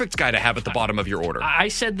perfect guy to have at the bottom of your order. I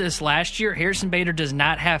said this last year. Harrison Bader does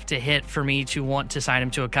not have to hit for me to want to sign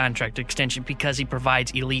him to a contract extension because he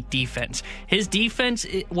provides elite defense. His defense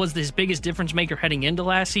was his biggest difference maker heading into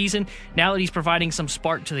last season. Now that he's providing some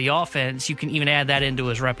spark to the offense, you can even add that into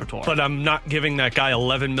his repertoire. But I'm not giving that guy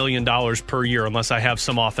 $11 million per year unless I have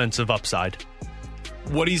some offensive upside.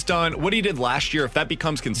 What he's done, what he did last year, if that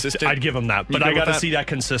becomes consistent, I'd give him that. But I got to see that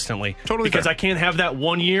consistently. Totally because fair. I can't have that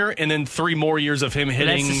 1 year and then 3 more years of him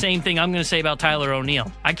hitting. That's the same thing I'm going to say about Tyler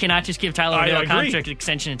O'Neill. I cannot just give Tyler O'Neill a contract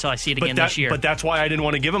extension until I see it again this year. But that's why I didn't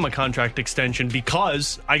want to give him a contract extension,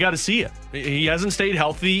 because I got to see it. He hasn't stayed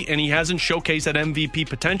healthy, and he hasn't showcased that MVP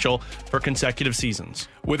potential for consecutive seasons.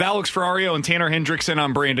 With Alex Ferrario and Tanner Hendrickson,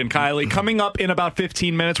 I'm Brandon Kiley. Coming up in about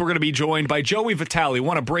 15 minutes, we're going to be joined by Joey Vitale.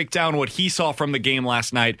 Want to break down what he saw from the game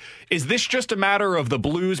last night. Is this just a matter of the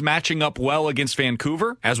Blues matching up well against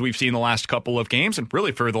Vancouver, as we've seen the last couple of games, and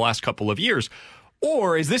really for the last couple of years?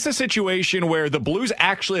 Or is this a situation where the Blues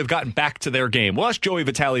actually have gotten back to their game? We'll ask Joey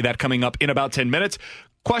Vitale that coming up in about 10 minutes.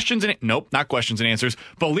 Not questions and answers.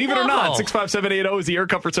 Believe it or not, 65780 is the Air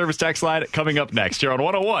Comfort Service text line. Coming up next here on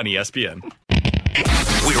 101 ESPN.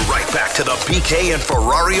 We're right back to the BK and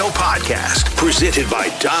Ferrario podcast, presented by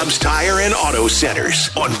Dobbs Tire and Auto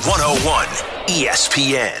Centers on 101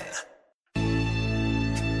 ESPN.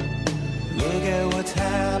 Look at what's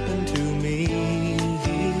happened to me.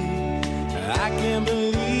 I can't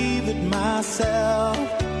believe it myself.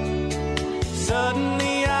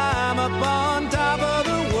 Suddenly I'm up on top of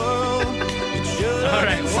the world. All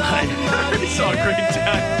right, what? It's all great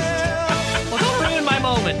text. Well, don't ruin my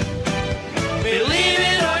moment. Believe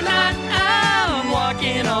it or not, I'm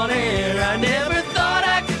walking on air. I never thought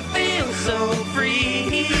I could feel so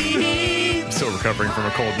free. Still recovering from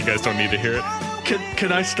a cold. You guys don't need to hear it.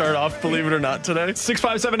 Can I start off, believe it or not, today?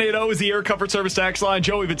 65780 is the Air Comfort Service tax line.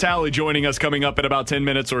 Joey Vitale joining us coming up in about 10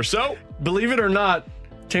 minutes or so. Believe it or not,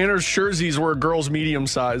 Tanner's jerseys were a girl's medium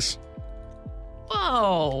size.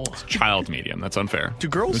 Whoa. It's child medium. That's unfair. Do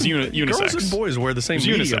girls, unisex. Girls and boys wear the same It's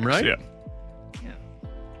medium, unisex, right? Yeah.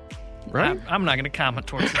 Right? I'm not going to comment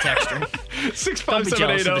towards the texter.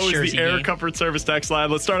 65780 is the Air Comfort Service text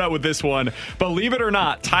line. Let's start out with this one. Believe it or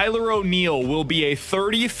not, Tyler O'Neill will be a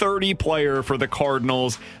 30-30 player for the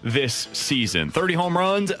Cardinals this season. 30 home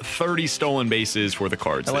runs, 30 stolen bases for the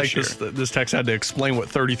Cards this year. This text had to explain what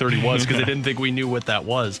 30-30 was because they didn't think we knew what that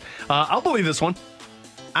was. I'll believe this one.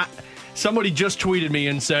 Somebody just tweeted me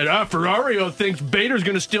and said, Ferrario thinks Bader's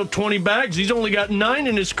going to steal 20 bags. He's only got 9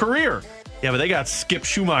 in his career. Yeah, but they got Skip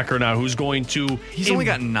Schumacher now, who's going to... He's only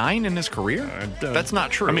got 9 in his career? That's not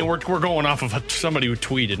true. I mean, we're going off of somebody who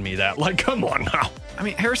tweeted me that. Like, come on now. I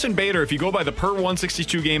mean, Harrison Bader, if you go by the per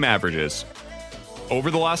 162 game averages, over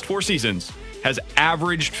the last 4 seasons, has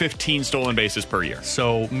averaged 15 stolen bases per year.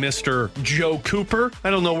 So, Mr. Joe Cooper, I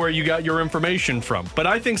don't know where you got your information from, but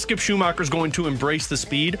I think Skip Schumacher's going to embrace the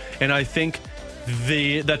speed, and I think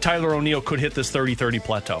that Tyler O'Neill could hit this 30-30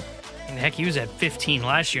 plateau. And heck, he was at 15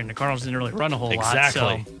 last year, and the Cardinals didn't really run a whole lot.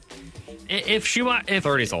 So if Schumacher...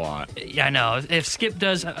 30's a lot. Yeah, I know. If Skip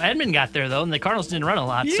does... Edmund got there, though, and the Cardinals didn't run a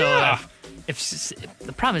lot. Yeah. So if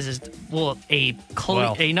the problem is will a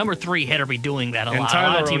number 3 hitter be doing that a lot? And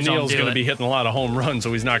Tyler O'Neill's going to be hitting a lot of home runs,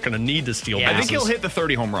 so he's not going to need to steal bases. I think he'll hit the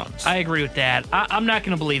 30 home runs. I agree with that. I'm not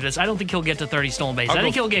going to believe this. I don't think he'll get to 30 stolen bases. I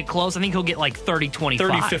think he'll get close. I think he'll get like 30-25.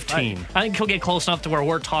 30-15. I think he'll get close enough to where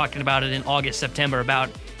we're talking about it in August, September, about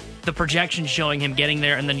the projection showing him getting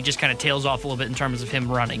there, and then he just kind of tails off a little bit in terms of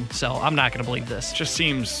him running. So I'm not going to believe this. Just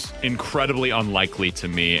seems incredibly unlikely to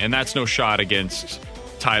me, and that's no shot against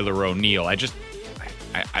Tyler O'Neill. I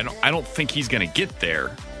don't think he's going to get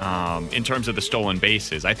there in terms of the stolen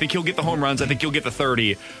bases. I think he'll get the home runs. I think he'll get the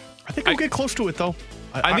 30. I think he'll get close to it, though.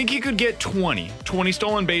 I think he could get 20. 20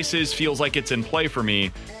 stolen bases feels like it's in play for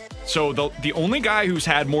me. So the only guy who's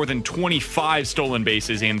had more than 25 stolen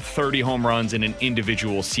bases and 30 home runs in an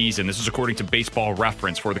individual season, this is according to Baseball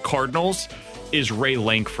Reference, for the Cardinals, is Ray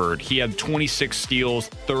Lankford. He had 26 steals,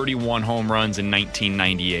 31 home runs in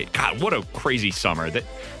 1998. God, what a crazy summer. The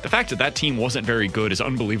fact that team wasn't very good is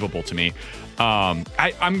unbelievable to me. I'm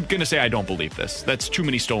going to say I don't believe this. That's too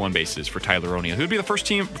many stolen bases for Tyler O'Neill. He would be the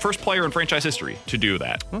first player in franchise history to do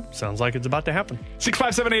that. Well, sounds like it's about to happen.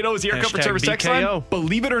 65780 is the Air Comfort Service text line.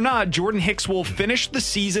 Believe it or not, Jordan Hicks will finish the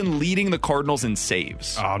season leading the Cardinals in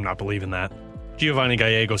saves. Oh, I'm not believing that. Giovanni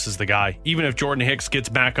Gallegos is the guy. Even if Jordan Hicks gets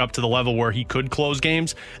back up to the level where he could close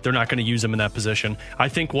games, they're not going to use him in that position. I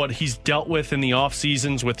think what he's dealt with in the off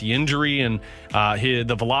seasons with the injury and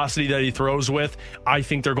the velocity that he throws with, I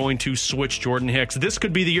think they're going to switch Jordan Hicks. This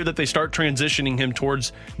could be the year that they start transitioning him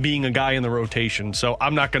towards being a guy in the rotation. So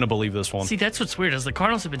I'm not going to believe this one. See, that's what's weird is the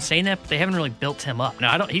Cardinals have been saying that, but they haven't really built him up.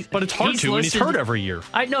 Now, but it's hard to, and he's hurt every year.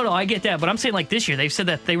 I I get that, but I'm saying like this year they've said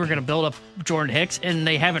that they were going to build up Jordan Hicks, and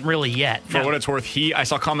they haven't really yet. For what it's worth, I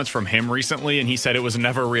saw comments from him recently, and he said it was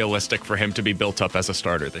never realistic for him to be built up as a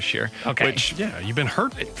starter this year. Okay. You've been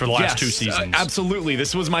hurt for the last 2 seasons. Absolutely.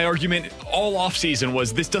 This was my argument all offseason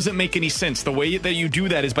was this doesn't make any sense. The way that you do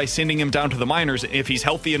that is by sending him down to the minors. If he's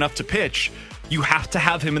healthy enough to pitch, you have to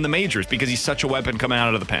have him in the majors because he's such a weapon coming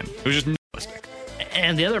out of the pen. It was just realistic.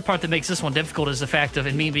 And the other part that makes this one difficult is the fact of,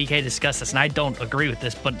 and me and BK discussed this, and I don't agree with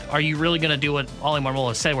this, but are you really going to do what Ollie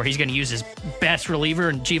Marmol said, where he's going to use his best reliever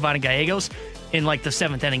in Giovanni Gallegos in like the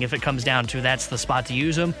 7th inning if it comes down to that's the spot to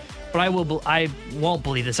use him? But I won't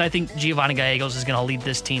believe this. I think Giovanni Gallegos is going to lead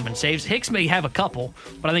this team in saves. Hicks may have a couple,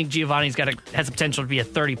 but I think Giovanni's has the potential to be a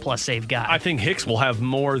 30-plus save guy. I think Hicks will have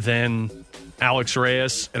more than Alex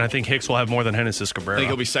Reyes, and I think Hicks will have more than Genesis Cabrera. I think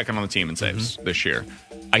he'll be second on the team in saves this year.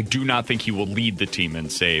 I do not think he will lead the team in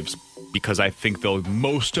saves because I think they'll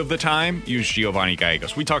most of the time use Giovanni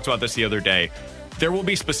Gallegos. We talked about this the other day. There will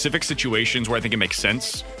be specific situations where I think it makes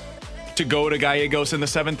sense to go to Gallegos in the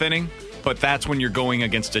 7th inning, but that's when you're going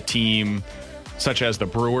against a team such as the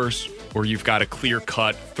Brewers, where you've got a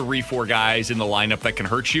clear-cut 3-4 guys in the lineup that can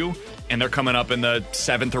hurt you, and they're coming up in the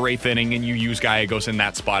 7th or 8th inning, and you use Gallegos in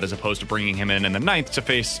that spot as opposed to bringing him in the 9th to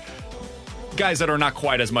face guys that are not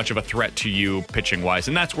quite as much of a threat to you pitching-wise.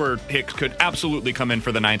 And that's where Hicks could absolutely come in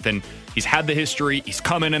for the 9th, and he's had the history. He's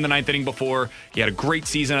come in the 9th inning before. He had a great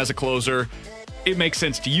season as a closer. It makes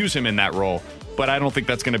sense to use him in that role, but I don't think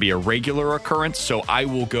that's going to be a regular occurrence, so I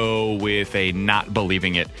will go with a not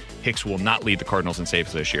believing it. Hicks will not lead the Cardinals in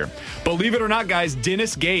saves this year. Believe it or not, guys,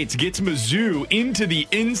 Dennis Gates gets Mizzou into the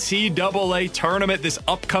NCAA tournament this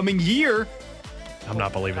upcoming year. I'm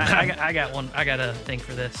not believing that. I got one. I got a thing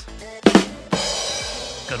for this.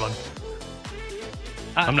 Good one.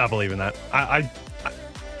 I'm not believing that.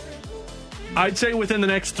 I'd say within the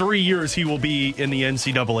next 3 years he will be in the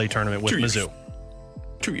NCAA tournament with Mizzou.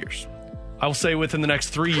 2 years. I will say within the next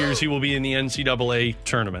 3 years he will be in the NCAA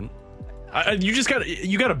tournament.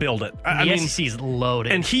 You got to build it. The SEC is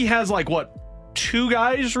loaded, and he has 2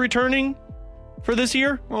 guys returning for this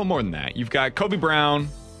year. Well, more than that. You've got Kobe Brown.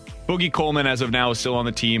 Boogie Coleman, as of now, is still on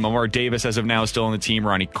the team. Amar Davis, as of now, is still on the team.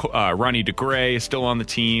 Ronnie DeGray is still on the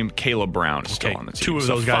team. Caleb Brown is still on the team. 2 of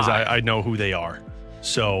those guys, I know who they are.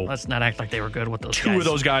 So let's not act like they were good with those 2 of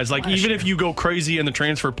those guys. Even if you go crazy in the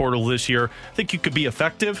transfer portal this year, I think you could be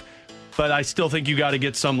effective. But I still think you got to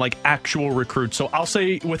get some actual recruits. So I'll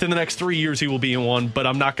say within the next 3 years he will be in one, but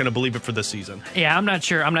I'm not going to believe it for this season. Yeah, I'm not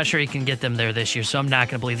sure. I'm not sure he can get them there this year, so I'm not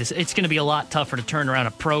going to believe this. It's going to be a lot tougher to turn around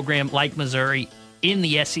a program like Missouri in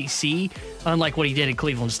the SEC, unlike what he did at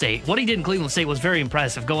Cleveland State. What he did in Cleveland State was very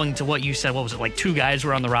impressive, going to what you said, what was it, 2 guys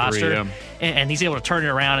were on the roster? 3, and he's able to turn it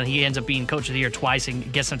around, and he ends up being Coach of the Year twice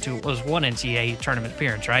and gets them to, it was 1 NCAA tournament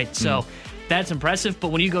appearance, right? So that's impressive, but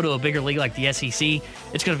when you go to a bigger league like the SEC,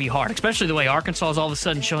 it's going to be hard, especially the way Arkansas is all of a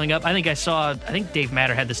sudden showing up. I think Dave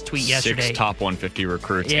Matter had this tweet yesterday. 6 top 150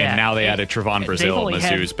 recruits, and now they added Trevon Brazile,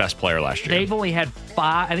 Mizzou's best player last year. They've only had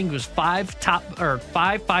 5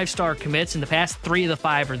 5-star commits, and the past 3 of the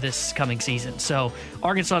 5 are this coming season. So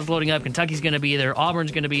Arkansas is loading up. Kentucky's going to be there.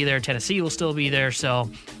 Auburn's going to be there. Tennessee will still be there.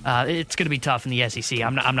 So it's going to be tough in the SEC.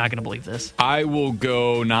 I'm not going to believe this. I will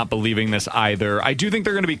go not believing this either. I do think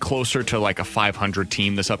they're going to be closer to a 500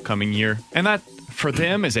 team this upcoming year, and that for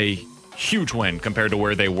them is a huge win compared to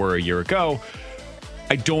where they were a year ago.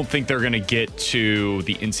 I don't think they're going to get to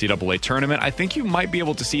the NCAA tournament. I think you might be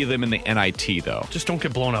able to see them in the NIT, though. Just don't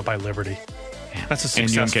get blown out by Liberty. That's a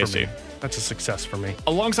success for me. That's a success for me.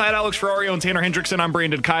 Alongside Alex Ferrario and Tanner Hendrickson, I'm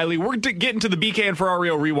Brandon Kiley. We're getting to the BK and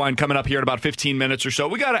Ferrario Rewind coming up here in about 15 minutes or so.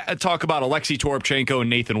 We got to talk about Alexei Toropchenko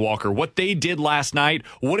and Nathan Walker, what they did last night,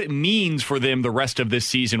 what it means for them the rest of this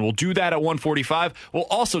season. We'll do that at 1:45. We'll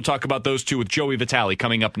also talk about those 2 with Joey Vitale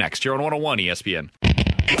coming up next here on 101 ESPN.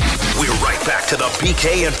 We're right back to the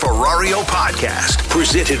BK and Ferrario podcast,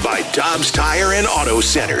 presented by Dobbs Tire and Auto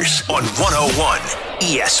Centers on 101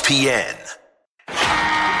 ESPN.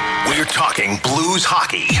 We're talking Blues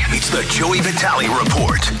hockey. It's the Joey Vitale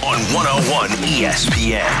Report on 101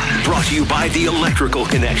 ESPN. Brought to you by The Electrical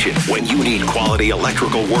Connection. When you need quality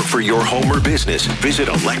electrical work for your home or business, visit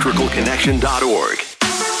electricalconnection.org.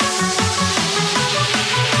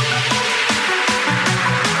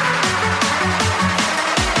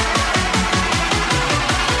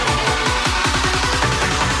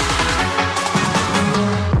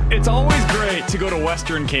 to go to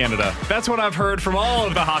Western Canada. That's what I've heard from all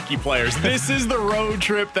of the hockey players. This is the road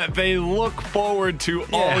trip that they look forward to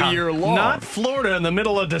all year long. Not Florida in the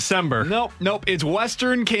middle of December. Nope. It's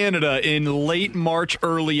Western Canada in late March,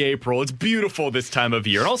 early April. It's beautiful this time of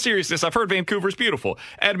year. In all seriousness, I've heard Vancouver's beautiful.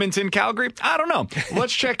 Edmonton, Calgary, I don't know.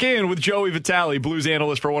 Let's check in with Joey Vitale, Blues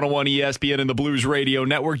analyst for 101 ESPN and the Blues Radio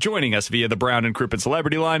Network, joining us via the Brown and Crouppen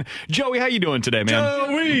Celebrity Line. Joey, how you doing today,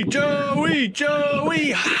 man?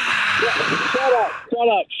 Joey!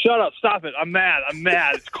 Shut up. Stop it. I'm mad.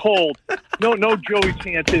 It's cold. No Joey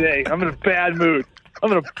chant today. I'm in a bad mood.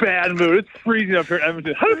 It's freezing up here in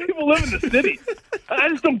Edmonton. How do people live in the city? I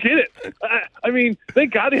just don't get it. I mean,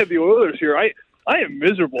 thank God they have the Oilers here. I am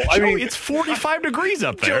miserable. Joey, it's 45 degrees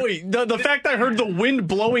up there. Joey, the fact I heard the wind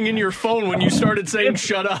blowing in your phone when you started saying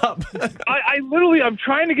shut up. I'm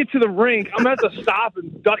trying to get to the rink. I'm going to have to stop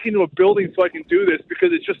and duck into a building so I can do this because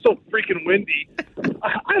it's just so freaking windy.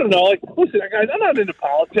 I don't know. Listen, guys, I'm not into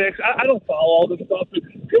politics. I don't follow all this stuff.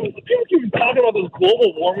 People keep talking about this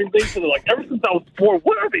global warming thing ever since I was born.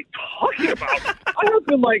 What are they talking about? I have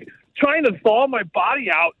been trying to thaw my body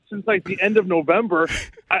out since the end of November.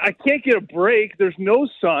 I can't get a break. There's no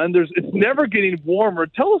sun. It's never getting warmer.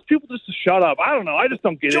 Tell those people just to shut up. I don't know. I just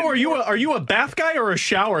don't get it. Joe, are you a bath guy or a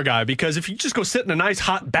shower guy? Because if you just go sit in a nice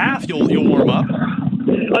hot bath, you'll warm up.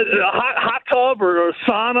 A hot tub or a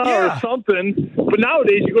sauna or something. But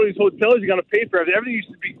nowadays, you go to these hotels, you got to pay for everything. Everything used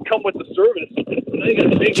to come with the service.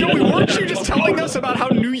 Joey, weren't you just telling us about how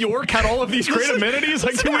New York had all of these great amenities 2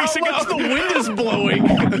 weeks ago? The wind is blowing.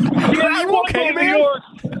 Are you okay, man? New York.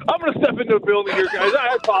 I'm going to step into a building here, guys.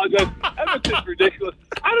 I apologize. Edmonton's ridiculous.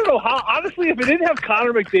 I don't know how. Honestly, if it didn't have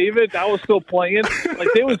Connor McDavid, that was still playing.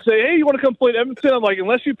 They would say, "Hey, you want to come play in Edmonton?" I'm like,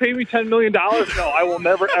 unless you pay me $10 million, no, I will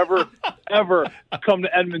never, ever come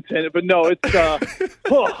to Edmonton. But no, it's.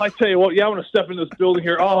 I tell you what, I'm going to step into this building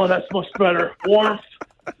here. Oh, that's much better.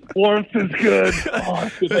 Warmth is good.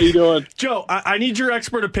 Oh, good. How you doing? Joe, I need your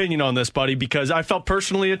expert opinion on this, buddy, because I felt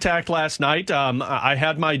personally attacked last night. I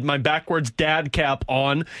had my backwards dad cap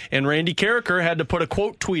on, and Randy Carricker had to put a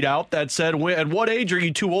quote tweet out that said, "At what age are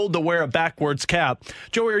you too old to wear a backwards cap?"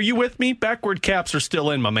 Joey, are you with me? Backward caps are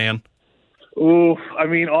still in, my man. Oof. I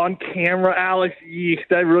mean, on camera, Alex, you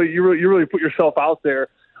really put yourself out there.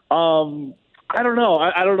 I don't know.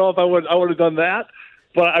 I don't know if I would have done that.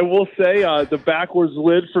 But I will say the backwards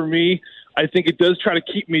lid for me, I think it does try to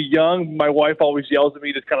keep me young. My wife always yells at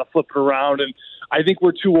me to kind of flip it around, and I think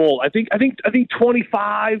we're too old. I think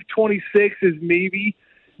 25, 26 is maybe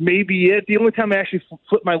it. The only time I actually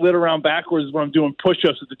flip my lid around backwards is when I'm doing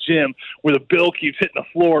push-ups at the gym where the bill keeps hitting the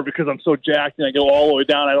floor because I'm so jacked and I go all the way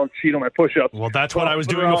down. I don't cheat on my push-ups. Well, that's what I was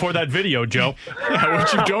doing before that video, Joe.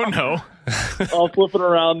 What you don't know. I'll flip it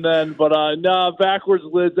around then. But, backwards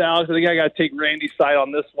lids, Alex. I think I got to take Randy's side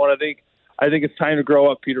on this one. I think it's time to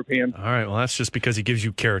grow up, Peter Pan. All right, well, that's just because he gives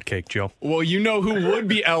you carrot cake, Joe. Well, you know who would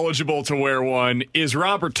be eligible to wear one is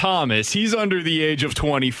Robert Thomas. He's under the age of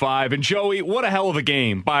 25. And, Joey, what a hell of a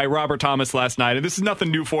game by Robert Thomas last night. And this is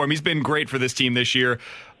nothing new for him. He's been great for this team this year.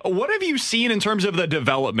 What have you seen in terms of the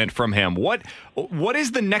development from him? What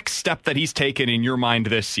is the next step that he's taken in your mind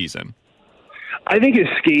this season? I think his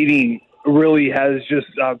skating really has just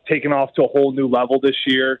taken off to a whole new level this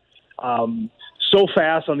year. So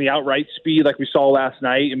fast on the outright speed like we saw last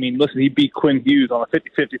night. I mean, listen, he beat Quinn Hughes on a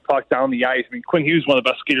 50-50 puck down the ice. I mean, Quinn Hughes is one of the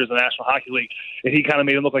best skaters in the National Hockey League, and he kind of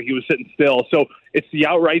made him look like he was sitting still. So it's the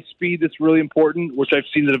outright speed that's really important, which I've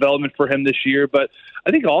seen the development for him this year. But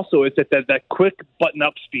I think also it's that quick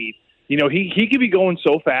button-up speed. You know, he could be going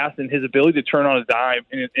so fast, and his ability to turn on a dime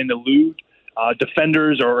and elude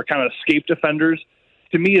defenders or kind of escape defenders,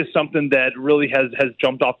 to me, is something that really has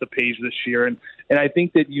jumped off the page this year. And I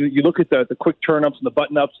think that you look at the quick turn-ups and the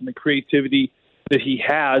button-ups and the creativity that he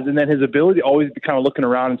has, and then his ability to always be kind of looking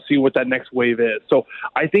around and see what that next wave is. So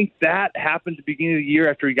I think that happened at the beginning of the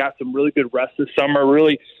year after he got some really good rest this summer,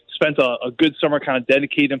 really spent a good summer kind of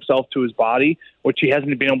dedicating himself to his body, which he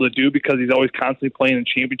hasn't been able to do because he's always constantly playing in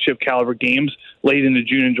championship-caliber games late into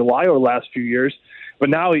June and July over the last few years. But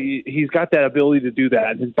now he's got that ability to do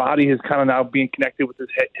that. His body is kind of now being connected with his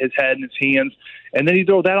head and his hands. And then you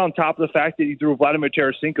throw that on top of the fact that he threw Vladimir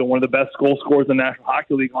Tarasenko, one of the best goal scorers in the National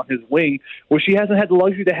Hockey League, on his wing, which he hasn't had the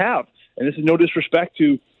luxury to have. And this is no disrespect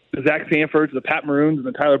to the Zach Sanfords, the Pat Maroons, and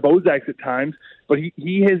the Tyler Bozaks at times, but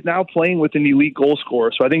he is now playing with an elite goal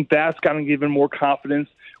scorer. So I think that's got to give him more confidence,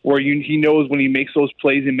 where he knows when he makes those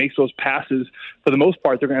plays and makes those passes, for the most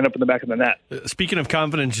part, they're going to end up in the back of the net. Speaking of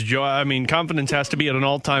confidence, Joe, I mean, confidence has to be at an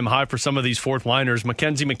all-time high for some of these fourth-liners.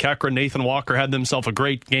 Mackenzie McEachran, Nathan Walker had themselves a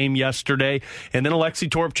great game yesterday, and then Alexei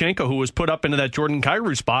Toropchenko, who was put up into that Jordan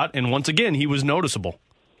Kyrou spot, and once again, he was noticeable.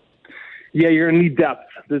 Yeah, you're going to need depth.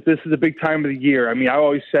 This is a big time of the year. I mean, I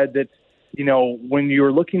always said that, when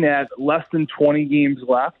you're looking at less than 20 games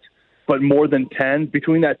left, but more than 10,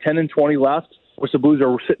 between that 10 and 20 left, which the Blues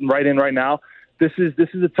are sitting right in right now, this is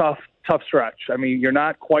a tough stretch. I mean, you're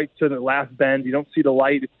not quite to the last bend. You don't see the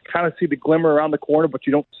light. You kind of see the glimmer around the corner, but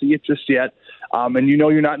you don't see it just yet. And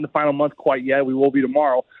you're not in the final month quite yet. We will be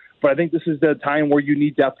tomorrow. But I think this is the time where you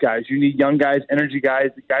need depth guys. You need young guys, energy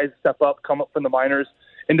guys, the guys step up, come up from the minors,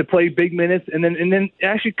 and to play big minutes and then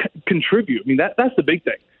actually contribute. I mean, that's the big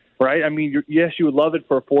thing, right? I mean, yes, you would love it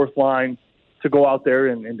for a fourth line to go out there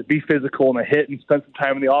and to be physical and a hit and spend some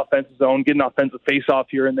time in the offensive zone, get an offensive face-off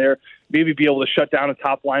here and there, maybe be able to shut down a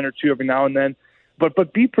top line or two every now and then.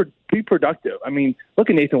 But be productive. I mean,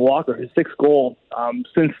 look at Nathan Walker, his sixth goal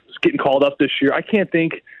since getting called up this year. I can't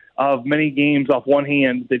think of many games off one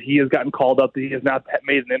hand that he has gotten called up that he has not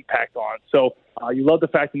made an impact on. So you love the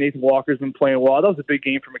fact that Nathan Walker's been playing well. That was a big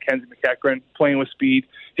game for Mackenzie McEachran, playing with speed,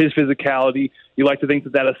 his physicality. You like to think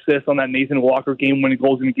that assist on that Nathan Walker game-winning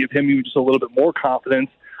goal is going to give him even just a little bit more confidence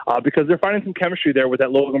because they're finding some chemistry there with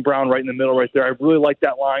that Logan Brown right in the middle right there. I really like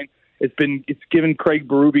that line. It's given Craig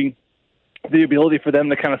Berube the ability for them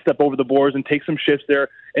to kind of step over the boards and take some shifts there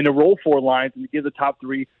and to roll four lines and to give the top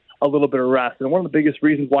three a little bit of rest. And one of the biggest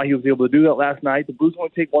reasons why he was able to do that last night, the Blues only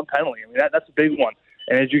take one penalty. I mean, that's a big one.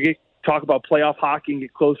 And as you talk about playoff hockey and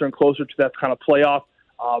get closer and closer to that kind of playoff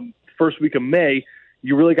first week of May,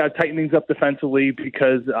 you really got to tighten things up defensively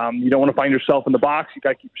because you don't want to find yourself in the box. You got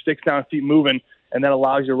to keep your sticks down, keep moving, and that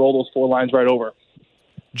allows you to roll those four lines right over.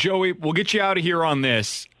 Joey, we'll get you out of here on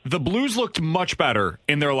this. The Blues looked much better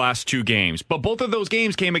in their last two games, but both of those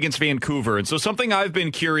games came against Vancouver. And so something I've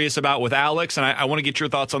been curious about with Alex, and I want to get your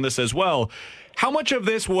thoughts on this as well, how much of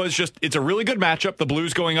this was just, it's a really good matchup, the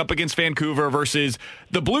Blues going up against Vancouver versus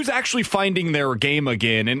the Blues actually finding their game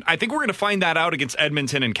again? And I think we're going to find that out against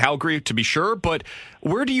Edmonton and Calgary, to be sure, but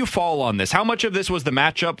where do you fall on this? How much of this was the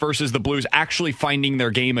matchup versus the Blues actually finding their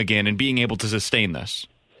game again and being able to sustain this?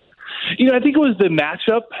 I think it was the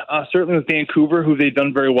matchup, certainly with Vancouver, who they've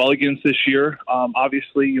done very well against this year.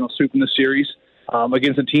 Obviously, sweeping the series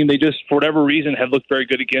against a team they just, for whatever reason, have looked very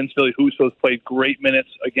good against. Billy Husso has played great minutes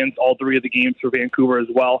against all three of the games for Vancouver as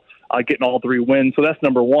well, getting all three wins. So that's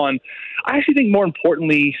number one. I actually think more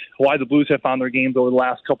importantly, why the Blues have found their games over the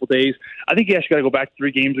last couple of days, I think you actually got to go back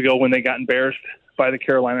 3 games ago when they got embarrassed by the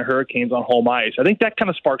Carolina Hurricanes on home ice. I think that kind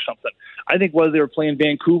of sparked something. I think whether they were playing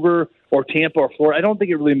Vancouver or Tampa or Florida, I don't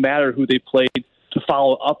think it really mattered who they played to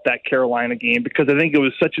follow up that Carolina game because I think it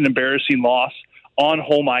was such an embarrassing loss on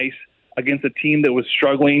home ice against a team that was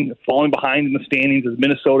struggling, falling behind in the standings as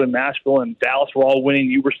Minnesota and Nashville and Dallas were all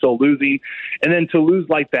winning. You were still losing. And then to lose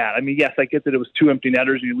like that, I mean, yes, I get that it was 2 empty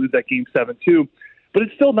netters and you lose that game 7-2, but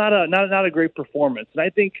it's still not a great performance. And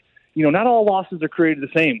I think, not all losses are created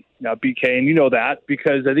the same now, BK, and you know that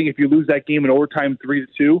because I think if you lose that game in overtime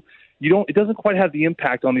 3-2, it doesn't quite have the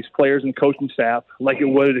impact on these players and coaching staff like it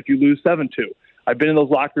would if you lose 7-2. I've been in those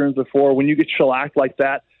locker rooms before. When you get shellacked like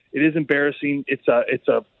that, it is embarrassing. It's a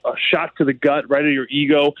shot to the gut, right at your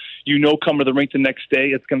ego. Come to the rink the next day,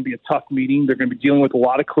 it's going to be a tough meeting. They're going to be dealing with a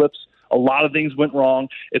lot of clips. A lot of things went wrong.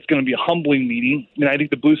 It's going to be a humbling meeting. And I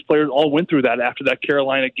think the Blues players all went through that after that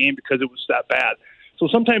Carolina game because it was that bad. So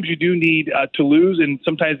sometimes you do need to lose, and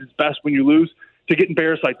sometimes it's best when you lose to get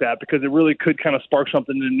embarrassed like that because it really could kind of spark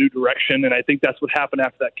something in a new direction. And I think that's what happened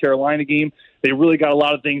after that Carolina game. They really got a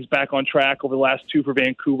lot of things back on track over the last 2 for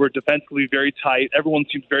Vancouver. Defensively, very tight. Everyone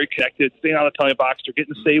seems very connected, staying out of the penalty box. They're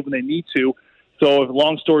getting the save when they need to. So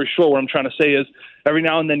long story short, what I'm trying to say is every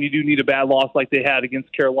now and then you do need a bad loss like they had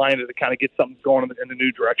against Carolina to kind of get something going in a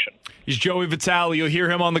new direction. He's Joey Vitale. You'll hear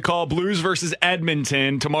him on the call. Blues versus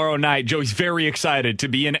Edmonton tomorrow night. Joey's very excited to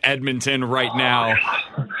be in Edmonton right now.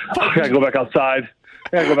 I got to go back outside. I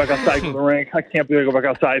got to go back outside to the rink. I can't believe I go back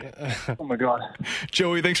outside. Oh, my God.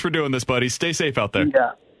 Joey, thanks for doing this, buddy. Stay safe out there.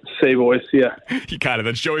 Yeah. Say, boys. Yeah. You kind of.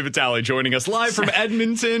 That's Joey Vitale joining us live from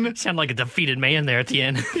Edmonton. Sound like a defeated man there at the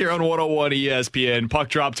end. Here on 101 ESPN. Puck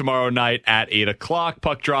drop tomorrow night at 8 o'clock.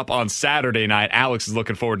 Puck drop on Saturday night. Alex is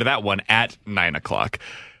looking forward to that one at 9 o'clock.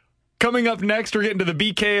 Coming up next, we're getting to the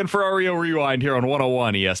BK and Ferrario Rewind here on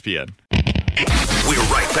 101 ESPN. We're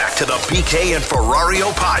right back to the BK and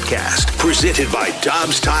Ferrario podcast, presented by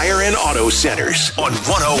Dobbs Tire and Auto Centers on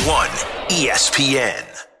 101 ESPN.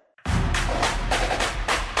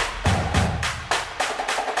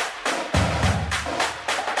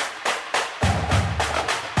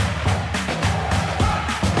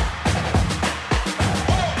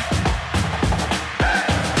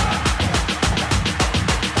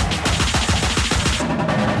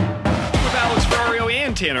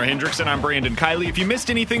 Tanner Hendrickson. I'm Brandon Kiley. If you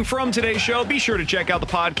missed anything from today's show, be sure to check out the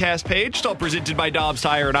podcast page. It's all presented by Dobbs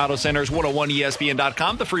Tire and Auto Centers,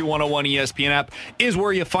 101ESPN.com. The free 101 ESPN app is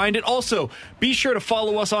where you find it. Also, be sure to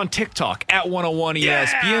follow us on TikTok at 101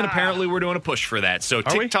 ESPN. Apparently, we're doing a push for that. So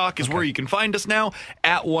TikTok is where you can find us now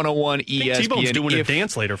at 101 ESPN. T-Bone's doing a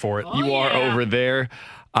dance later for it. You are over there.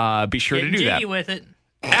 Be sure to do that. With it.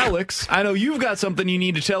 Alex, I know you've got something you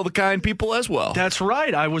need to tell the kind people as well. That's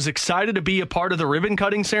right. I was excited to be a part of the ribbon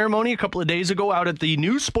cutting ceremony a couple of days ago out at the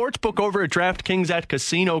new sports book over at DraftKings at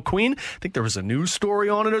Casino Queen. I think there was a news story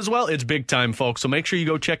on it as well. It's big time, folks. So make sure you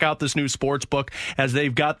go check out this new sports book as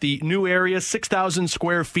they've got the new area, 6,000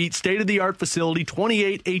 square feet, state-of-the-art facility,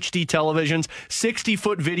 28 HD televisions,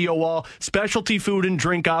 60-foot video wall, specialty food and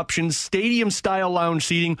drink options, stadium-style lounge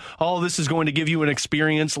seating. All of this is going to give you an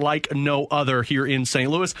experience like no other here in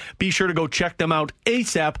St. Louis. Be sure to go check them out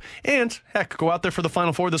ASAP. And, heck, go out there for the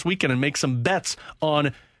Final Four this weekend and make some bets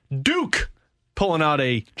on Duke pulling out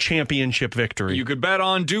a championship victory. You could bet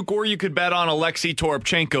on Duke or you could bet on Alexei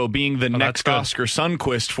Toropchenko being the next Oscar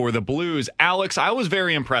Sundqvist for the Blues. Alex, I was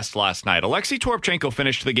very impressed last night. Alexei Toropchenko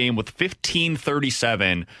finished the game with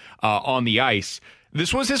 15:37 on the ice.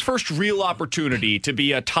 This was his first real opportunity to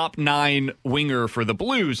be a top 9 winger for the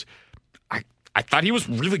Blues. I thought he was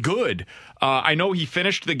really good. I know he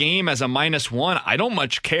finished the game as a -1. I don't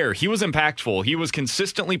much care. He was impactful. He was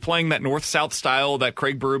consistently playing that north-south style that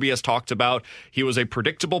Craig Berube has talked about. He was a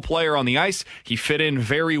predictable player on the ice. He fit in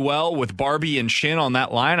very well with Barbie and Shin on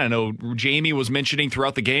that line. I know Jamie was mentioning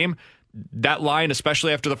throughout the game, that line,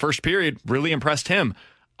 especially after the first period, really impressed him.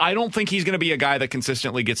 I don't think he's going to be a guy that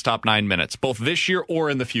consistently gets top 9 minutes, both this year or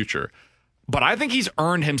in the future. But I think he's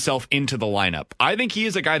earned himself into the lineup. I think he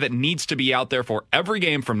is a guy that needs to be out there for every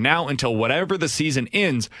game from now until whatever the season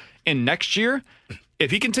ends. And next year,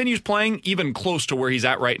 if he continues playing even close to where he's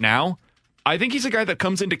at right now, I think he's a guy that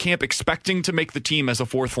comes into camp expecting to make the team as a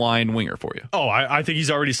fourth-line winger for you. Oh, I think he's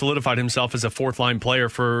already solidified himself as a fourth-line player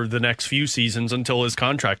for the next few seasons until his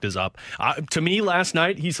contract is up. To me, last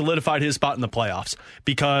night, he solidified his spot in the playoffs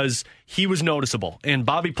because he was noticeable. And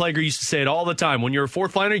Bobby Plager used to say it all the time. When you're a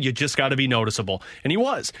fourth-liner, you just got to be noticeable. And he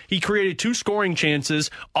was. He created 2 scoring chances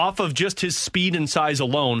off of just his speed and size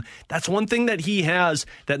alone. That's one thing that he has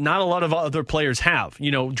that not a lot of other players have. You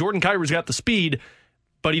know, Jordan Kyrie's got the speed,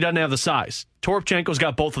 but he doesn't have the size. Toropchenko's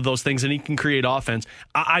got both of those things, and he can create offense.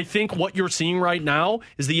 I think what you're seeing right now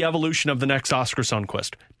is the evolution of the next Oscar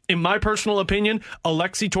Sundqvist. In my personal opinion,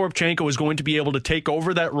 Alexei Toropchenko is going to be able to take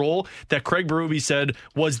over that role that Craig Berube said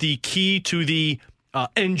was the key to the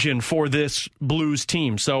engine for this Blues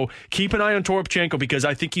team. So keep an eye on Toropchenko because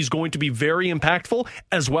I think he's going to be very impactful,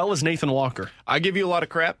 as well as Nathan Walker. I give you a lot of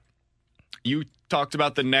crap. You talked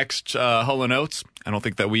about the next Hull and Oates. I don't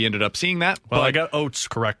think that we ended up seeing that. Well, I got Oates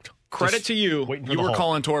correct. Credit to you. You were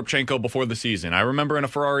calling Toropchenko before the season. I remember in a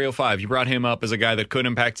Ferrari 05, you brought him up as a guy that could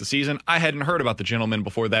impact the season. I hadn't heard about the gentleman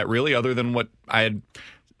before that, really, other than what I had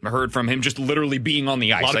heard from him just literally being on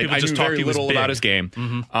the ice. I knew very little about his game.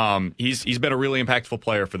 Mm-hmm. He's been a really impactful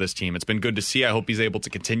player for this team. It's been good to see. I hope he's able to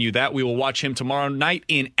continue that. We will watch him tomorrow night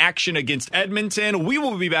in action against Edmonton. We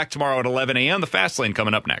will be back tomorrow at 11 a.m. The Fast Lane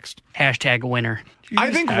coming up next. Hashtag winner. I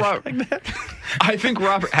think Robert.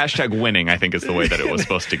 Hashtag winning, I think, is the way that it was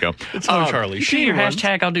supposed to go. It's on Charlie. You do your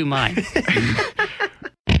hashtag, I'll do mine.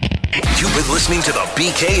 You've been listening to the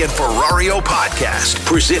BK and Ferrario podcast,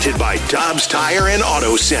 presented by Dobbs Tire and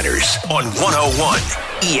Auto Centers on 101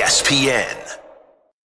 ESPN.